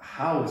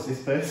 how has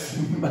this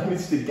person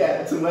managed to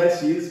get to where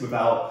she is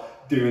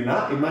without doing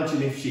that?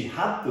 Imagine if she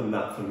had done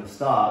that from the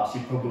start,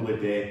 she'd probably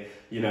be,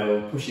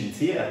 pushing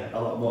tier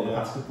a lot more the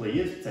past couple of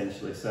years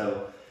potentially.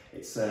 So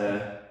it's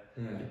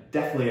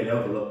definitely an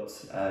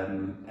overlooked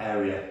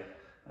area.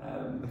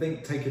 I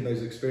think taking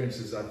those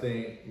experiences, I've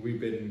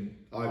been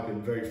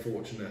very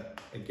fortunate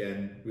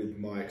again with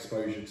my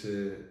exposure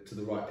to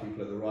the right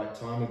people at the right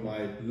time, and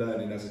my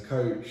learning as a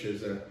coach,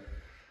 as a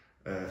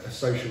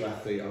social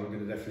athlete. I'm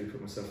going to definitely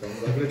put myself on.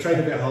 I'm going to train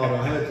a bit harder.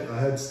 I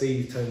heard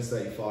Steve turns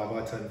 35.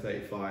 I turned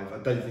 35. I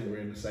don't think we're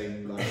in the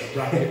same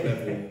bracket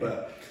level,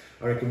 but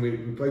I reckon we're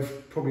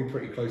both probably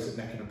pretty close at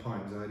neck and a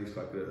pint. I heard he's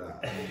quite good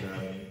at that,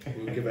 and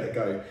we'll give it a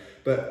go.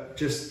 But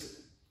just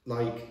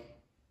like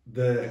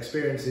the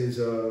experiences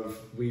of,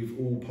 we've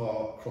all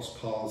crossed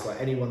paths. Like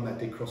anyone that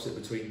did CrossFit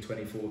between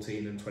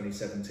 2014 and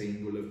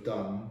 2017 will have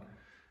done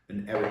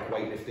an Eric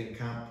weightlifting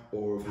camp,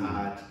 or have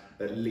had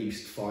at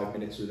least 5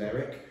 minutes with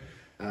Eric.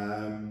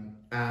 And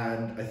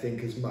I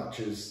think as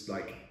much as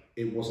like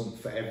it wasn't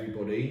for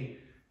everybody,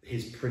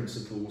 his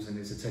principles and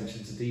his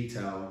attention to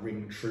detail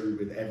ring true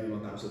with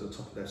everyone that was at the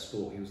top of their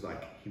sport. He was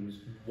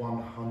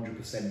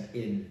 100%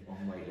 in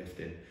on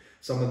weightlifting.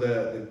 Some of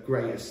the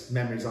greatest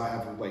memories I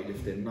have of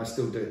weightlifting, and I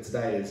still do it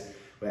today, is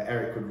where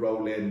Eric would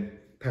roll in,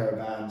 pair of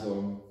Vans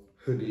on,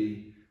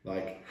 hoodie,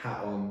 like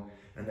hat on,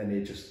 and then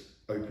he'd just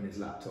open his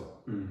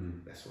laptop.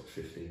 Let's watch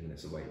 15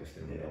 minutes of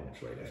weightlifting. We don't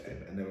watch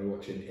weightlifting. And then we're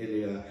watching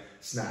Ilya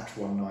snatch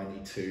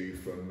 192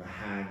 from a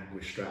hang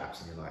with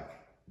straps, and you're like,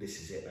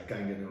 this is it, like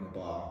going in on a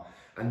bar.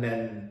 And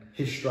then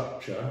his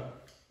structure,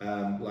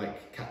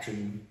 like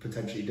Katrin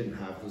potentially didn't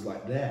have, was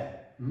like there.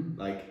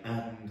 Like,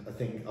 and I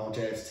think our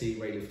JST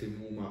weightlifting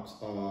warm-ups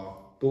are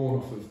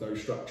born off of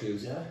those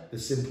structures. The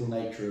simple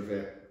nature of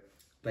it,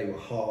 they were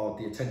hard,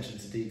 the attention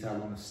to detail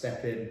on the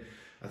step in.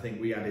 I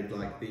think we added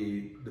like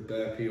the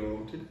burpee,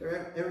 or did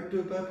Eric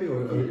do a burpee,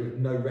 or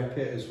no rep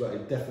it as well?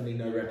 Definitely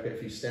no rep it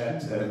if you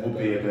stepped. There would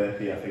be a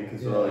burpee, I think,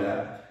 as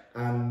well.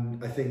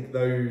 And I think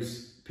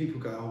those people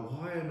go, oh,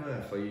 why on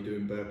earth are you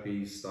doing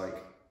burpees?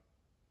 Like,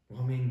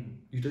 well, I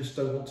mean, you just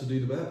don't want to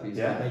do the burpees.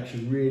 It makes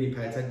you really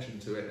pay attention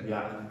to it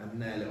and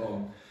nail it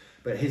on.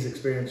 But his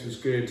experience was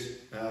good.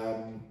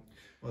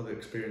 What other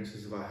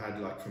experiences have I had,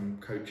 like from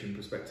coaching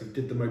perspective?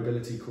 Did the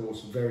mobility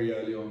course very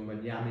early on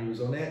when Yami was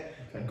on it,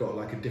 and got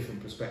like a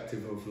different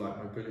perspective of like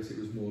mobility.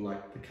 It was more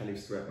like the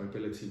Kelly's Threat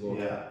mobility was.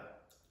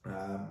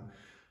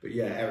 But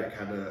yeah, Eric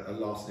had a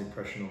lasting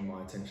impression on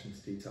my attention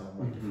to detail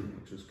and weightlifting,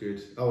 which was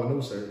good. Oh, and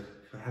also,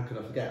 how could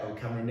I forget? Oh,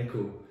 Cameron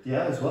Nicol.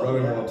 As well.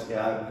 Rowing rod.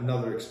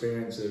 Another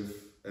experience of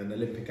an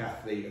Olympic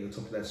athlete at the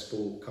top of their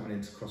sport coming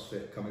into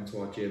CrossFit, coming to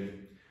our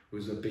gym,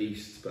 was a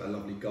beast, but a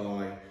lovely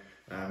guy.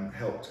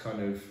 Helped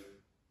kind of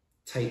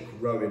take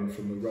rowing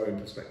from a rowing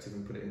perspective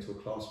and put it into a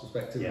class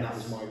perspective, and that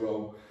was my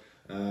role.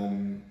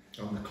 I'm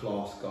the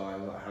class guy,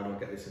 like how do I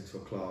get this into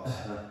a class?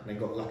 And then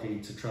got lucky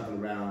to travel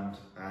around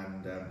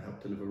and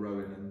help deliver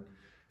rowing, and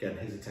again,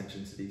 his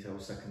attention to detail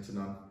was second to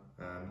none.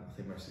 I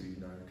think most of you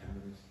know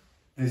Cameron is.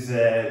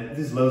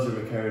 there's loads of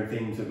recurring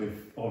themes that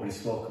we've already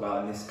spoke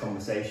about in this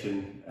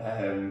conversation,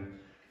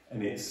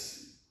 and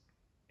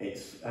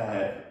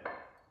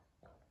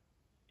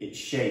it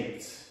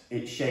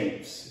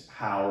shapes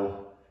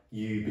how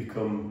you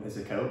become as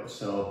a coach.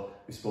 So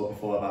we spoke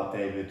before about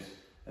David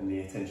and the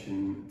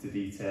attention to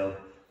detail.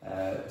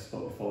 We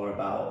spoke before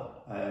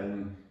about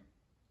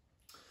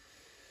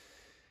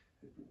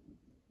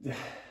we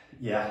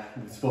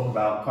spoke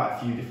about quite a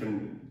few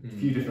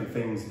different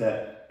things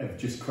that have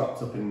just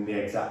cropped up in the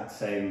exact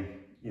same,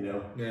 in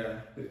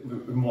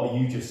what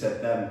you just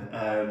said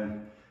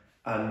then,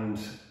 and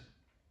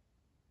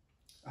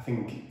I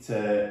think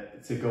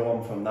to go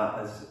on from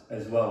that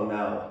as well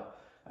now,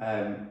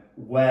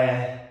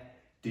 where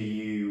do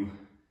you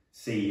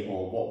see,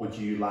 or what would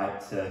you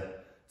like to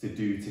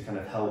do to kind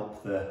of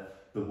help the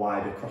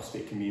wider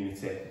CrossFit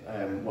community?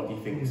 What do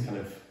you think is kind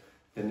of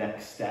the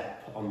next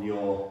step on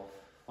your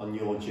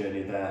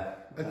journey there?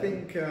 I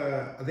think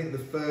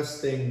the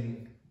first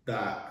thing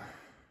that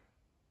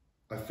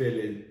I feel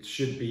it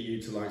should be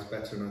utilised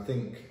better, and I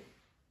think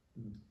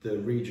the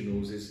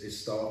regionals is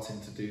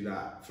starting to do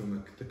that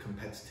from the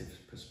competitive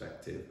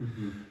perspective,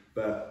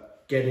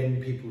 but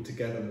getting people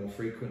together more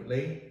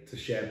frequently to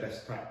share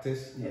best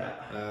practice.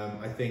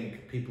 I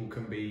think people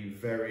can be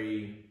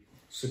very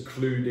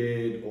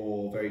secluded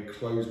or very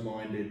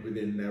closed-minded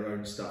within their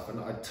own stuff, and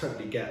I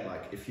totally get,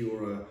 like, if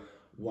you're a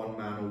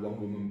one-man or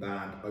one-woman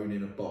band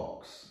owning a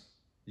box,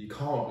 you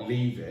can't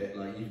leave it,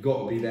 like, you've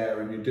got to be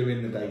there and you're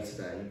doing the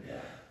day-to-day.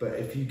 But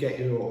if you get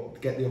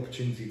the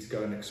opportunity to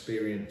go and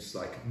experience,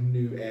 like,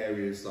 new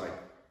areas, like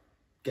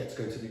get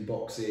to go to new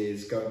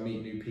boxes, go and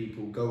meet new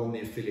people, go on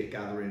the affiliate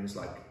gatherings,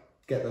 like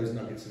get those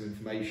nuggets of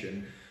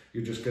information,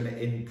 you're just going to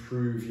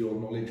improve your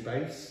knowledge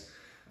base.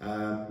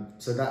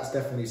 So that's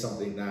definitely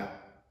something that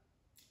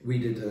we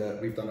did.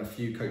 We've done a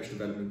few coach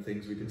development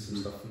things. We did some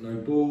stuff for No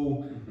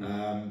Ball,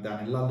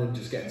 down in London,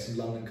 just getting some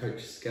London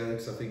coaches together,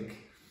 because I think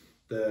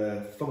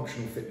the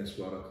functional fitness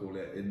world, I call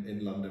it, in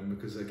London,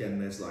 because again,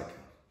 there's like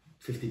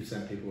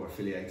 50% people are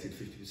affiliated,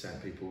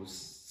 50% people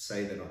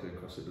say they're not doing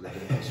CrossFit, but they're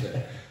doing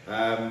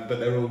CrossFit. But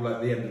they're all,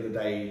 at the end of the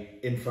day,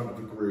 in front of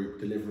a group,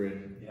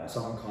 delivering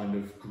some kind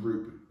of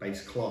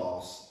group-based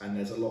class, and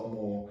there's a lot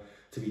more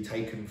to be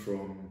taken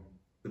from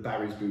the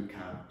Barry's boot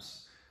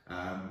camps,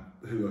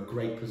 who are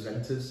great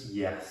presenters.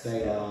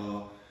 They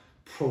are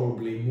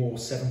probably more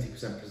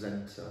 70%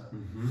 presenter,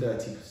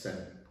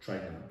 30%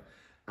 trainer.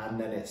 And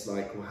then it's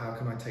like, well, how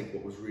can I take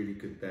what was really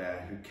good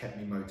there, who kept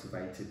me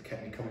motivated,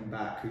 kept me coming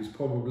back, who's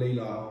probably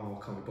like, oh,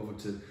 I can't be bothered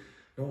to,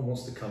 no one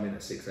wants to come in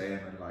at 6 AM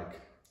and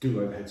like do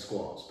overhead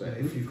squats. But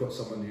if you've got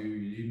someone who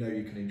you know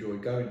you can enjoy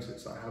going to,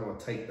 it's like, how do I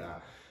take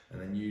that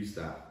and then use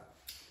that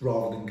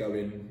rather than go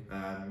in?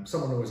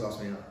 Someone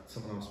asked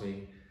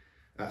me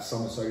at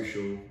Summer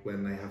Social,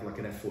 when they have like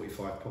an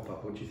F45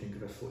 pop-up, what do you think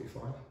of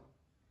F45?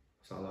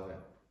 So I love it.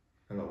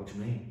 I'm like, what do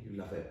you mean you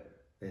love it?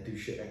 They do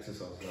shit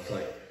exercises. And I was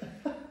like,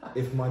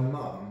 if my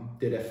mum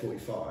did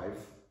F45,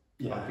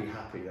 I'd be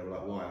happy. They were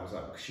like, why? I was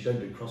like, because she don't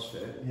do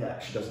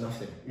CrossFit, she does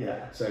nothing.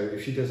 So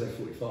if she does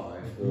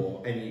F45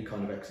 or any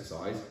kind of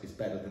exercise, it's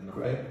better than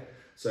nothing.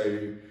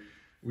 So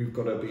we've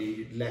got to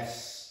be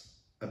less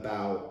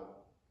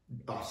about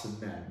us and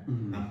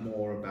them and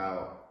more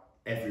about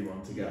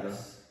everyone together.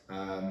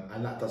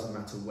 And that doesn't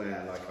matter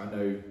where. Like, I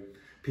know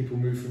people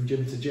move from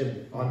gym to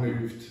gym. I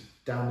moved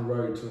down the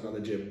road to another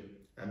gym,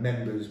 and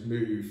members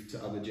move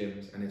to other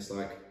gyms, and it's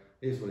like,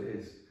 it is what it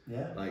is.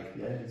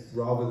 It is.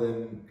 Rather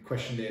than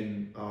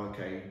questioning,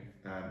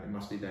 it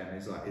must be them,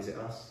 it's like, is it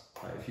us?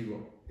 Like, if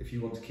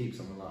you want to keep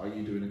someone, like, are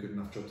you doing a good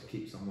enough job to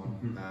keep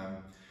someone?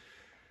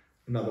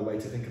 Another way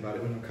to think about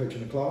it, when I'm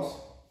coaching a class,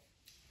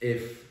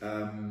 if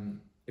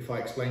I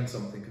explain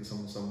something and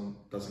someone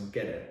doesn't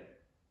get it,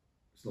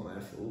 it's not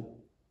their fault.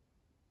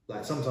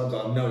 Like, sometimes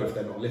I know if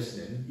they're not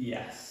listening.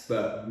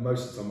 But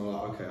most of the time I'm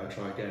like, okay, I'll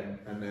try again.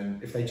 And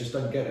then if they just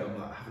don't get it, I'm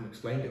like, I haven't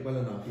explained it well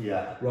enough.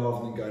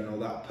 Rather than going, oh,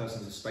 that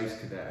person's a space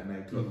cadet and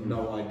they've got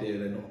no idea,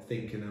 they're not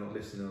thinking, they're not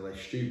listening, or they're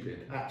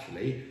stupid.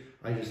 Actually,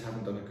 I just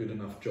haven't done a good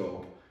enough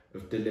job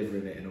of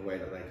delivering it in a way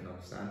that they can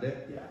understand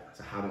it.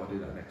 So how do I do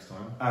that next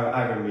time?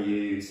 I remember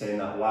you saying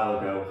that a while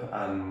ago,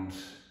 and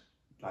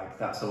like,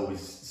 that's always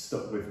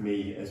stuck with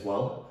me as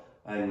well.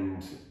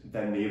 And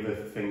then the other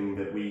thing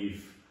that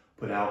we've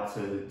put out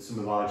to some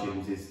of our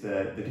gyms is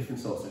the different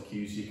sorts of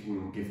cues you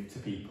can give to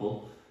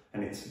people,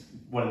 and it's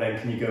one of them,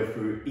 can you go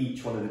through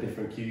each one of the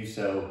different cues?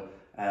 So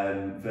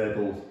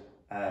verbal,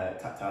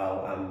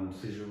 tactile and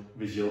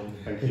visual,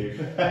 thank you.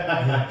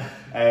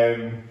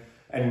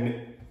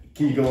 And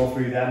can you go all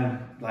through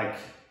them, like,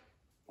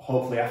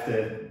 hopefully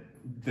after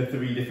the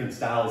 3 different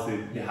styles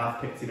they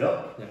have picked it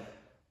up?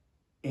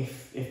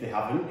 If they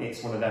haven't,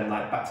 it's one of them,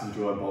 like, back to the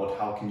drawing board,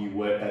 how can you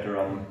work better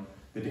on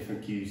the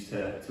different cues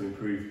to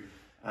improve?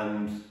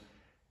 And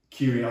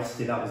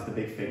curiosity, that was the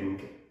big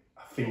thing.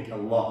 I think a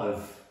lot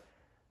of,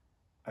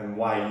 and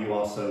why you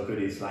are so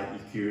good, is like,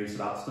 you're curious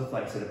about stuff,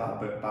 like I said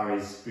about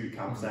Barry's boot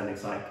camps. Then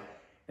it's like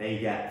they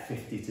get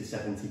 50 to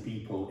 70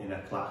 people in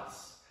a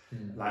class.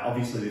 Like,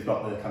 obviously they've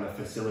got the kind of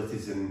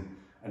facilities and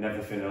and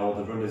everything, and all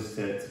the runners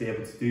to be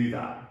able to do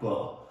that.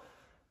 But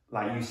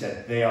like you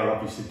said, they are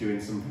obviously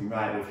doing something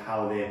right with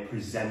how they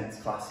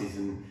present classes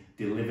and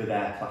deliver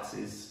their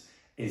classes.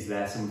 Is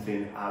there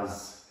something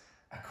as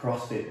a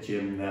CrossFit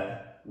gym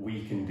that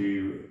we can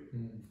do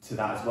to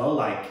that as well?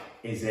 Like,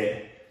 is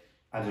it,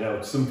 I don't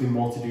know, something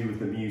more to do with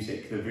the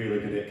music? They're really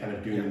good at kind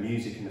of doing the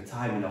music and the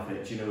timing of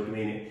it. Do you know what I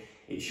mean?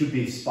 It should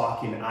be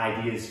sparking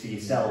ideas for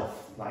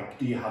yourself. Like,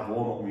 do you have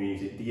warm-up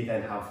music? Do you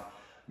then have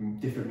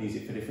different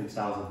music for different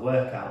styles of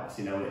workouts?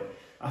 You know,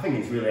 I think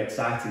it's really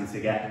exciting to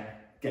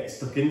get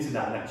stuck into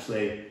that and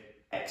actually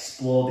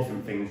explore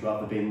different things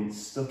rather than being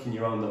stuck in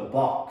your own little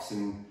box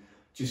and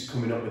just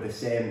coming up with the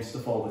same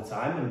stuff all the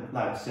time. And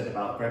like I said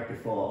about Greg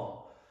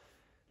before,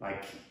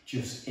 like,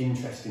 just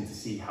interesting to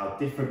see how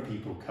different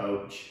people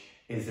coach.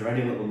 Is there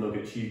any little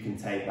nuggets you can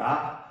take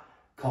that,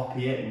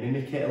 copy it,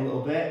 mimic it a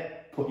little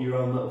bit, put your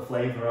own little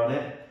flavour on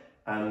it,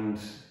 and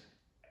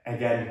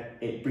again,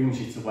 it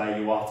brings you to where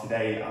you are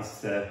today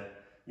as to,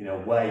 you know,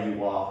 where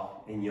you are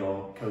in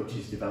your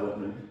coach's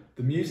development.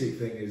 The music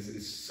thing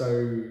is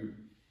so,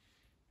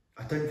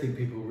 I don't think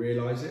people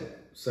realise it.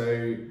 So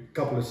a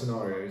couple of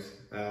scenarios,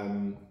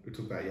 we'll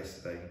talk about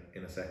yesterday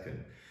in a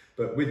second,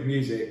 but with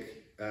music,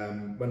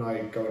 when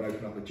I go and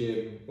open up a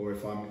gym, or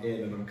if I'm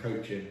in and I'm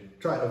coaching,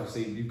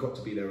 obviously you've got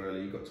to be there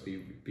early, you've got to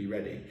be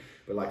ready,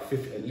 but like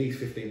at least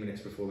 15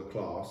 minutes before the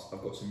class,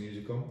 I've got some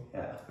music on.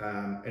 Yeah.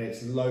 And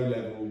it's low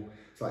level,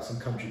 it's like some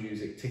country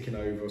music ticking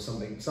over or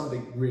something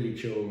really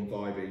chill and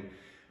vibey.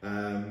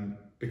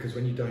 Because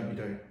when you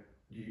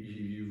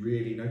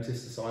really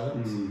notice the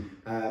silence.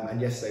 And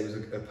yesterday was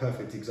a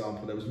perfect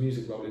example. There was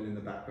music rolling in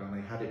the background,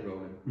 they had it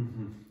rolling.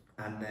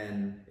 And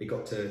then it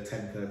got to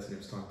 10:30 and it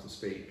was time to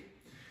speak.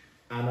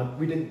 And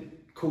we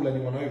didn't call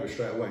anyone over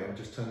straight away, I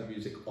just turned the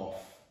music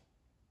off.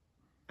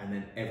 And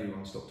then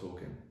everyone stopped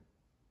talking.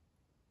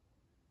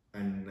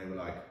 And they were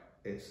like,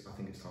 I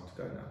think it's time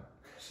to go now.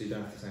 So you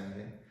don't have to say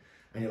anything.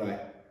 And you're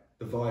like,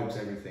 the vibe's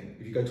everything.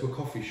 If you go to a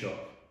coffee shop,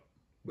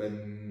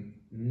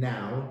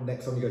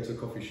 next time you go to a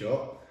coffee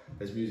shop,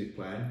 there's music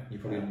playing, you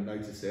probably won't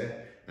notice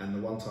it. And the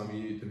one time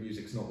the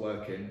music's not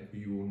working,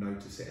 you will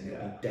notice it and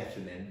it'll be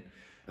deafening.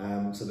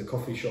 So the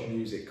coffee shop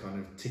music kind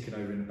of ticking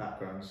over in the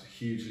background is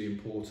hugely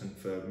important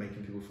for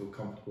making people feel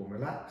comfortable and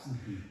relaxed.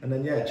 And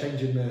then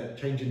changing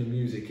the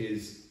music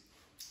is,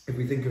 if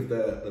we think of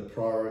the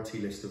priority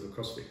list of a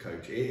CrossFit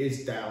coach, it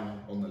is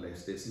down on the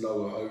list, it's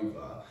lower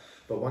over.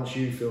 But once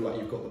you feel like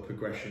you've got the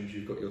progressions,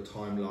 you've got your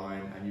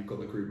timeline, and you've got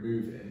the group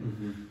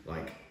moving,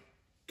 like,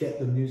 get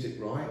the music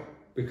right.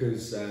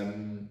 Because I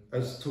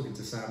was talking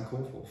to Sam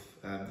Corforth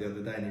the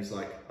other day, and he's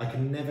like, I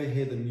can never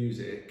hear the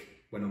music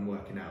when I'm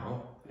working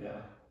out.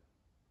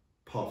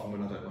 Apart from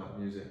when I don't like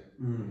music.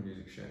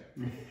 Music shit.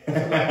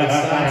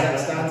 It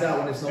stands out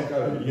when it's not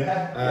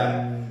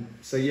going.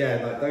 So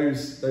like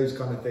those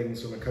kind of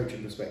things from a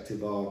coaching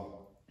perspective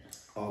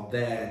are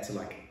there to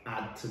like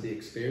add to the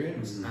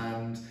experience.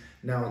 And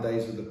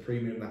nowadays, with the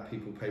premium that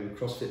people pay with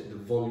CrossFit, the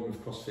volume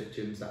of CrossFit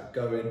gyms that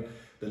go in,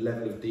 the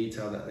level of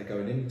detail that they're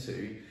going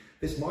into,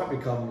 this might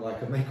become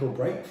like a make or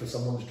break for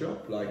someone's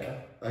job. Like,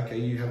 okay,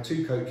 you have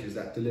two coaches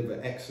that deliver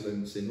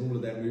excellence in all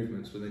of their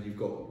movements, but then you've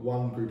got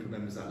one group of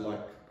members that like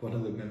one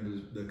of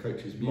the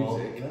coach's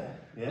music.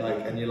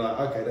 Like, and you're like,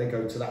 okay, they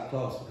go to that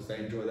class because they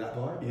enjoy that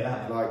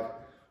vibe. Like,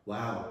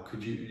 wow,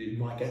 you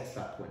might get to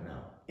that point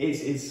now.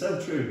 It's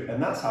so true,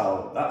 and that's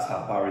how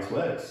Barry's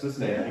works,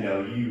 doesn't it? You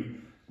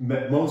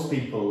know, most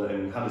people,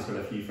 and Hannah's got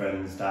a few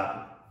friends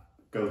that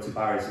go to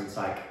Barry's, and it's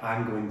like,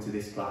 I'm going to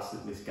this class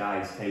that this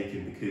guy's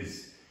taking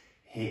because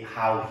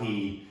how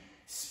he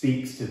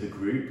speaks to the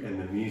group and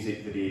the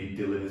music that he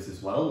delivers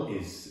as well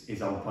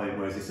is on point,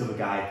 whereas this other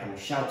guy kind of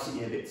shouts at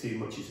you a bit too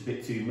much, it's a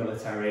bit too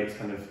military, it's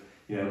kind of,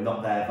 you know,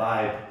 not their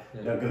vibe.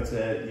 Don't go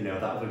to, you know,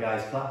 that other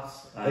guy's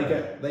class.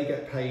 They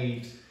get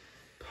paid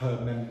per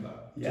member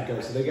to go,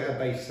 so they get a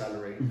base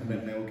salary and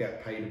then they'll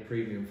get paid a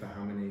premium for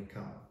how many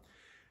come.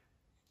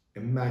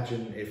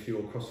 Imagine if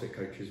your CrossFit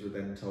coaches were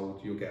then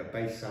told you'll get a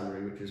base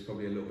salary, which is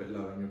probably a little bit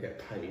lower, and you'll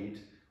get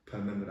paid per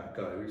member that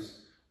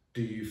goes.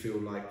 Do you feel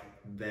like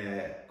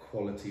their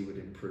quality would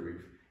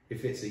improve?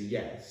 If it's a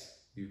yes,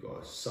 you've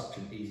got such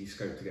an easy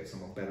scope to get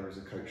someone better as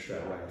a coach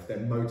straight away. If they're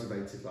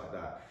motivated like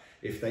that,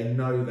 if they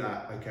know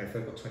that, okay, if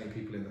they've got 20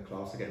 people in the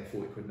class, they're getting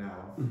 40 quid an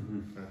hour.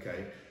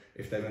 Okay,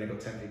 if they've only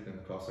got 10 people in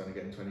the class, they're only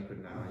getting 20 quid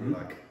an hour. You're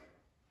like,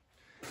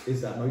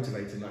 is that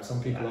motivating? Like,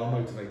 some people are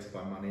motivated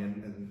by money,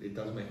 and it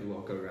does make the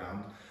world go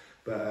round.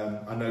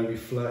 But I know we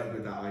flirted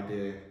with that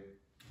idea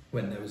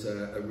when there was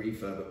a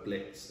refurb at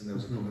Blitz and there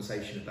was a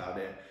conversation about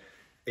it.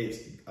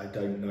 I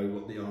don't know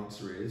what the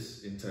answer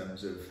is in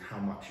terms of how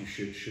much you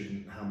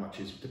shouldn't, how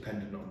much is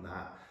dependent on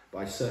that. But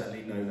I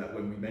certainly know that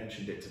when we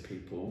mentioned it to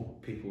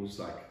people's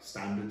like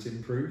standards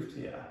improved,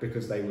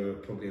 because they were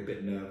probably a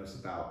bit nervous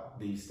about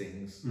these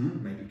things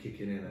maybe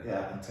kicking in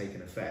and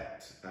taking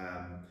effect.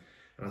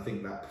 And I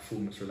think that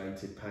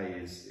performance-related pay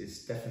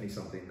is definitely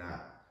something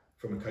that,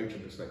 from a coaching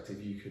perspective,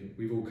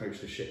 we've all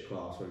coached a shit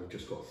class where we've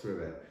just got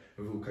through it.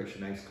 We've all coached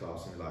an ace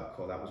class and we're like,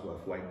 oh, that was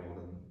worth way more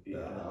than the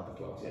other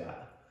class.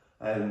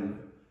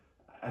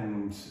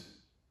 and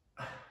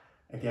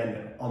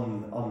again,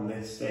 on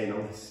this, staying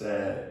on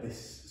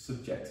this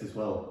subject as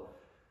well,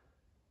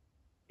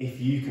 if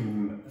you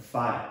can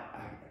find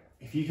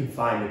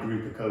a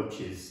group of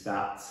coaches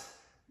that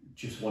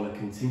just want to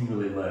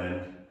continually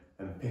learn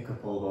and pick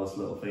up all those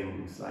little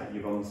things, like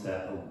you're onto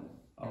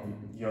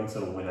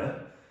a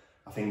winner.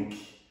 I think,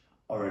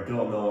 or I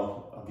don't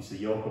know, obviously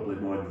you're probably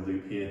more in the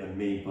loop here than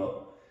me,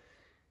 but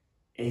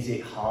is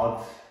it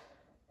hard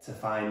to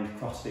find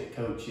CrossFit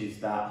coaches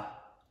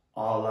that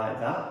are like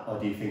that? Or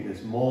do you think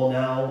there's more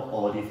now?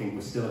 Or do you think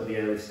we're still at the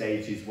early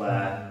stages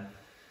where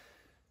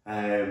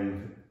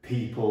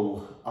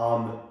people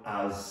aren't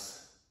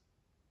as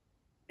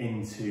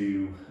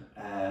into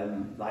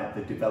like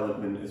the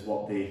development as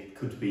what they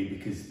could be,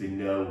 because they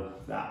know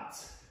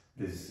that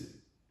there's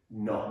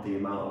not the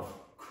amount of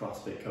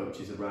CrossFit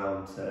coaches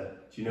around to,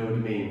 do you know what I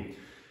mean?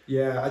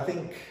 Yeah, I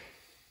think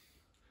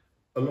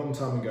a long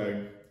time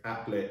ago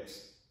at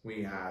Blitz,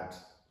 we had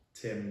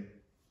Tim,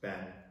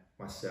 Ben,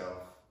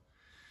 myself,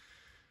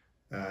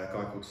 a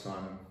guy called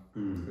Simon,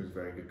 who was a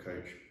very good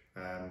coach,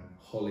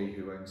 Holly,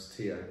 who owns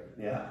TIO,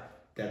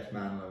 Debs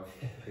Manlove,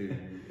 who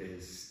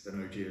is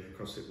an OG of the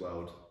CrossFit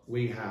world.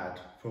 We had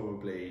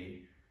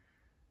probably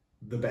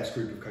the best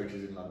group of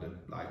coaches in London,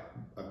 like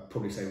I'd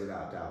probably say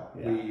without a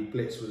doubt.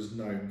 Blitz was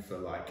known for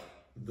like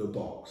the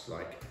box,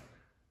 like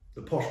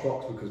the posh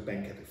box, because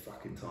Ben kept it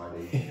fucking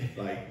tidy,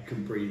 like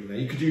couldn't breathe in there.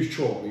 You could use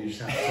chalk, but you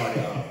just had to tidy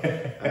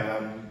it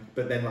up.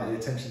 But then like the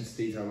attention to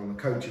detail on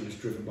the coaching was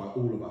driven by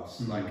all of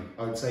us. Like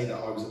I would say that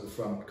I was at the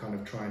front kind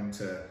of trying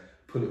to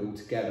pull it all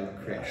together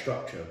and create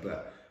structure,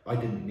 but I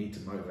didn't need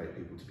to motivate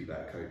people to be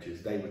better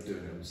coaches. They were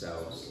doing it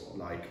themselves.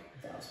 Like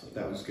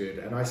that was good.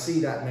 And I see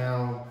that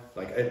now,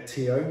 like at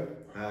TIO,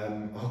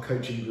 our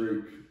coaching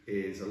group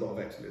is a lot of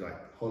experts,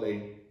 like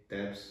Holly,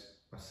 Debs,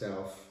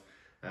 myself,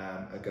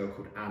 a girl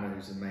called Anna,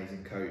 who's an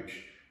amazing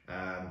coach, a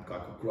guy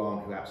called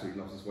Grant, who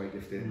absolutely loves his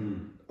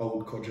weightlifting,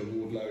 old Codger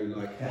Wardlow,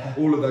 like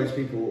all of those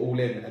people are all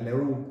in, and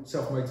they're all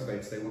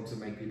self-motivated. They want to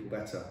make people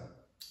better.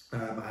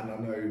 And I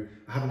know,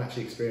 I haven't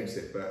actually experienced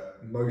it, but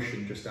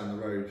Motion just down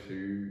the road,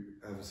 who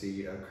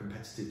obviously a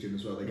competitive gym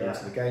as well, they go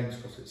to the games,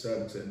 CrossFit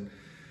Surbiton,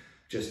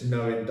 just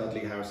knowing Dudley,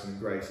 Harrison and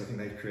Grace, I think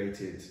they've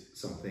created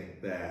something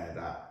there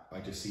that I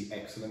just see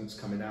excellence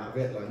coming out of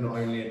it. Like not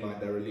only in like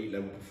their elite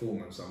level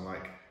performance, I'm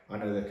like, I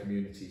know their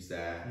community's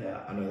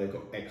there. I know they've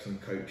got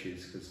excellent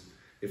coaches, because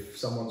if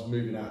someone's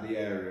moving out of the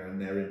area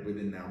and they're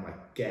within there, I'm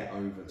like, get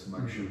over to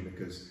Motion,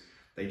 because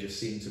they just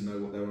seem to know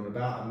what they're on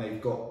about, and they've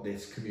got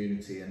this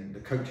community, and the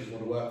coaches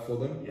want to work for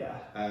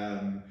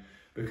them.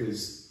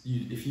 Because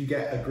if you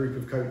get a group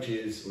of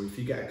coaches, or if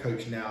you get a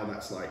coach now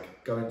that's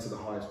like going to the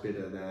highest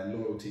bidder, their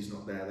loyalty's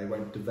not there, they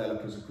won't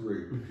develop as a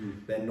group,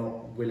 they're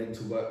not willing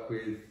to work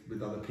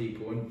with other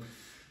people, and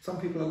some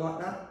people are like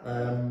that.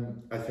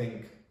 I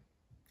think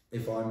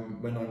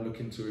when I'm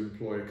looking to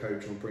employ a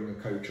coach or bring a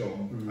coach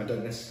on, I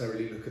don't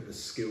necessarily look at the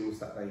skills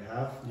that they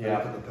have, I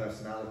look at the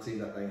personality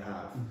that they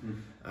have.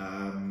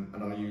 And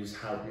I'll use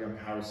young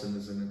Harrison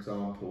as an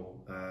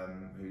example,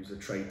 who's a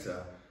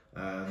traitor,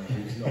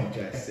 who's not on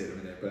JST at the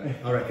minute, but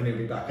I reckon he'll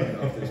be back on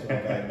after this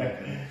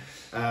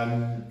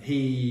one.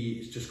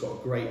 He's just got a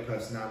great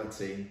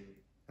personality,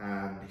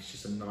 and he's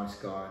just a nice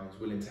guy, and he's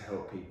willing to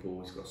help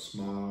people, he's got a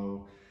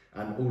smile,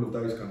 and all of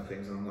those kind of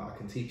things. And I'm like, I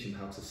can teach him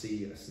how to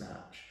see a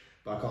snatch,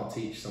 but I can't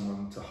teach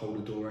someone to hold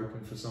a door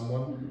open for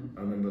someone.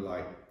 I remember,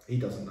 like, he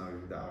doesn't know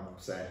that I'm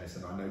saying this,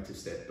 and I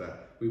noticed it,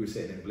 but we were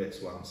sitting in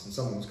Blitz once, and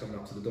someone was coming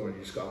up to the door, and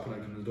he just got up and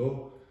opened the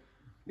door.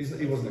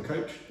 He wasn't a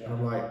coach, and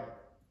I'm like,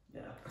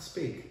 I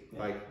speak.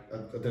 Like, I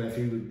don't know if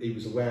he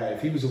was aware.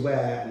 If he was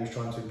aware and he was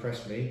trying to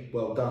impress me,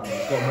 well done.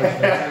 He's got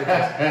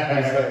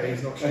motivated.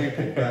 He's not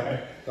stupid,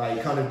 but like,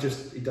 he kind of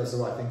he does the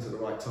right things at the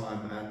right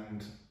time.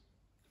 And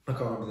I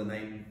can't remember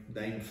the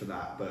name for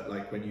that, but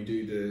like when you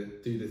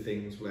do the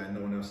things where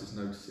no one else is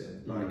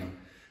noticing, like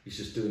he's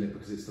just doing it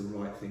because it's the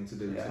right thing to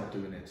do. He's not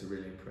doing it to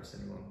really impress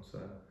anyone. So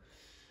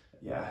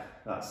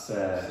that's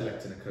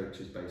selecting a coach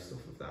is based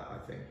off of that, I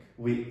think.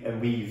 We've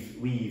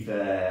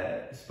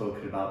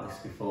spoken about this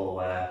before,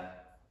 where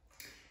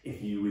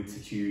if you were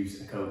to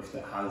choose a coach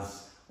that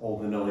has all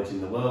the knowledge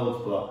in the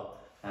world, but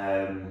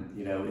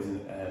you know,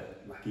 isn't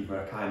like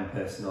either a kind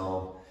person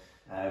or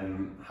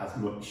has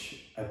much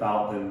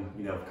about them,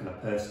 you know, kind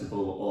of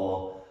personable,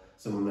 or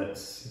someone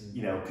that's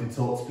you know, can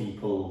talk to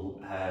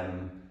people,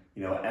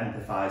 you know,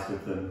 empathise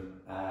with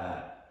them,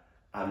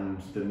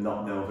 and them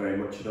not know very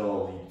much at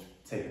all. You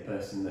take the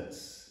person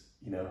that's,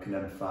 you know, can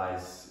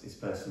empathise, is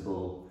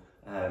personable,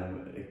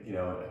 you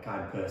know, a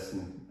kind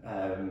person,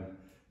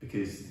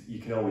 because you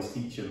can always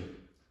teach them.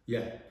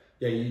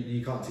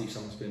 You can't teach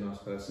someone to be a nice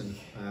person,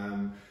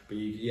 but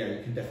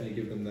you can definitely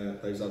give them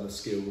those other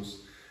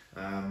skills,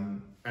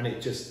 and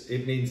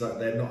it means that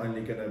they're not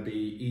only going to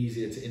be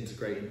easier to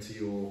integrate into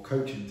your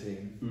coaching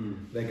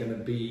team, they're going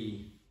to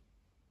be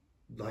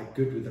like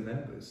good with the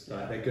members.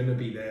 Like, they're going to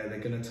be there, they're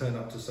going to turn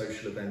up to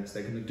social events,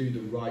 they're going to do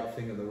the right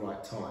thing at the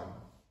right time,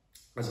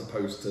 as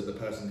opposed to the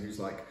person who's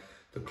like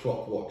the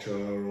clock watcher,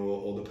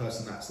 or the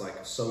person that's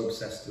like so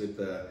obsessed with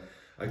the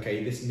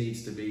okay, this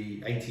needs to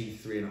be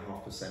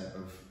 83.5%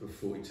 of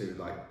 42.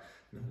 Like,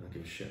 no, I don't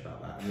give a shit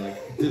about that. And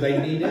like, do they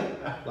need it?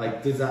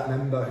 Like, does that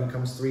member who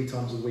comes 3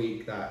 times a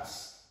week, I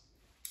was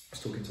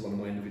talking to one of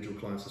my individual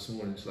clients this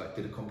morning, she like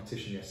did a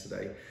competition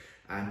yesterday,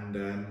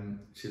 and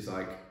she's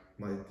like,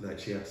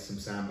 she had some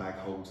sandbag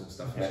holds and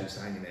stuff, and she was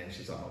hanging there, and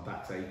she's like, my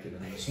back's aching.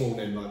 And this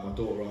morning, like, my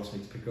daughter asked me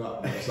to pick her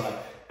up, and I was like,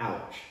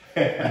 ouch.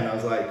 And I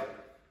was like,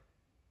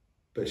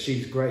 but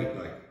she's great.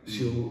 Like,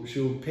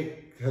 she'll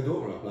pick her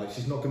daughter up. Like,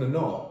 she's not going to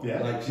not.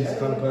 Yeah. Like, she's the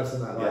kind of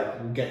person that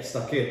like will get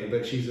stuck in,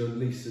 but she's at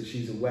least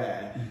she's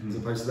aware, as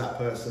opposed to that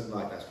person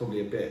like that's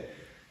probably a bit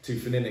too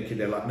finicky.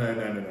 They're like, no,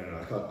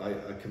 I can't.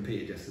 I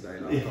competed yesterday.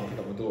 Like, I can't pick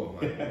up my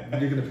daughter. I'm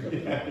like, you're going to pick up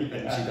your daughter,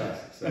 and she does.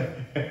 So.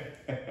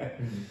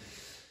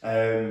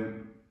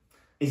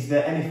 Is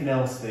there anything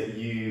else that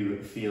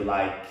you feel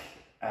like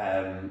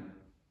a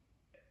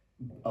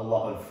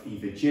lot of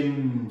either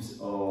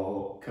gyms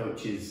or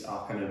coaches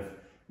are kind of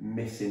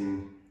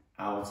missing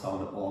out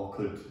on, or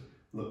could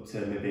look to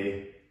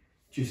maybe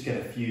just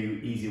get a few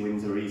easy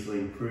wins or easily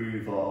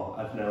improve, or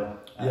I don't know?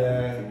 From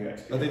your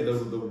experience? I think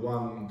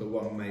the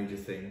one major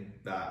thing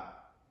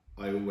that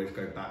I always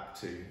go back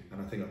to, and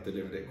I think I've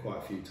delivered it quite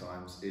a few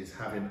times, is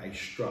having a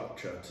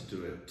structure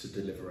to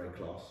deliver a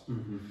class.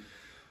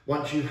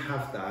 Once you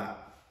have that,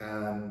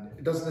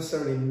 it doesn't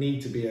necessarily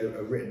need to be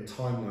a written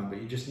timeline, but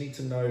you just need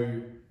to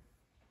know,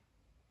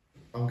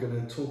 I'm going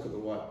to talk at the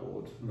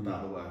whiteboard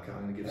about the workout,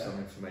 I'm going to give some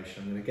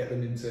information, I'm going to get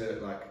them into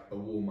like a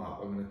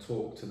warm-up, I'm going to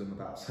talk to them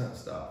about certain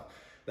stuff,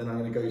 then I'm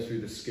going to go through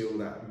the skill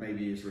that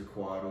maybe is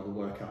required or the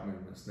workout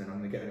movements, and then I'm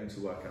going to get them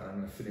into workout, I'm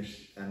going to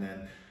finish, and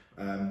then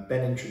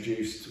Ben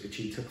introduced, which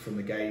he took from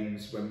the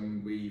games,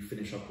 when we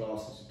finish our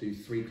classes, to do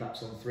 3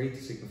 claps on 3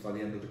 to signify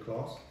the end of the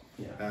class.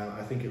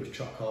 I think it was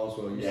Chuck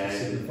Carswell used to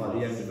signify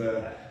the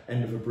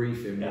end of a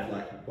briefing with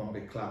like 1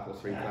 big clap or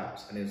 3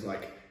 claps, and it was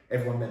like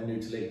everyone then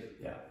knew to leave.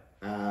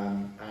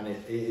 And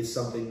it is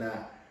something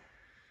that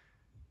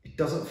it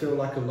doesn't feel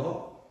like a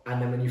lot,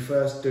 and then when you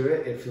first do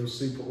it, it feels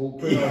super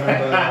awkward.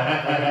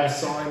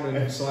 I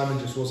remember Simon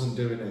just wasn't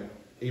doing it.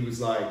 He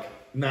was like,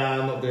 nah,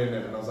 I'm not doing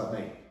it, and I was like,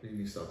 mate, you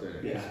need to start doing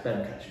it. Because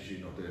Ben catches you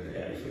not doing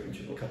it.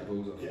 You cut the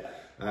balls off.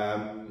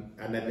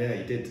 And then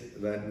he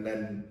did.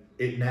 Then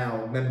it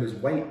now members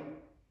wait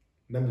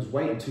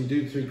until you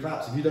do 3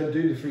 claps. If you don't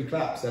do the 3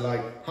 claps, they're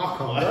like, I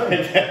can't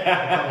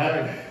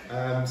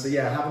go. So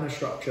having a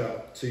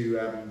structure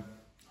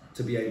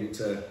to be able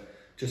to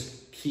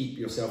just keep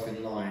yourself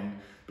in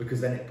line,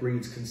 because then it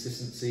breeds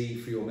consistency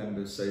for your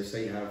members. So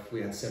say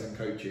we had 7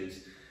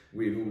 coaches,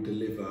 we'd all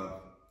deliver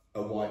a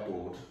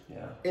whiteboard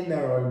in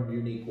their own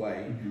unique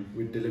way.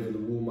 We'd deliver the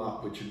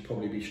warm-up, which would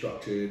probably be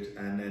structured,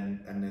 and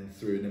then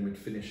through, and then we'd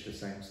finish the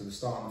same. So the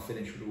start and the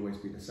finish would always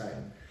be the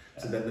same.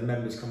 So then the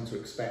members come to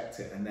expect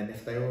it, and then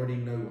if they already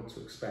know what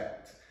to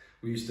expect,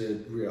 I'm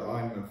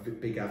a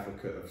big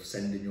advocate of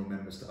sending your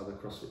members to other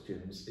CrossFit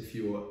gyms. If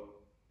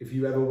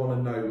you ever want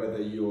to know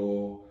whether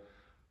you're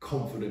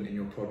confident in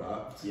your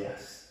product,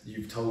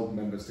 you've told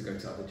members to go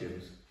to other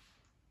gyms.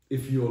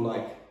 If you're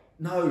like,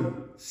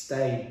 no,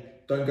 stay,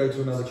 don't go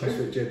to another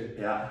CrossFit gym.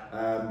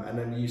 And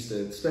then we used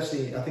to,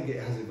 especially, I think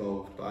it has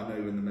evolved, but I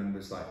know when the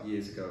members like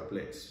years ago at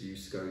Blitz,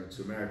 used to go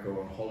to America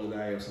on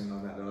holiday or something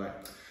like that, they're like,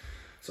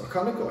 so I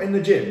kind of got in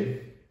the gym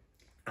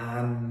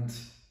and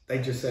they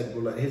just said,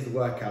 well, look, here's the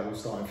workout, we'll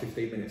start in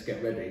 15 minutes,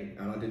 get ready.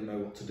 And I didn't know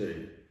what to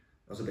do.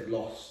 I was a bit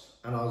lost.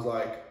 And I was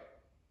like,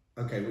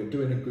 okay, we're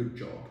doing a good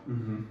job.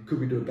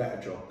 Could we do a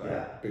better job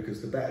though?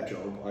 Because the better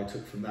job I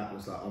took from that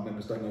was like, our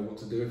members don't know what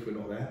to do if we're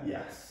not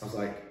there. I was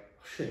like,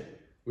 oh,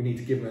 shit, we need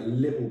to give them a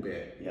little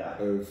bit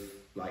of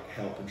like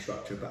help and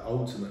structure, but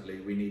ultimately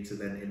we need to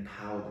then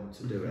empower them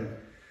to do it.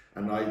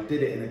 And I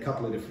did it in a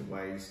couple of different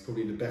ways.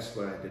 Probably the best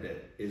way I did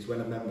it is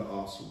when a member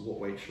asks, what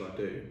weight should I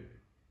do?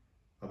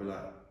 I'll be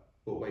like,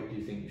 what weight do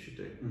you think you should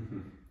do?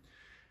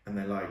 And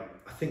they're like,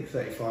 I think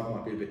 35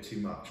 might be a bit too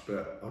much,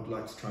 but I'd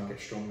like to try and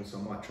get stronger, so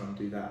I might try and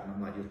do that. And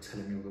I'm like, you're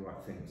telling me all the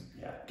right things.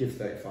 Give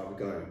 35 a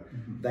go.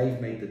 They've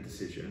made the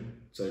decision.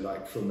 So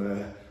like from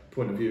a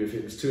point of view, if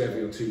it was too heavy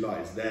or too light,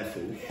 it's their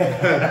fault.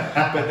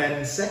 But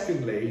then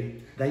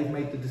secondly, they've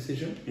made the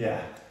decision.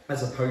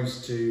 As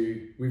opposed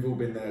to, we've all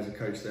been there as a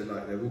coach,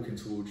 they're walking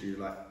towards you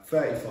like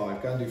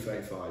 35, go and do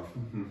 35.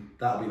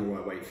 That'll be the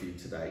right weight for you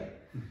today.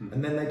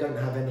 And then they don't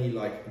have any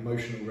like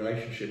emotional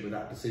relationship with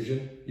that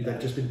decision. They've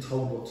just been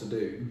told what to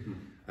do.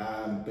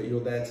 But you're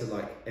there to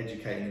like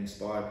educate and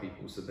inspire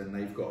people, so then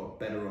they've got a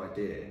better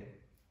idea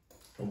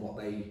on what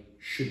they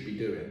should be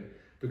doing.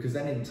 Because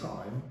then in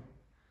time,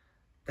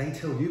 they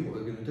tell you what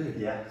they're going to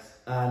do.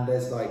 And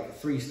there's like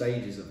 3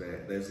 stages of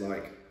it. There's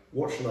like,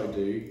 what should I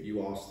do?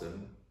 You ask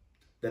them.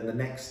 Then the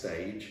next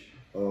stage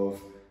of,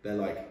 they're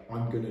like,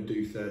 I'm going to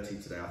do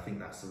 30 today, I think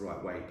that's the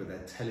right weight, but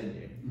they're telling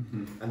you.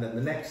 And then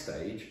the next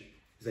stage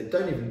is they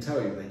don't even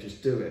tell you, they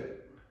just do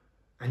it.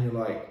 And you're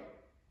like,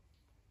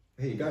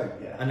 here you go.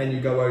 And then you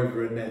go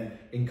over and then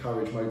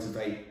encourage,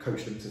 motivate,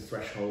 coach them to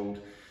threshold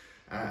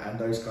and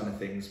those kind of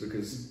things.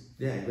 Because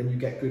when you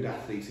get good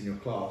athletes in your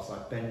class,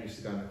 like Ben used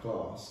to go in the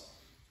class,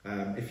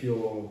 if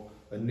you're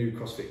a new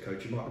CrossFit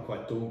coach, it might be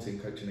quite daunting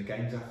coaching a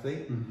games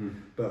athlete, Mm-hmm.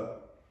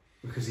 but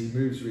because he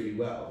moves really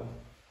well,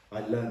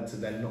 I learned to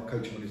then not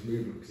coach him on his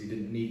movement because he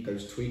didn't need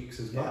those tweaks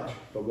as much. Yeah.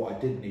 But what I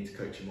did need to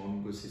coach him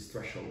on was his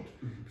threshold.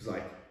 Mm-hmm. It was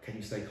like, can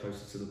you stay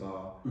closer to the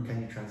bar? Mm-hmm.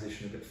 Can you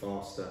transition a bit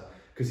faster?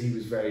 Because he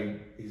was very,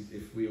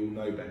 if we all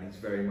know Ben, he's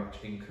very much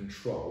in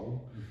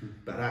control. Mm-hmm.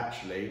 But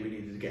actually, we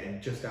needed to get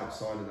him just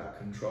outside of that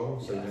control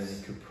so Yes. then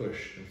he could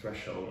push the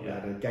threshold.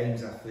 Yeah. We had a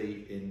games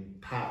athlete in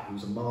Pat who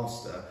was a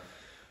master.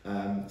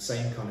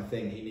 Same kind of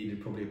thing. He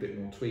needed probably a bit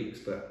more tweaks,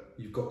 but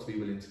you've got to be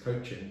willing to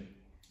coach him.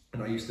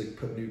 And I used to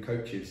put new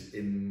coaches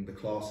in the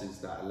classes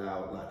that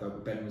allowed, like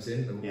that Ben was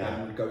in, and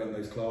Ben would go in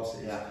those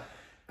classes. Yeah.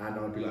 And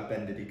I'd be like,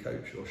 Ben, did he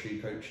coach or she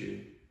coach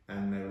you?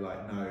 And they were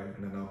like, no. And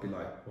then I'd be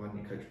like, why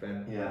didn't you coach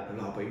Ben? Yeah.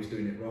 They're like, but he was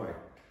doing it right.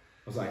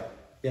 I was like,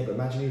 yeah, but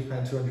imagine he was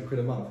paying 200 quid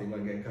a month, he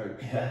wasn't getting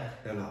coached. Yeah.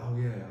 They're like, oh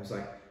yeah. I was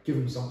like, give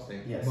him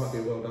something. Yes. It might be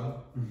a well done.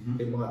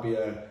 Mm-hmm. It might be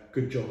a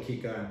good job,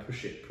 keep going,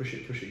 push it.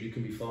 You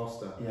can be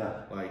faster.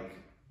 Yeah. Like,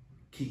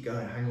 keep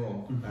going, hang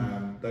on.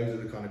 Mm-hmm. Those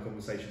are the kind of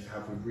conversations to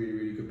have with really,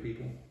 really good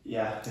people.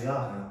 Yeah, they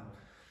are.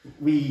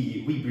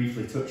 We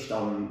briefly touched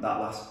on that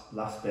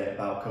last bit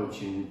about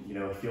coaching. You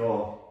know, if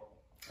you're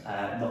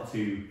not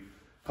too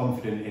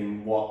confident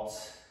in what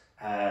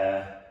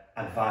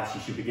advice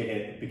you should be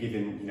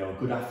giving, you know, a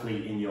good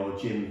athlete in your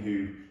gym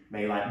who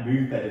may like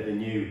move better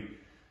than you,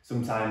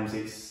 sometimes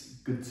it's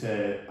good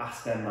to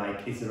ask them,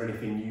 like, is there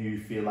anything you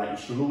feel like you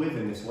struggle with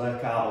in this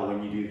workout or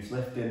when you do this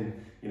lifting?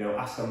 You know,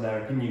 ask them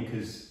their opinion,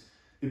 because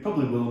they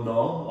probably will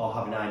know or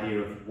have an idea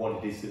of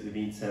what it is that they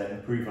need to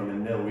improve on,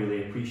 and they'll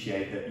really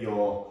appreciate that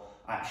you're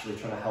actually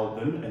trying to help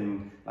them.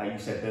 And like you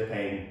said, they're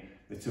paying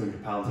the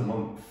 £200 a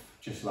month,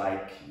 just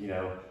like, you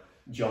know,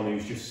 John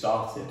who's just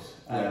started.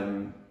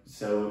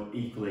 So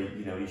equally,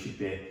 you know, you should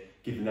be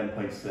giving them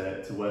points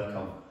to work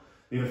on.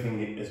 The other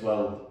thing as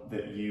well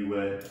that you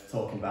were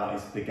talking about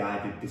is the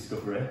guided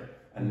discovery,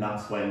 and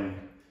that's when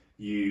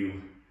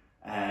you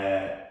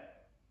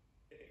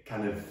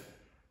kind of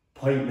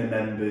point the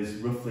members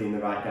roughly in the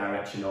right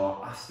direction or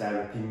ask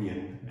their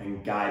opinion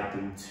and guide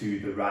them to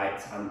the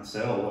right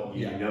answer, or what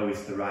you know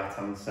is the right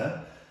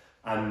answer.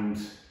 And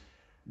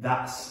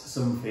that's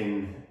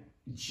something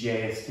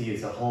JST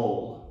as a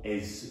whole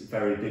is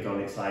very big on.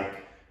 It's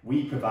like,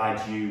 we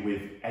provide you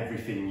with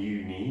everything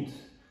you need.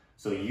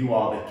 So you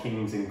are the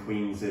kings and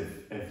queens of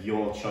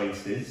your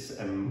choices,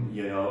 and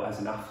you know, as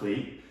an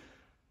athlete,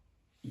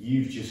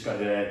 you've just got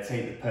to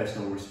take the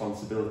personal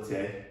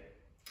responsibility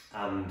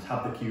and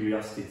have the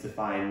curiosity to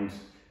find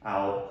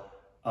out,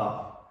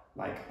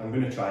 like, I'm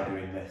going to try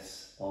doing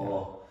this,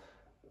 or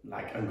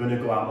like, I'm going to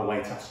go out my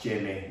way to ask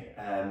Jamie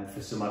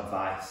for some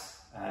advice,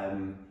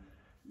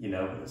 you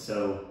know,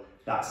 so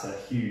that's a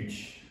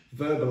huge...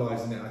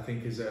 Verbalising it, I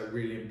think, is a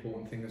really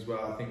important thing as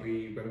well. I think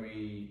when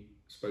we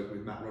spoke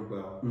with Matt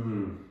Rodwell,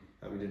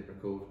 that we didn't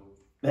record,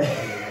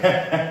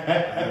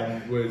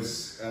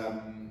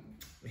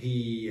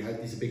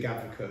 he's a big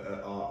advocate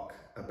at ARC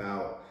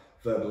about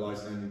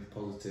verbalising only the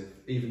positive.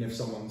 Even if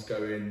someone's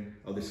going,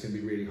 oh, this is going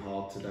to be really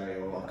hard today,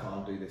 or I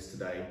can't do this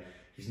today,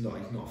 he's not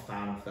a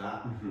fan of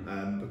that,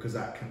 because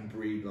that can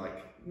breed,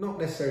 like, not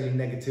necessarily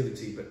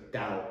negativity, but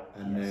doubt,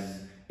 and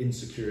then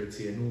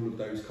insecurity, and all of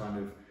those kind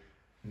of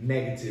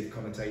negative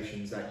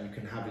connotations that you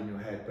can have in your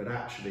head. But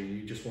actually,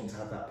 you just want to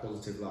have that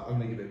positive, like, I'm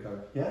going to give it a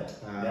go.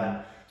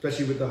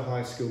 Especially with the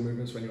high skill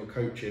movements when you're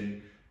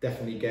coaching.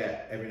 Definitely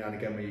get every now and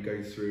again when you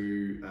go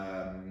through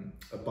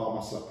a bar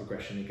muscle up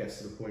progression, it gets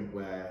to the point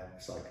where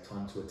it's like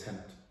time to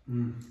attempt.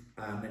 And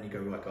then you go,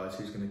 right guys,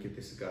 who's going to give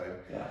this a go?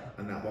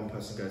 And that one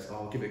person goes, oh,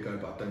 I'll give it a go,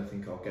 but I don't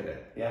think I'll get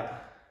it.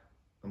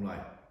 I'm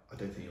like, I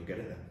don't think you'll get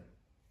it then.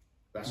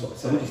 That's what I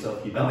said. And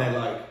they're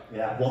like,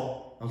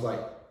 what? I was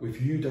like, well, if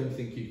you don't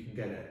think you can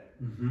get it,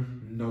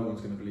 no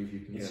one's going to believe you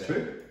can get it. It's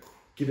true.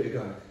 Give it a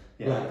go.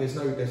 Like, there's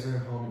no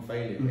harm in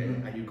failing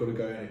here, and you've got to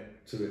go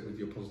into it with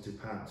your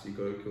positive pants. You've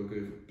got to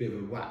give a bit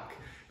of a whack,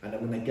 and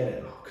then when they get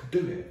it, I could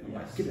do it. I'm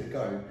like, give it a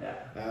go.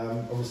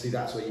 Obviously,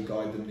 that's where you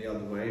guide them the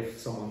other way. If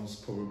someone's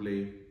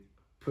probably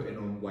putting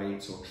on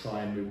weights or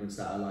trying movements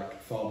that are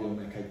like far beyond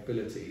their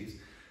capabilities.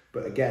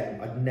 But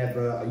again,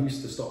 I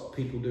used to stop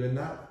people doing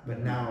that, but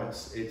now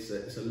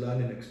it's a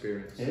learning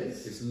experience.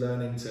 It's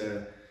learning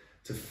to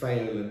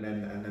fail and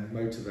then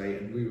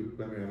motivate. And when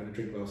we were having a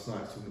drink last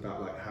night, talking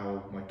about like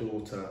how my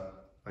daughter,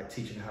 like,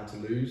 teaching her how to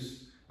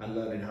lose and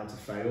learning how to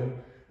fail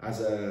as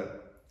a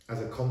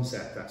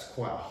concept. That's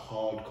quite a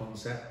hard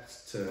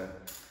concept to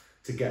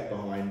get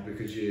behind,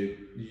 because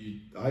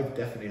I've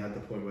definitely had the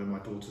point where my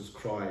daughter's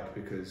cried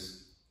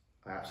because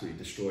I absolutely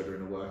destroyed her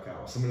in a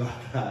workout or something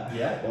like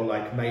that, or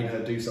like made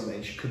her do something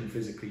and she couldn't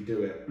physically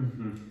do it.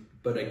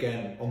 But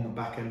again, on the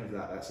back end of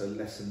that, that's a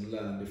lesson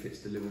learned if it's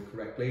delivered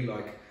correctly.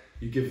 Like,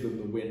 you give them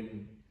the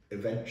win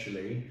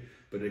eventually,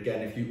 but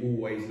again, if you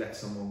always let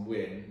someone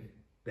win,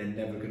 they're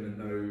never going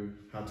to know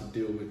how to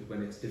deal with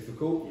when it's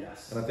difficult.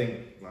 And I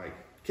think, like,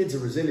 kids are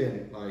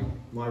resilient. Like,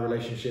 my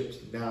relationship's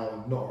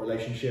now not a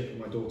relationship, and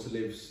my daughter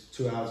lives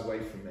 2 hours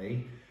away from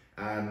me,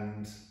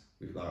 and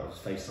I was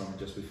FaceTiming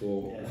just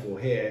before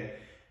here,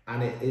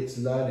 and it's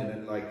learning,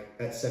 and like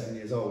at 7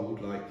 years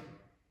old, like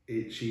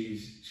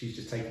she's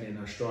just taking it in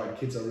her stride.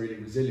 Kids are really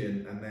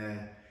resilient, and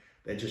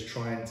they're just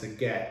trying to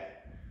get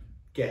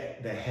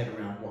their head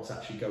around what's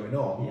actually going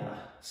on. Yeah.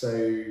 So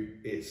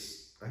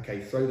it's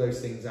okay, throw those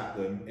things at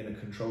them in a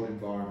controlled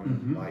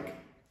environment. Like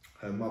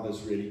her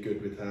mother's really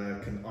good with her,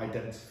 can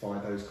identify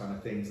those kind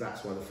of things.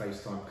 That's why the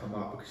FaceTime come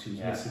up, because she was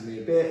missing me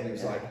a bit, and it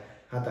was like,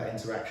 had that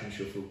interaction,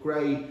 she'll feel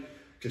great,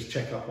 just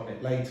check up on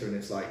it later. And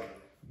it's like,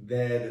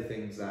 they're the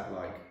things that,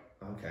 like,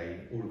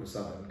 okay, all of a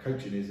sudden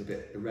coaching is a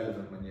bit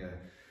irrelevant when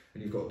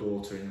you've got a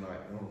daughter and you're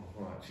like, oh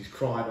right, she's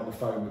crying on the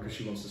phone because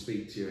she wants to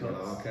speak to you, and you're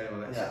like, okay,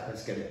 well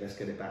let's get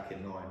it back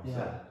in line. Yeah.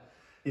 So.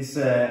 It's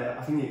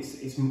I think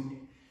it's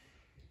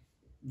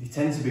they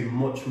tend to be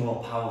much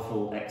more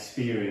powerful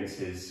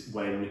experiences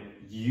when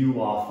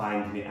you are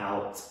finding it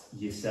out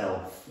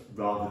yourself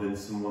rather than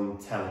someone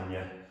telling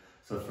you.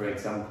 So for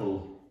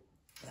example,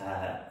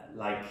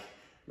 like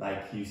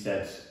you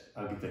said,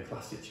 I'll give the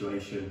class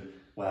situation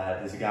where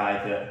there's a guy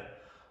that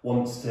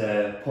wants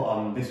to put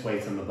on this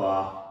weight on the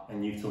bar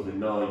and you've told him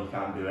no, you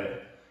can't do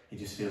it. He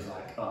just feels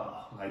like,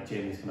 oh, like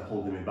Jamie's going to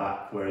hold him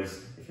back.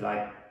 Whereas if you're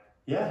like,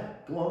 yeah,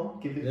 go on,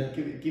 give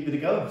it a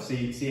go,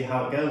 see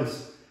how it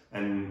goes,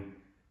 and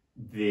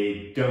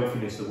they don't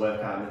finish the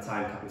workout in the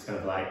time cap, it's kind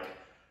of like,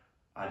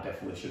 I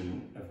definitely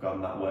shouldn't have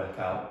gone that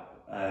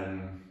workout.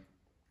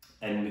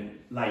 And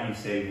like you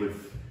say,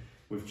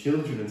 with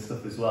children and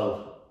stuff as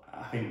well,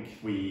 I think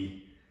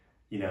we,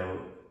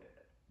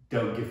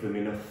 don't give them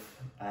enough,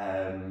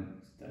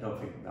 I don't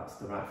think that's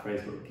the right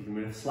phrase, but give them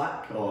enough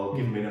slack or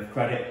give them enough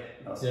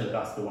credit. That's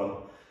the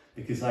one.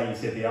 Because like you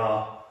said, they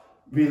are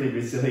really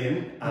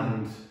resilient,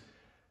 and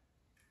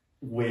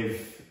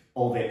with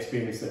all the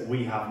experience that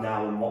we have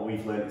now and what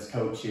we've learned as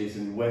coaches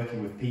and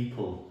working with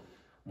people,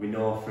 we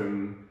know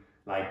from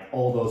like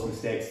all those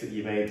mistakes that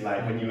you made,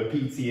 like when you were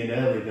PTing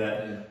early,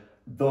 that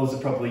those are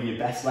probably your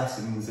best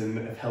lessons and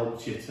have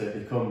helped you to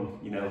become,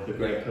 the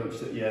great coach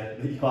that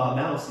you are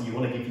now. So you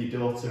want to give your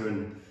daughter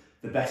and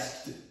the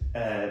best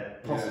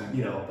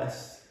possible,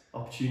 best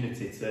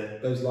opportunity to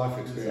those life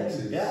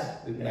experiences.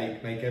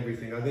 Make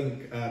everything. I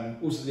think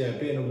also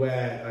being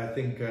aware. I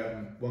think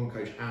one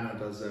coach, Anna,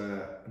 does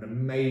an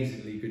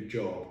amazingly good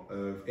job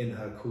of, in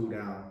her cool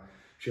down,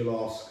 she'll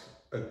ask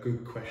a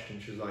good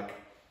question. She's like,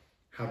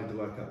 how did the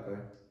workout go?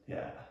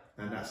 Yeah.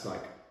 And that's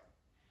like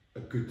a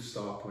good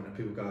start point, and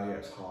people go, yeah,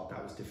 it's hard,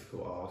 that was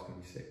difficult, I was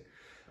going to be sick.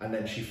 And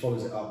then she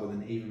follows it up with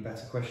an even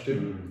better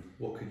question.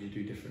 What could you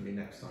do differently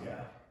next time?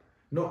 Yeah.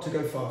 Not to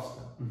go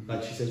faster.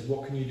 Like she says,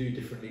 what can you do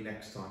differently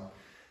next time?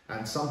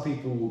 And some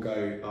people will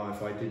go, oh,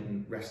 if I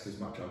didn't rest as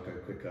much, I'll go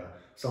quicker.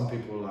 Some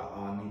people are like,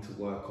 oh, I need to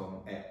work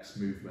on X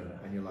movement.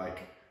 And you're like,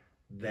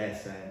 they're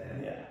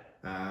saying it.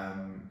 Yeah.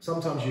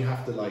 Sometimes you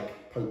have to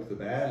like poke the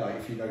bear. Like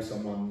if you know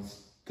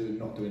someone's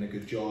not doing a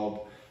good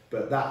job,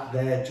 but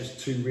they're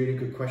just two really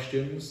good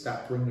questions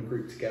that bring the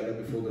group together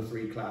before the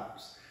 3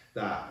 claps,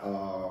 that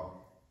are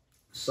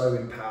so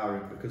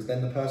empowering, because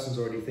then the person's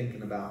already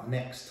thinking about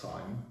next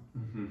time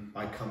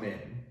I come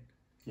in,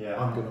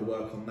 I'm going to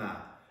work on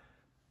that.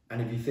 And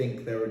if you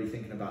think they're already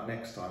thinking about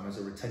next time as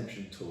a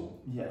retention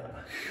tool, it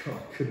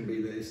couldn't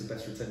be that it's the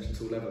best retention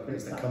tool ever,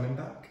 because they're coming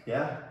back.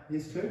 Yeah,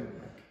 it's true.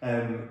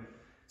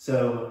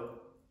 So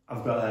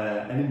I've got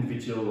an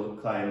individual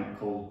client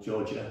called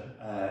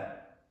Georgia.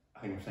 I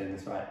think I'm saying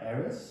this right,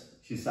 Eris.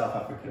 She's South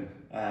African.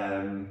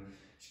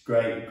 She's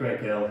great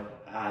girl.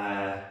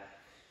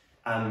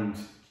 And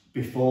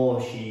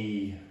before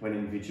she went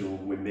individual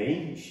with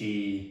me,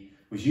 she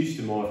was used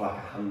to more of like a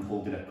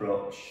hand-holding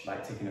approach,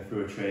 like taking her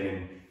through a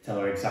training, tell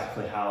her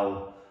exactly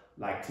how,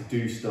 like, to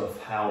do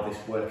stuff, how this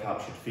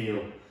workout should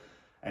feel.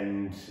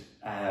 And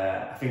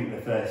I think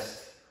the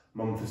first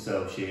month or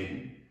so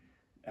she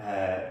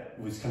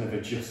was kind of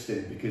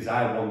adjusting, because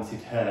I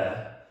wanted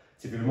her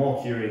to be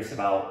more curious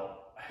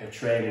about her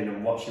training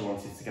and what she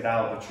wanted to get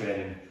out of the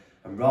training,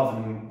 and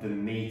rather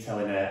than me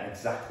telling her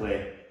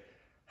exactly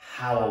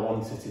how I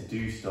wanted to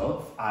do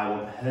stuff, I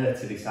want her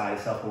to decide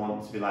herself. I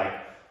want to be like,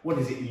 what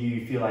is it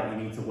you feel like you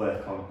need to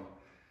work on?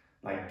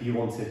 Like, do you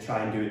want to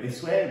try and do it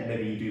this way?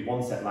 Maybe you do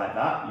one set like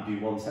that, you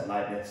do one set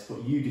like this,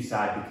 but you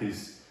decide,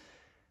 because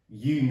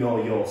you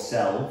know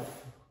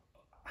yourself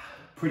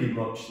pretty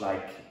much,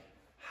 like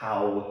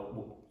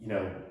how,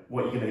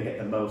 what you're going to get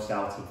the most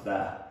out of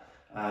there.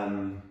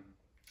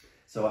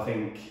 So I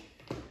think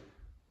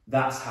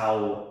that's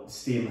how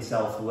Steve and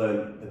myself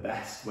learned the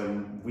best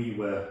when we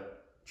were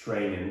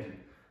training.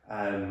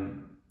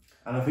 And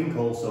I think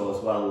also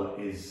as well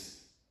is,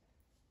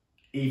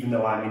 even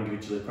though I'm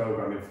individually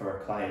programming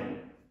for a client,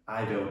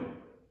 I don't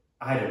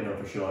know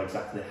for sure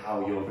exactly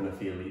how you're going to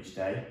feel each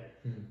day.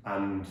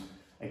 And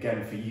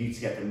again, for you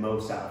to get the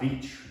most out of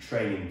each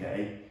training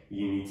day,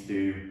 you need to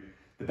do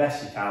the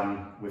best you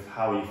can with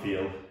how you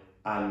feel.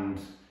 And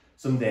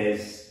some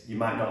days you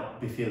might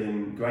not be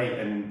feeling great,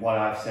 and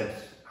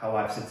how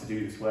I've said to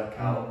do this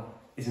workout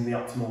isn't the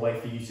optimal way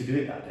for you to do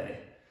it that day.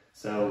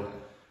 So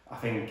I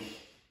think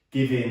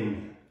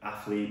giving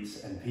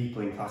athletes and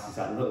people in classes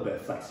that little bit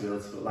of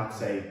flexibility, but like I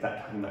say,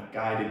 that having that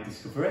guided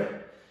discovery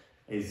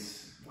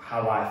is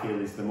how I feel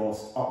is the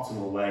most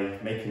optimal way,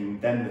 making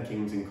them the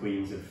kings and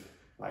queens of,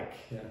 like,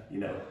 you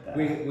know.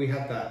 We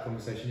had that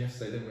conversation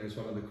yesterday, didn't we? It was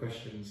one of the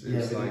questions. It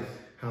was like,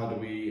 how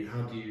do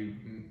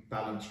you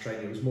balance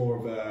training? It was more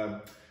of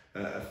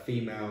a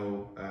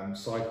female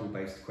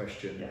cycle-based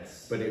question,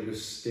 yes, but it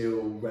was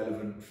still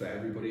relevant for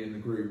everybody in the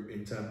group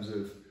in terms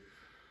of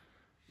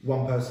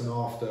one person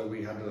after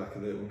we had like a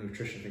little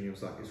nutrition thing. It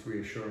was like, it's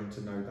reassuring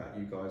to know that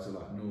you guys are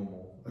like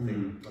normal. I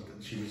think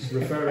she was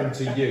referring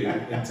to you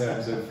in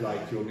terms of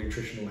like your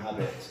nutritional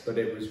habits, but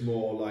it was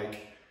more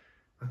like,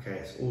 okay,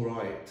 it's all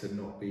right to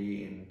not be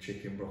eating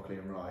chicken, broccoli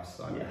and rice,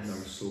 like no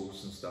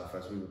sauce and stuff,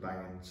 as we were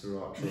banging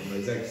sriracha on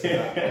those eggs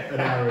an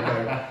hour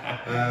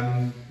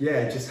ago.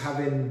 Yeah, just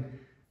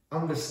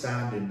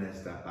understanding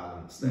there's that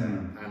balance there.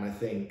 And I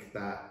think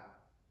that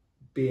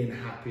being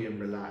happy and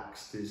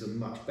relaxed is a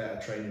much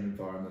better training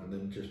environment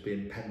than just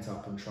being pent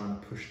up and trying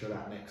to push to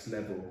that next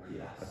level.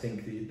 Yes. I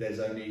think there's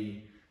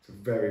only a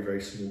very,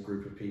 very small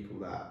group of people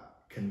that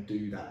can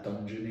do that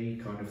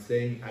dungeony kind of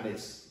thing, and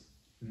it's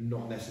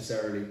not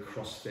necessarily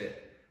CrossFit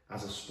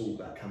as a sport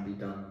that can be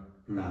done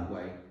that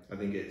way. I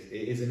think it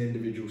is an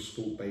individual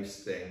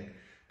sport-based thing,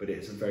 but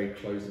it's a very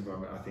closed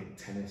environment. I think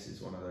tennis is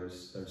one of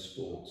those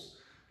sports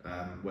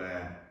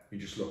where you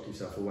just lock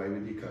yourself away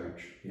with your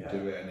coach, you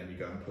do it, and then you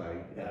go and play,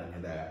 and then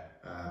you're there.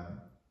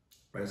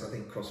 Whereas I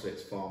think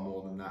CrossFit's far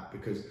more than that,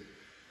 because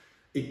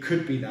it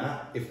could be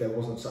that if there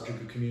wasn't such a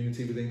good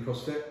community within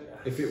CrossFit. Yes.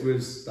 If it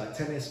was like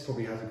tennis,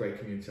 probably has a great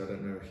community. I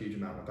don't know a huge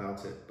amount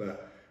about it,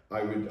 but I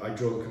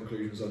draw the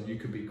conclusions on you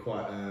could be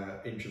quite an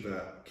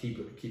introvert,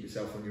 keep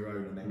yourself on your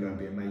own, and then go and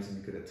be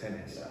amazingly good at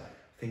tennis. Yeah.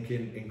 I think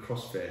in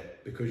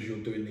CrossFit, because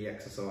you're doing the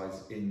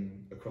exercise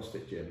in a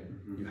CrossFit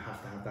gym, you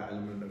have to have that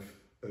element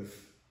of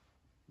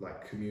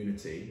like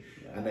community.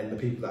 And then the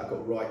people that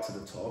got right to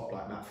the top,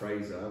 like Matt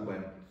Fraser,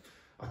 when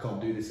I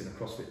can't do this in a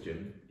CrossFit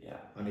gym,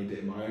 I need it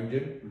in my own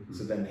gym.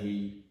 So then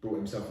he brought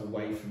himself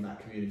away from that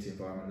community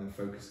environment and then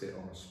focused it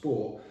on a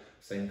sport.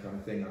 Same kind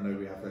of thing. I know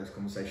we have those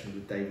conversations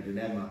with David and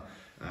Emma,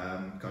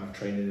 kind of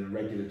training in a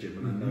regular gym,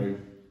 and I know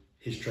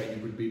his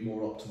training would be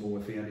more optimal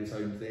if he had his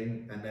own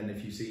thing. And then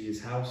if you see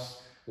his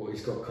house, what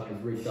he's got kind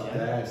of rigged up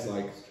there, it's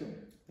like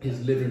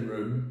his living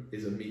room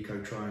is a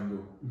Miko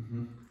triangle.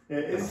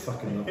 And I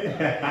fucking love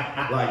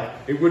that. Like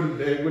it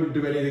wouldn't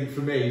do anything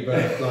for me,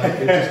 but like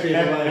it'd just be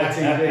a way on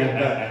TV.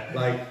 But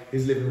like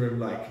his living room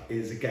like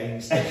is a game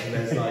station.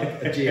 There's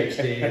like a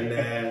GHD in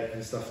there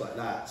and stuff like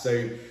that.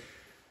 So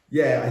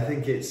yeah, I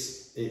think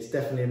it's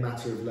definitely a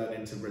matter of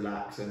learning to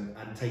relax and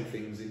take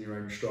things in your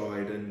own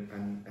stride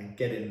and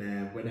get in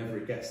there whenever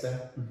it gets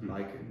there.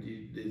 Like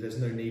there's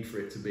no need for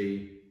it to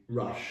be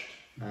rushed.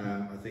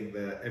 I think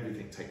that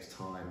everything takes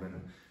time, and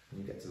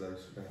you get to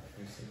those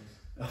things.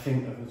 I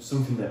think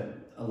something that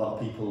a lot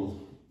of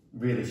people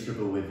really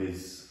struggle with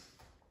is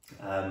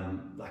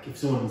like if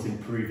someone's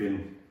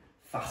improving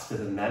faster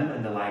than them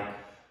and they're like,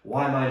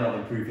 why am I not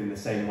improving the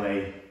same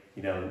way,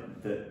 you know,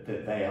 that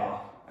they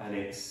are?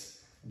 And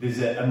there's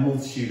a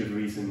multitude of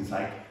reasons.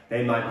 Like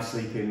they might be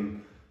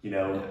sleeping, you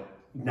know,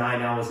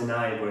 9 hours a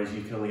night, whereas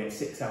you can only get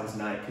 6 hours a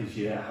night because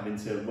you're having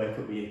to wake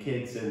up with your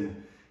kids,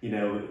 and you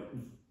know,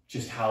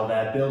 just how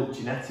they're built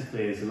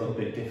genetically is a little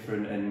bit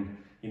different, and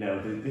you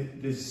know,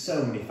 there's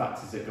so many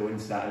factors that go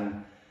into that,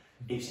 and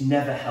it's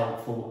never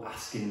helpful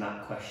asking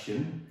that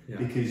question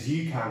because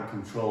you can't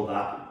control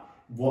that.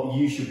 What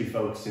you should be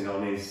focusing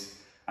on is,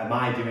 am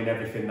I doing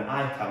everything that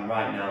I can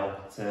right now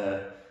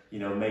to, you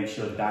know, make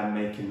sure that I'm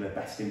making the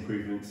best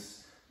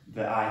improvements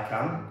that I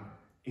can?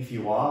 If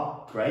you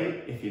are,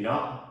 great. If you're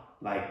not,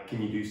 like,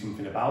 can you do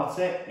something about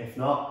it? If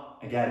not,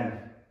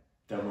 again,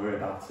 don't worry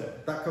about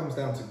it. That comes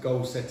down to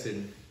goal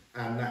setting,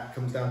 and that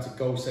comes down to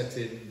goal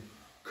setting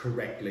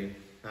correctly.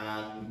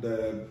 And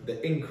the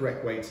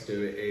incorrect way to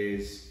do it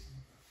is,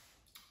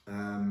 I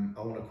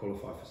want to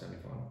qualify for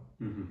semi-final.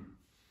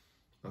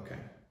 Okay,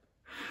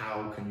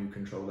 how can you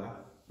control that?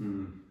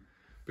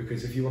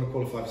 Because if you want to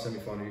qualify for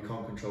semi-final, you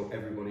can't control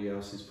everybody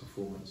else's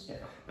performance.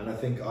 And I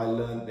think I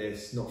learned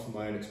this not from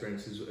my own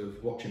experiences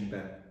of watching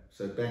Ben.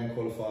 So Ben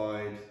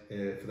qualified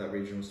for that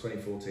region, was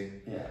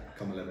 2014.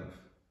 Come 11th.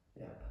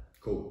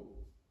 Cool.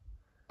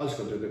 I just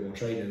got to do a bit more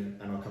training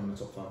and I'll come in the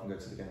top 5 and go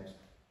to the games.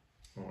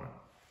 All right.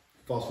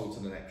 Fast forward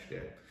to the next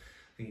year,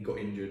 I think he got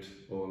injured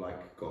or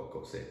like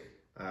got sick.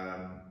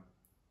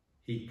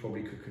 He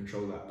probably could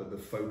control that, but the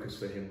focus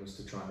for him was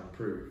to try and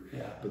improve.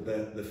 But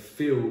the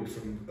field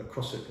from a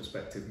CrossFit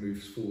perspective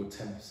moves forward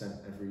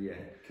 10% every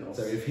year.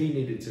 So if he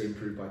needed to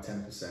improve by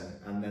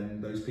 10% and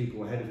then those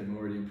people ahead of him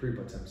already improved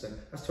by 10%,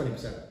 that's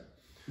 20%.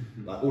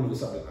 Like all of a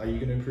sudden, are you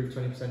going to improve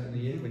 20% in a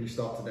year? When you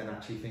start to then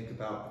actually think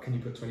about, can you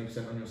put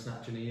 20% on your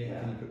snatch in a year?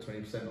 Can you put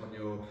 20% on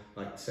your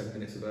like 7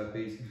 minutes of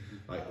burpees?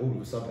 Like all of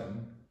a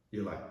sudden,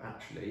 you're like,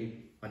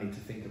 actually, I need to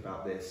think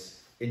about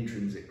this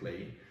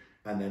intrinsically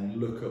and then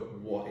look at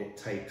what it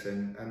takes.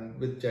 And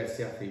with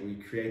JST Athlete, we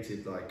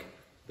created like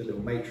the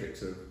little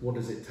matrix of what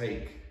does it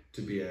take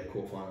to be a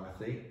quarterfinal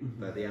athlete,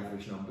 the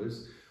average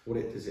numbers, what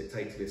does it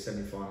take to be a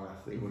semi-final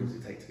athlete, what does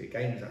it take to be a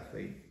games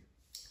athlete,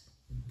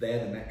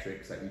 they're the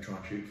metrics that you try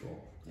and shoot for.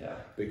 Yeah.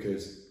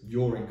 Because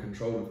you're in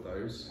control of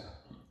those. Yeah.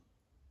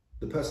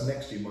 The person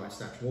next to you might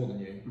snatch more than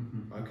you.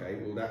 Okay,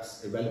 well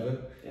that's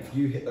irrelevant. Yeah. If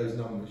you hit those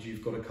numbers,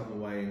 you've got to come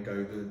away and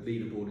go, the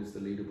leaderboard is the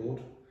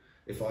leaderboard.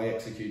 If I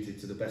executed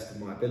to the best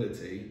of my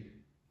ability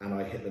and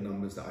I hit the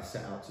numbers that I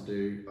set out to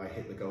do, I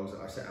hit the goals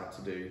that I set out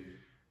to do,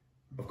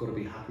 I've got to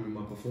be happy with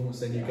my performance.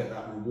 Then you get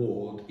that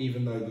reward,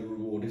 even though the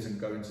reward isn't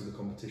going to the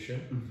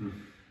competition.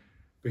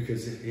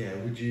 Because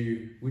would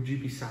you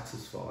be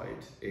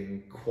satisfied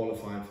in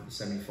qualifying for the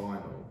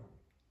semi-final,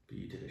 but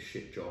you did a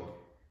shit job,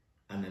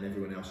 and then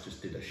everyone else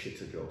just did a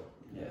shitter job?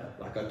 Yeah.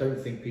 Like, I don't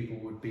think people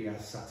would be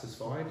as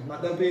satisfied.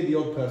 Like, there'll be the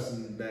odd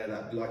person there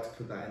that like to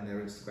put that in their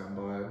Instagram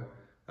bio,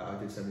 that I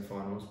did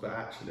semi-finals, but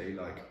actually,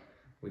 like,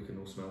 we can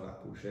all smell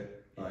that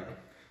bullshit. Like,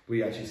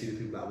 we actually see the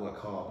people that work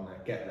hard and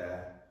they get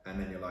there, and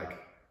then you're like,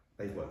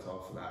 they've worked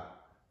hard for that.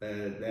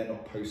 They're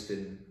not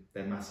posting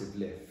their massive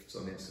lifts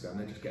on Instagram,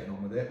 they're just getting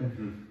on with it.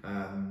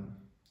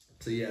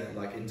 So yeah,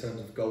 like in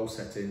terms of goal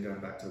setting, going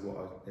back to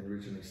what I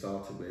originally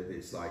started with,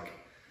 it's like,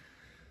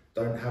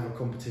 don't have a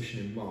competition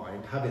in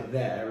mind, have it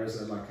there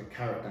as like a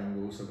carrot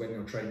dangle, so when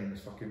you're training is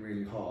fucking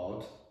really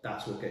hard,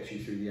 that's what gets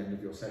you through the end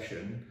of your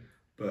session.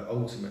 But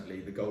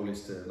ultimately the goal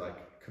is to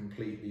like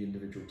complete the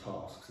individual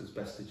tasks as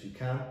best as you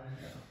can.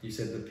 You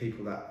said the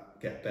people that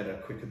get better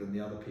quicker than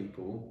the other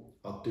people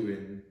are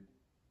doing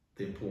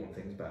the important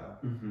things better.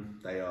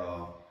 They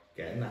are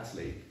getting that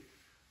sleep,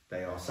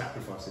 they are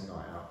sacrificing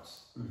night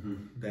outs,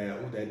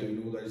 they're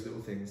doing all those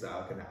little things that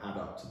are going to add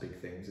up to big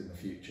things in the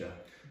future.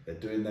 They're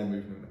doing their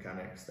movement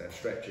mechanics, they're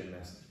stretching,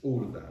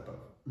 all of that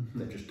above.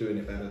 They're just doing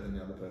it better than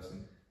the other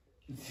person.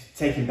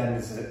 Taking Ben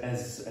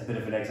as a bit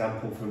of an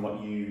example from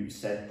what you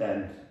said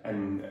then,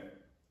 and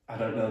I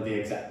don't know the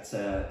exact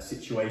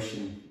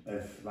situation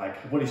of like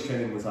what his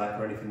training was like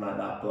or anything like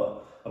that,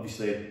 but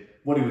obviously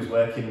what he was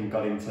working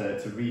got him to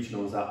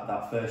regionals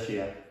that first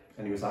year,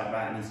 and he was like,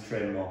 right, I need to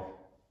train more,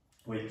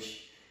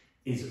 which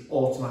is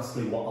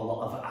automatically what a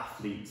lot of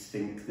athletes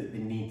think that they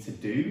need to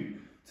do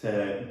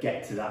to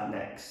get to that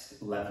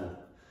next level,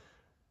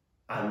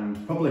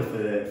 and probably for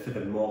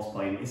the most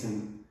part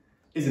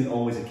isn't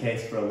always a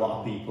case for a lot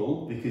of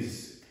people,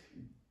 because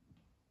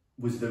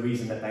was the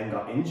reason that Ben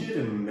got injured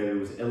and maybe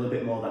was ill a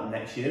bit more that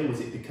next year, was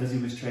it because he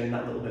was training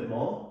that little bit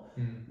more?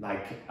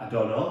 Like, I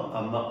don't know,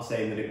 I'm not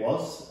saying that it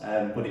was,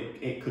 but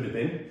it could have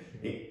been.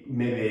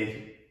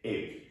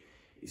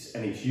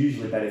 It's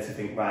usually better to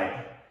think,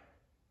 right,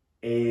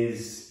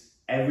 is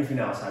everything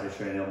outside of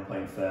training on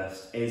point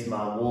first? Is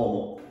my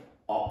warm-up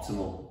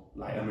optimal?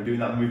 Like, am I doing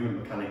that movement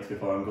mechanics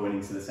before I'm going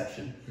into the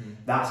session?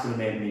 That's going to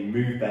make me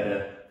move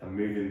better. I'm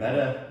moving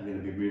better, I'm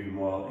going to be moving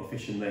more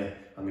efficiently,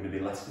 I'm going to be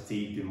less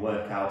fatigued in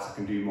workouts, I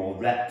can do more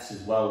reps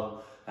as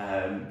well,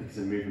 because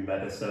I'm moving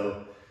better.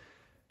 So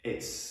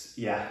it's,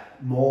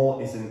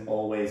 more isn't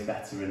always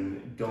better,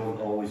 and don't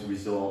always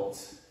resort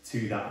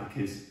to that,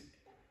 because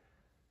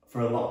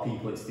for a lot of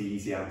people it's the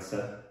easy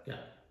answer.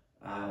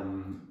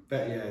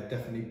 But yeah,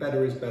 definitely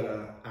better is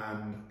better,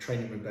 and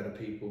training with better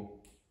people,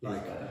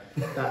 like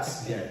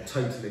that's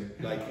totally,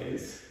 like it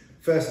is.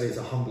 Firstly, it's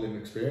a humbling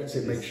experience.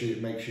 It makes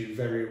you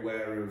very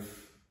aware of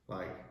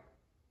like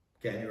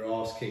getting your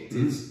ass kicked.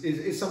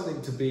 It's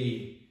something to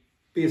be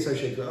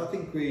associated with. I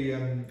think we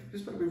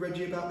just spoke with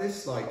Reggie about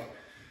this. Like,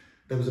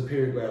 there was a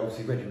period where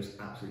obviously Reggie was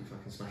absolutely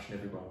fucking smashing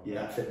everyone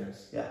at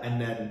fitness,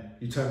 and then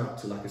you turn up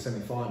to like a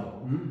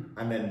semi-final,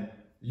 and then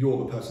you're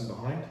the person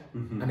behind,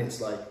 and it's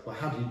like, well,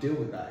 how do you deal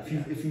with that?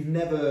 If you've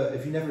never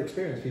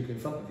experienced people in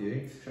front of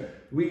you,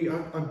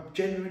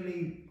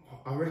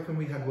 I reckon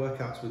we had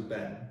workouts with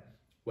Ben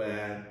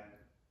where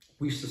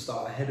we used to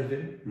start ahead of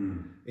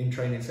him in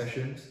training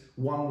sessions.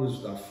 One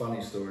was a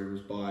funny story,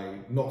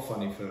 not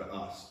funny for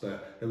us,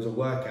 but there was a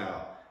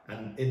workout,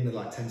 and in the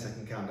like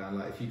 10-second countdown,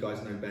 like, if you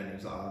guys know Ben, he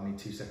was like, I need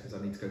 2 seconds,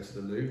 I need to go to the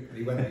loo. And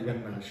he went and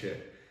ran a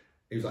shit.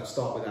 He was like,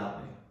 start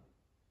without me.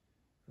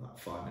 Like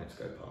 5 minutes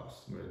go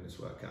past, we're in this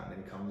workout, and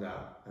then he comes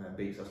out and then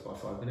beats us by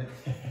 5 minutes.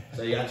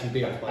 So he actually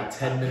beat us by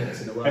 10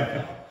 minutes in the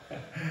workout.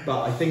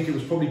 But I think it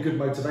was probably good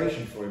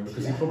motivation for him,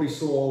 because he probably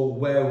saw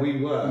where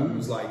we were and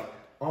was like,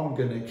 I'm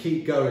gonna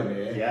keep going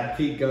here,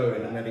 keep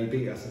going, and then he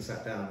beat us and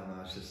sat down, and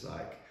I was just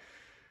like,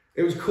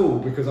 it was cool,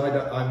 because I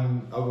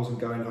wasn't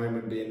going home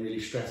and being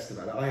really stressed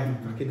about it. I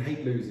fucking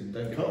hate losing,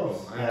 don't get me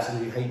wrong, I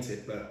absolutely hate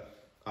it,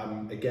 but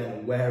I'm again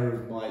aware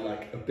of my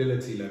like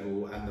ability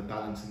level and the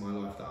balance in my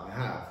life that I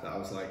have, that I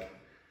was like,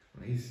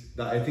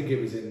 I think it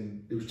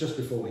was just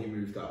before he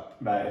moved up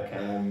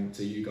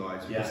to you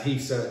guys, because he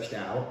searched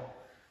out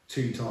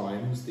 2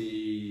 times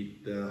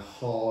the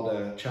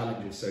harder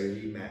challenges. So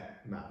he met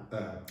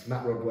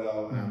Matt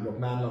Rodwell and Rob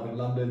Manlove in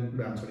London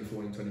around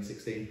 2014,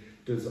 2016,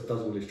 does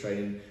all his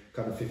training,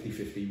 kind of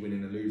 50-50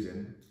 winning and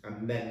losing,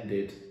 and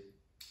then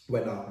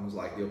went up and was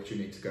like the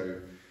opportunity to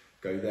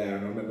go there.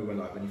 And I remember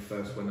when he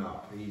first went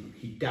up,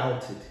 he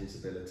doubted his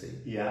ability.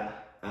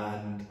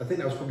 And I think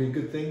that was probably a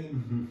good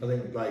thing. I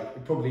think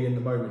like probably in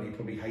the moment he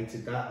probably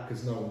hated that,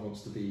 because no one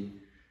wants to be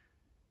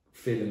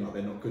feeling like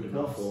they're not good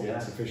enough or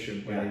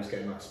insufficient when he was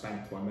getting like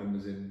spanked by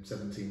members in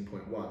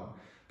 17.1.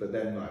 But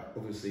then, like,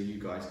 obviously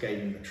you guys gave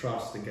him the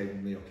trust and gave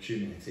him the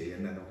opportunity,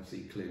 and then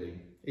obviously clearly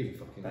even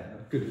fucking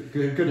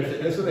good at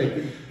fitness, wasn't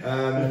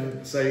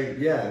he? So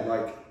yeah,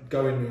 like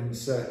going and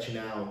searching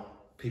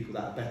out people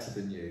that are better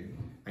than you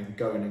and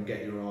going and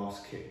get your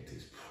ass kicked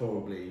is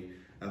probably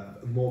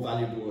a more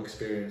valuable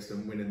experience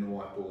than winning the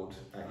whiteboard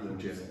at your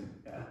gym.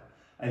 Yeah,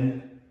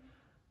 and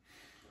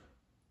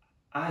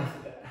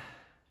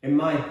in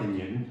my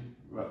opinion,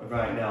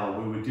 right now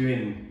we were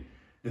doing.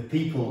 The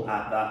people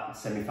at that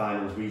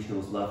semi-finals,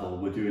 regionals level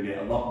were doing it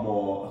a lot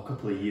more a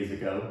couple of years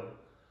ago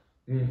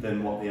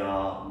than what they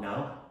are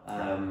now.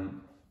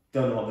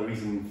 Don't know what the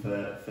reason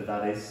for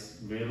that is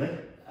really,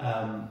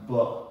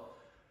 but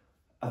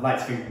I'd like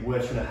to think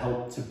we're trying to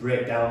help to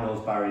break down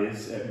those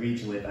barriers at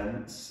regional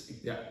events.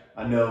 Yeah.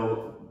 I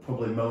know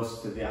probably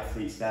most of the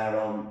athletes there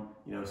are on,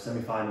 you know,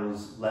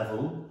 semi-finals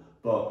level,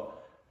 but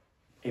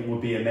it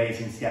would be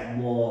amazing to get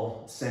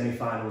more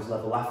semi-finals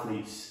level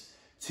athletes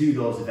to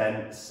those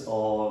events,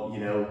 or, you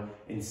know,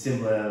 in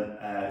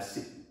similar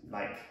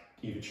like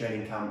either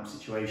training camp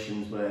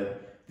situations where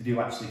they do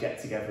actually get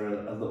together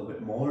a little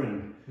bit more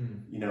and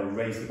you know,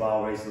 raise the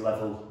bar, raise the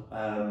level.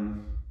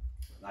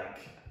 Like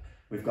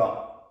we've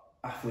got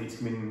athletes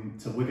coming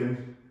to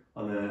Wigan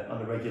on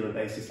a regular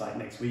basis, like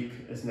next week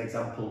as an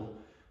example.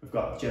 We've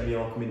got Jemmy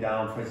Orr coming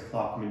down, Fraser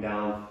Clark coming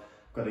down.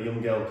 We've got a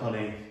young girl,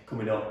 Connie,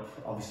 coming up.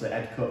 Obviously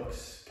Ed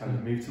Cook's kind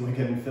of moved to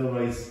Wigan, Phil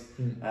Roy's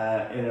in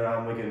and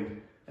around Wigan.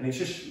 And it's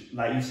just,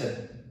 like you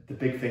said, the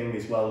big thing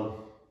as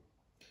well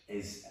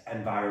is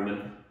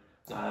environment.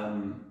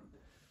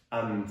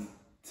 And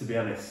to be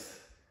honest,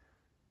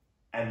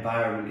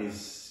 environment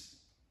is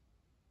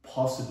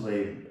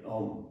possibly,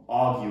 or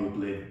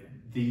arguably,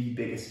 the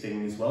biggest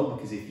thing as well,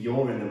 because if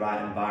you're in the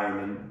right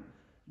environment,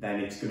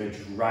 then it's going to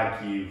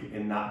drag you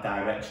in that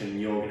direction.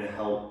 You're going to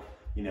help,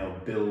 you know,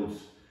 build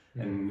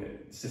and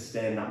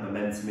sustain that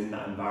momentum in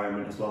that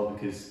environment as well,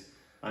 because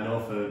I know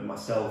for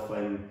myself,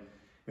 when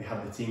we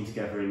had the team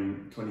together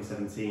in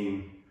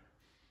 2017,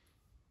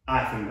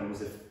 I think that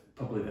was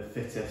probably the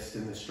fittest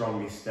and the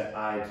strongest that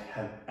I'd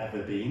have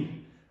ever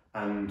been,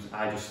 and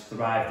I just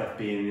thrived at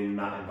being in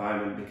that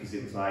environment, because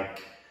it was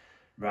like,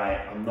 right,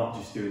 I'm not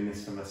just doing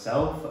this for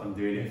myself, I'm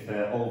doing it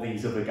for all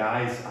these other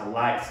guys. I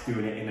liked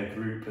doing it in a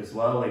group as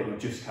well. It would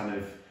just kind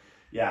of,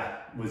 yeah,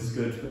 was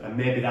good, and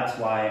maybe that's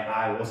why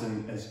I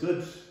wasn't as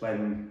good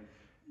when,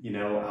 you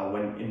know, I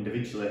went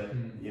individually.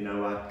 You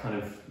know, I kind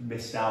of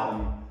missed out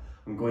on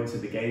going to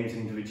the games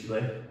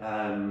individually,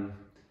 and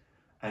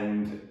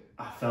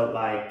I felt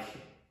like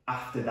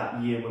after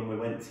that year when we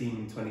went team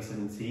in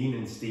 2017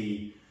 and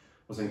Steve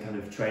wasn't kind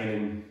of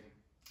training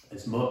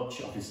as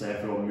much, obviously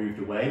everyone moved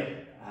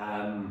away,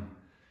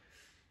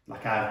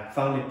 like I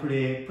found it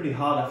pretty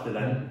hard after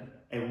then.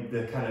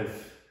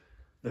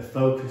 The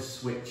focus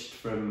switched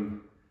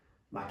from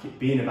like it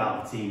being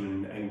about the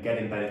team and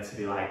getting better to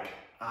be like,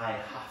 I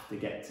have to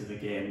get to the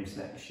games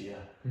next year,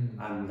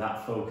 and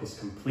that focus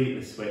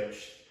completely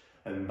switched.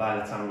 And by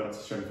the time we got to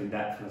strength in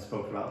depth, and I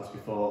spoke about this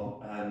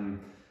before,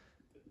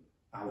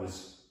 I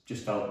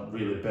just felt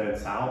really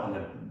burnt out, and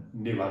I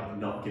knew I'd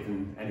not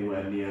given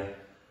anywhere near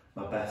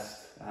my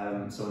best.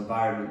 So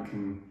environment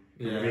can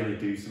really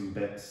do some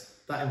bits.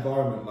 That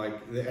environment,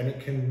 and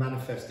it can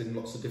manifest in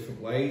lots of different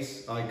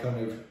ways.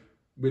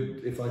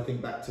 If I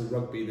think back to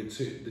rugby,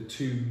 the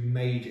two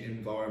major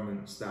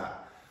environments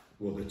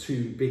the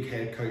two big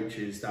head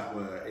coaches that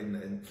were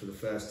in for the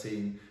first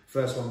team.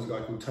 First one was a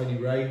guy called Tony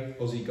Ray,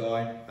 Aussie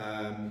guy.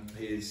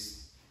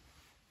 His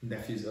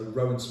nephew's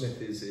Rowan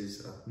Smith is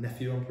his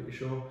nephew, I'm pretty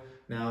sure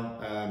now,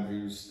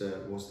 was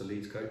the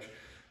Leeds coach,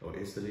 or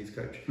is the Leeds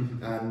coach.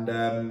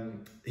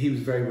 And he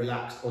was a very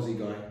relaxed Aussie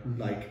guy,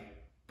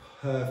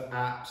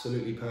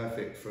 absolutely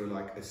perfect for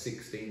like a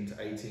 16 to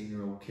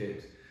 18-year-old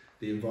kid.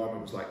 The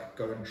environment was like,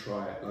 go and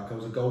try it. Like I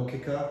was a goal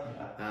kicker,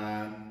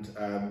 and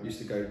used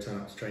to turn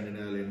up to training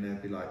early, and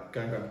they'd be like, go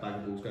and grab a bag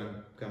of balls, go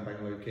and bang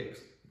a load of kicks.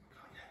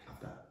 Yeah, love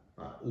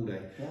that, all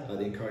day.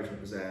 The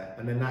encouragement was there,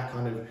 and then that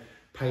kind of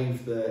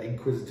paved the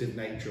inquisitive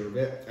nature of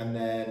it. And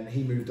then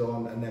he moved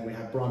on, and then we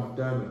had Brian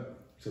McDermott.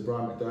 So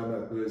Brian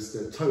McDermott was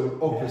the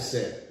total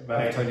opposite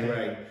of Tony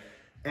Ray,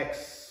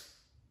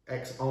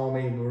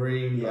 ex-army,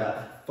 marine,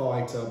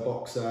 fighter,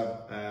 boxer,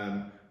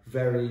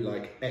 very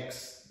like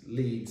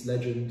ex-Leeds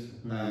legend,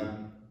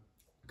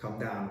 come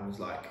down and was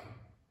like,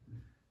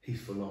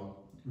 he's full on,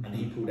 and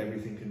he pulled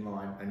everything in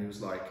line, and he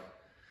was like,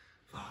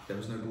 fuck, there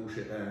was no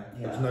bullshit there.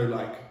 There was no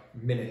like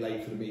minute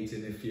late for the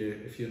meeting. If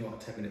you're not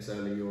 10 minutes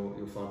early,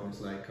 you're 5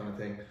 minutes late, kind of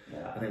thing.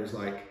 And it was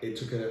like, it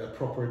took a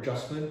proper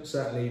adjustment.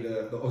 Certainly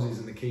the Aussies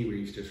and the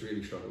Kiwis just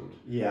really struggled.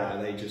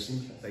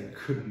 They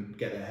couldn't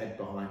get their head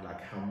behind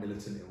like how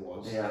militant it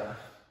was.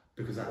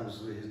 Because that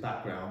was his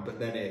background, but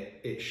then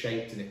it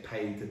shaped and it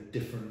paved a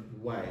different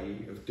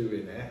way of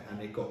doing it,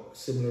 and it got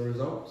similar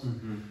results.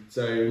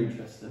 So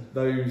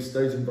those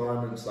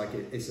environments, like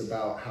it's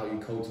about how you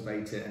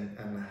cultivate it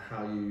and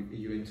how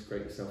you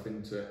integrate yourself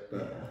into it,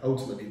 but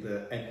ultimately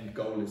the end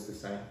goal is the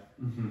same.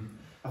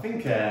 I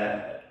think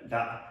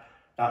that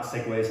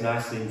segues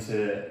nicely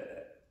into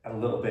a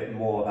little bit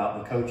more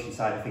about the coaching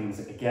side of things.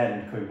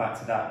 Again, coming back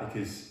to that,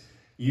 because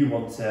you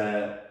want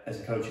to, as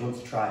a coach, you want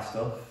to try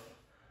stuff,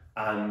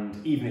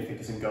 and even if it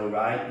doesn't go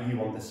right, you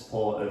want the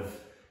support of,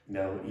 you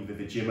know, either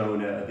the gym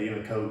owner or the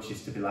other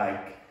coaches to be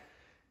like,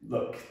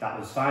 look, that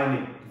was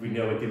fine, we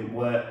know it didn't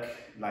work,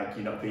 like,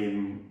 you're not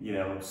being, you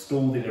know,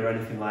 scolded or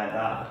anything like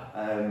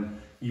that.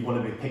 You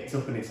want to be picked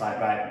up and it's like,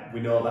 right, we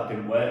know that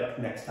didn't work,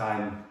 next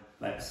time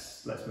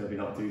let's maybe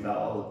not do that,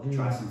 or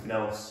try something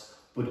else.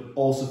 But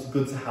also it's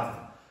good to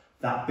have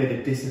that bit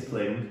of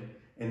discipline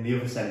in the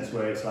other sense,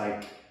 where it's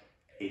like,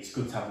 it's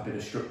good to have a bit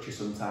of structure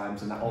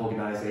sometimes, and that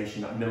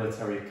organisation, that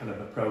military kind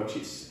of approach,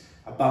 it's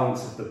a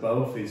balance of the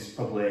both is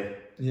probably...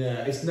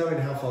 Yeah, it's knowing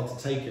how far to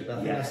take it. I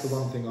think that's the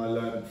one thing I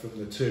learned from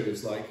the two,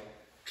 is like,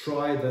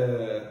 try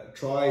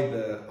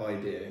the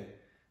idea,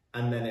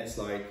 and then it's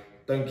like,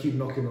 don't keep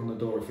knocking on the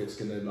door if it's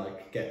gonna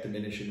like get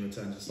diminishing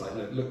returns. It's like,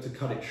 look to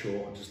cut it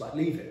short and just like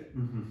leave it.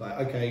 Like,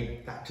 okay,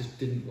 that just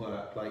didn't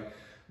work. Like,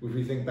 if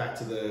we think back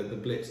to the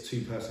Blitz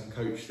 2-person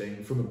coach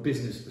thing, from a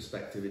business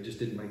perspective, it just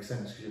didn't make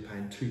sense, because you're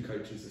paying 2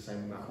 coaches the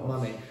same amount of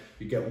money.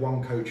 You get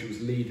one coach who was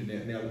leading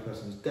it and the other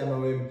person was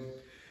demoing.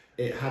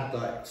 It had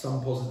like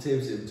some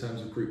positives in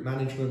terms of group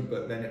management,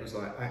 but then it was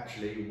like,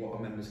 actually, what are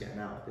members getting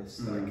out of this?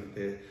 Like,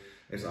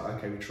 it's like,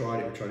 okay, we tried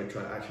it,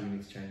 actually we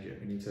need to change it.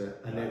 We need to,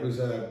 and it was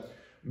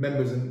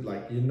members, and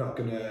like, you're not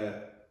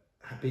gonna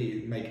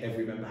make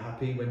every member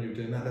happy when you're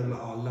doing that. They're like,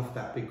 oh, I love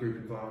that big group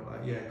environment.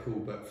 Like, yeah, cool,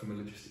 but from a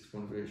logistics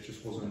point of view, it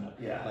just wasn't.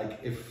 Like,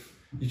 if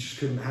you just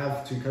couldn't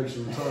have 2 coaches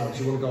all the time, because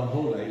you want to go on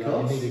holiday,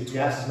 like, you needed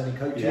twice as many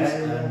coaches,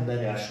 and then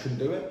you just couldn't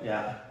do it.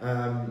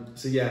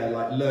 So yeah,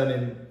 like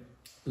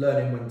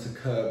learning when to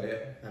curb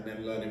it, and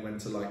then learning when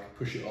to like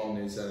push it on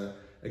is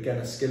again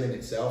a skill in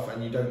itself,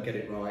 and you don't get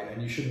it right,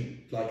 and you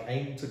shouldn't like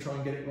aim to try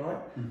and get it right.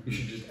 You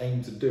should just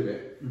aim to do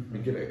it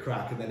and give it a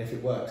crack, and then if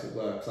it works, it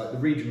works. Like the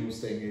regionals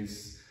thing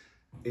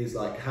is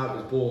like how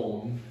it was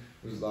born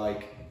was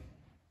like,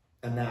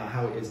 and now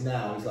how it is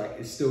now is like,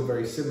 it's still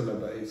very similar,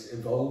 but it's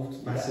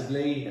evolved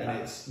massively, and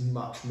it's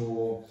much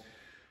more.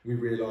 We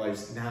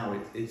realise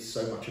now it's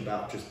so much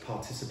about just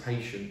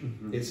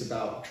participation. It's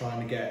about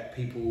trying to get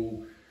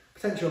people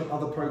potentially on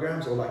other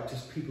programs, or like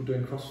just people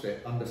doing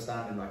CrossFit,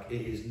 understanding like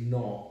it is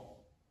not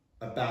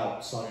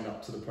about signing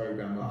up to the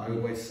program. Like, I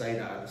always say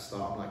that at the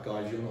start. I'm like,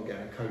 guys, you're not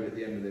getting a code at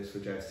the end of this for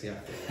JST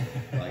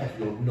Athlete. Like,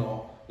 you're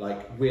not,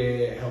 like,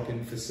 we're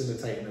helping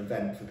facilitate an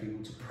event for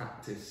people to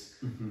practice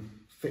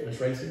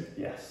fitness racing.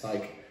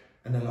 Like,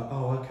 and they're like,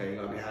 oh, okay.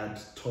 Like, we had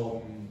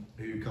Tom,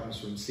 who comes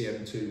from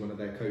CM2, one of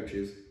their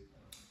coaches.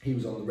 He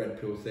was on the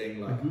red pill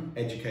thing, like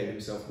educated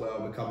himself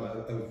well, become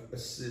a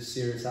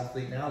serious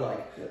athlete now,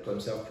 like got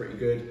himself pretty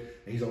good.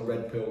 And he's on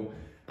red pill,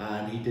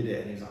 and he did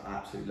it, and he's like, I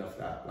absolutely love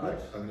that. Like,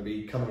 I'm going to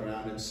be coming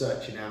around and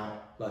searching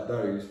out like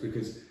those,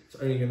 because it's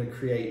only going to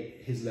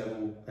create his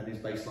level and his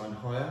baseline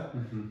higher.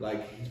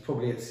 Like, he's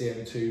probably at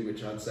CM2,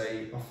 which I'd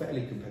say are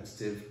fairly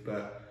competitive,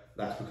 but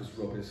that's because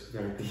Rob is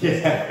very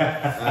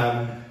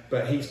competitive.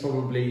 But he's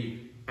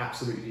probably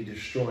absolutely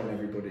destroying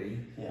everybody,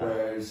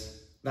 whereas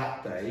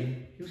that day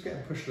he was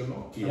getting pushed a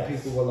lot, and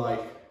people were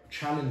like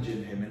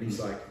challenging him, and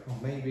he's like, oh,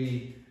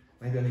 maybe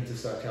I need to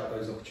search out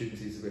those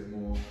opportunities a bit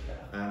more,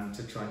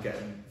 to try and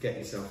get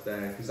yourself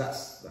there, because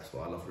that's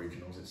why I love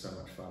regionals. It's so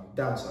much fun.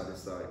 Downside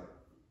is like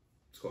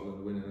Scotland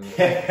are winning.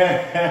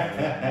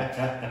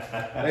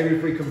 Maybe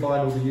if we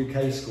combine all the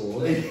UK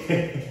scores,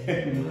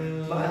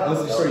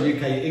 sorry,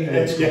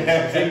 England scores.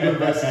 It's England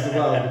versus the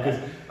world, because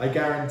I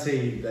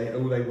guarantee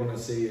all they want to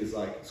see is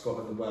like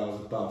Scotland and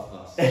Wales above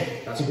us.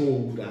 That's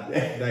all that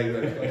they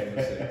really want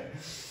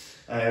to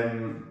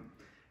see.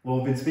 Well,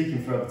 we've been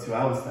speaking for over 2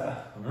 hours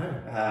there. I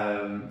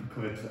know.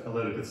 Covered a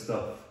load of good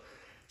stuff.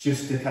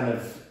 Just to kind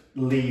of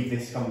leave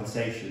this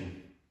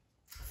conversation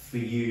for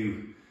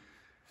you,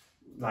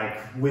 like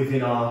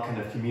within our kind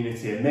of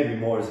community, and maybe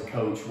more as a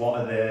coach,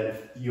 what are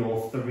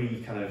your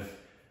 3 kind of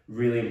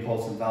really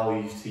important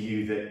values to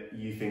you that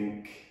you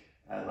think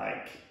are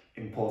like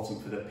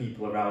important for the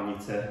people around you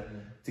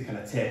to kind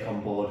of take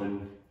on board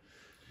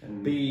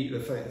and be the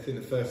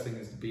first thing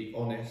is to be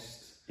honest.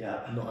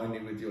 Not only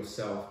with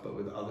yourself but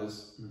with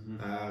others.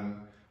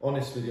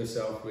 Honest with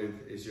yourself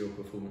with, is your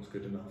performance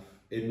good enough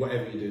in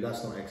whatever you do?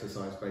 That's not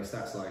exercise based,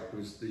 that's like, are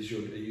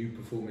you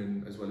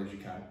performing as well as you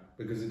can?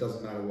 Because it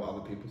doesn't matter what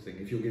other people think.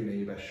 If you're giving it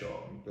your best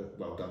shot,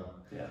 well done.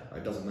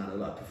 It doesn't matter.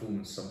 Like,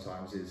 performance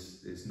sometimes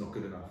is not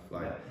good enough.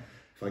 Like,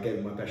 if I gave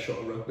it my best shot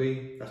at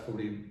rugby, that's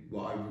probably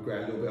what I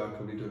regret a little bit. I'd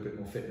probably do a bit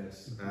more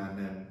fitness, and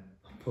then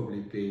I'd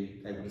probably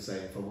be able to say,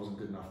 if I wasn't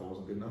good enough, I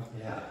wasn't good enough.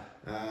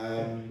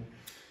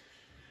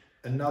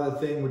 Another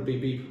thing would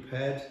be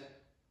prepared.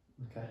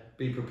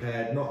 Be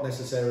prepared, not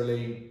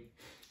necessarily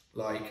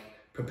like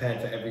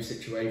prepared for every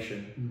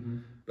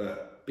situation,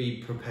 but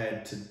be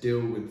prepared to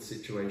deal with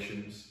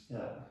situations.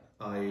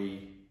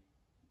 I.e.,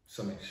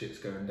 something shit's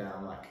going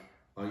down. Like,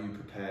 are you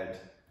prepared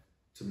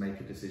to make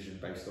a decision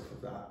based off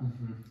of that?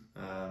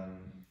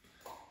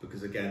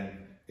 Because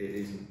again, it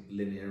isn't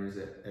linear, is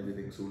it?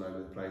 Everything's all over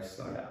the place.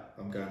 Like,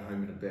 I'm going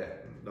home in a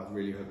bit, and I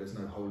really hope there's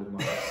no hole in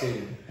my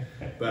ceiling.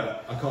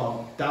 But I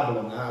can't dabble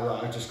on that.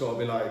 Like, I've just got to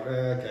be like,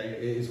 okay,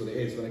 it is what it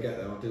is. When I get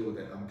there, I'll deal with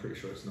it. I'm pretty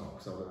sure it's not,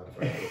 because I've learned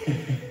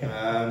it.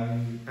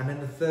 And then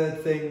the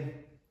third thing,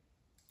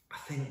 I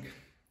think,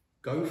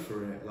 go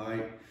for it.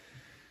 Like,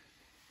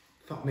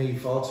 fuck me,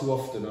 far too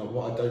often,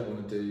 what I don't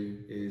want to do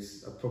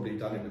is, I've probably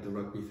done it with the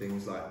rugby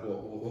things, like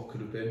what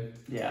could have been.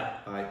 Yeah.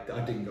 I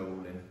didn't go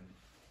all in.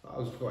 I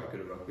was quite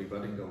good at rugby, but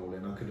I didn't go all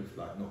in. I could have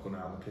like not gone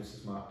out on the piss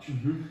as much.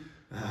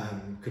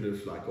 Could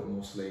have like got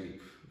more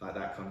sleep, like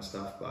that kind of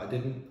stuff, but I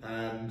didn't,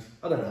 and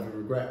I don't have a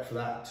regret for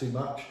that too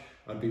much.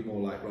 I'd be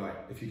more like, right,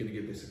 if you're going to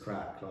give this a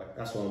crack, like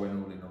that's why I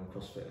went all in on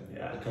CrossFit and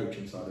the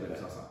coaching side of it.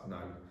 So I was like,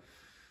 no,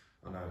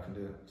 I know I can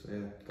do it. So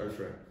yeah, go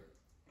for it.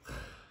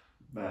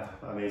 Yeah,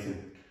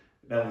 amazing.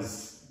 That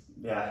was,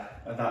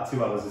 that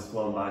 2 hours has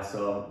flown by,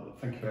 so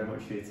thank you very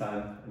much for your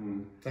time.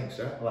 And thanks,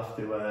 Jack. I'll have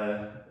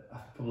to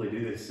probably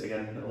do this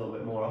again a little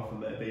bit more often,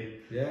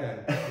 maybe. Yeah,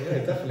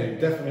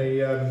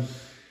 definitely.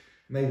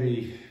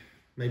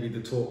 Maybe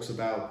the talks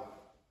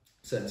about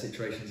certain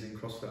situations in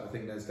CrossFit, I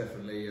think there's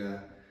definitely,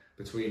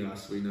 between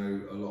us, we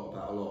know a lot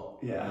about a lot.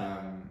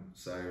 Yeah.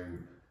 So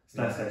it's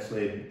nice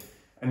actually,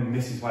 and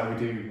this is why we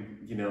do,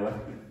 you know,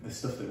 the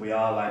stuff that we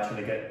are, like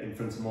trying to get in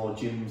front of more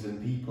gyms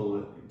and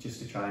people, just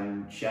to try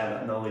and share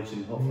that knowledge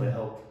and hopefully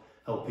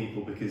help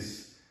people,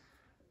 because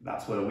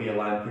that's where we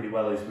align pretty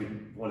well, is we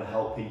want to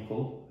help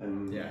people.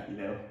 And you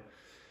know,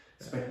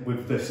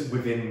 with this,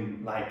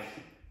 within like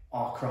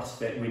our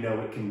CrossFit, we know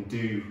it can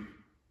do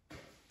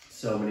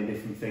so many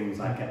different things,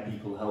 like get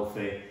people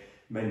healthy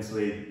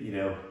mentally, you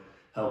know,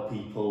 help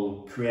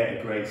people create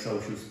a great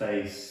social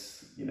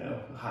space, you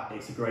know,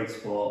 it's a great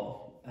sport.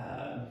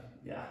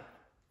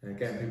 And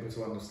getting people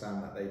to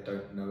understand that they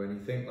don't know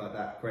anything. Like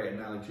that great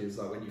analogy is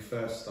like when you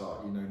first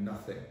start, you know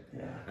nothing.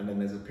 And then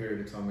there's a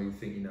period of time where you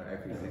think you know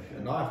everything.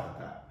 And I've had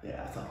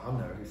that. I thought, I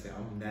know everything,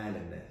 I'm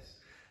nailing this.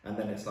 And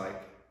then it's like,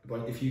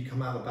 well, if you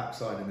come out the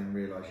backside and then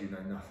realise you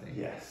know nothing,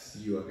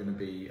 you are going to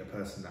be a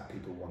person that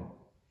people want.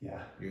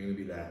 You're going to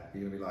be there.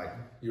 You're going to be like,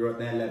 you're at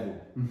their level,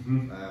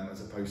 as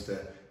opposed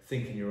to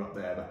thinking you're up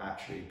there, but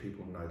actually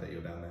people know that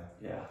you're down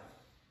there.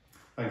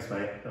 Thanks,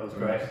 mate. That was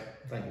great.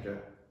 Thank you, Joe.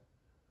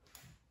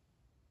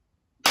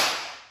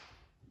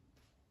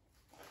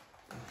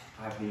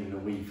 I haven't even a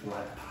wee for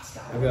like the past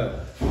hour. Okay.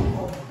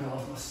 Oh my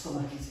god, my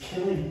stomach is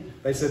killing.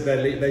 They said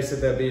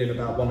they'll be in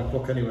about 1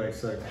 o'clock anyway,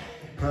 so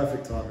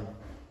perfect timing.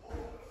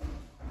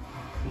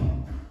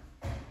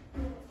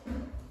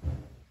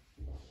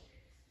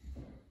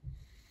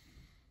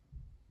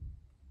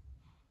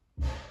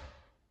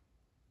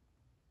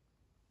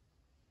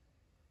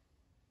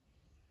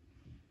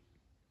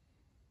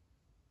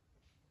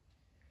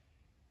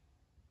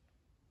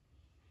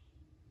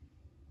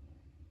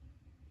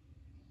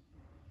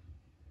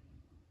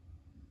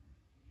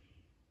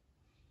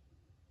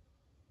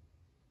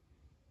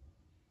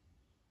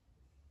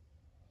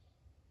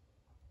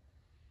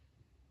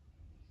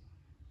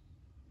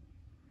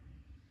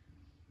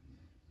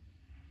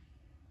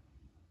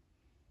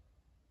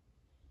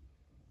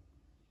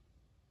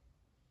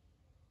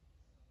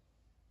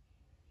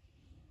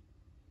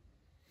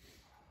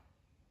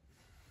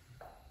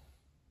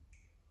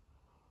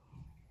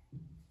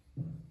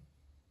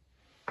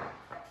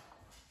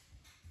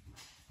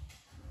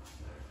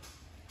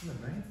 Hello,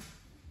 mate.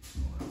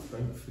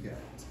 Don't forget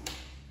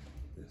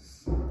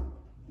this.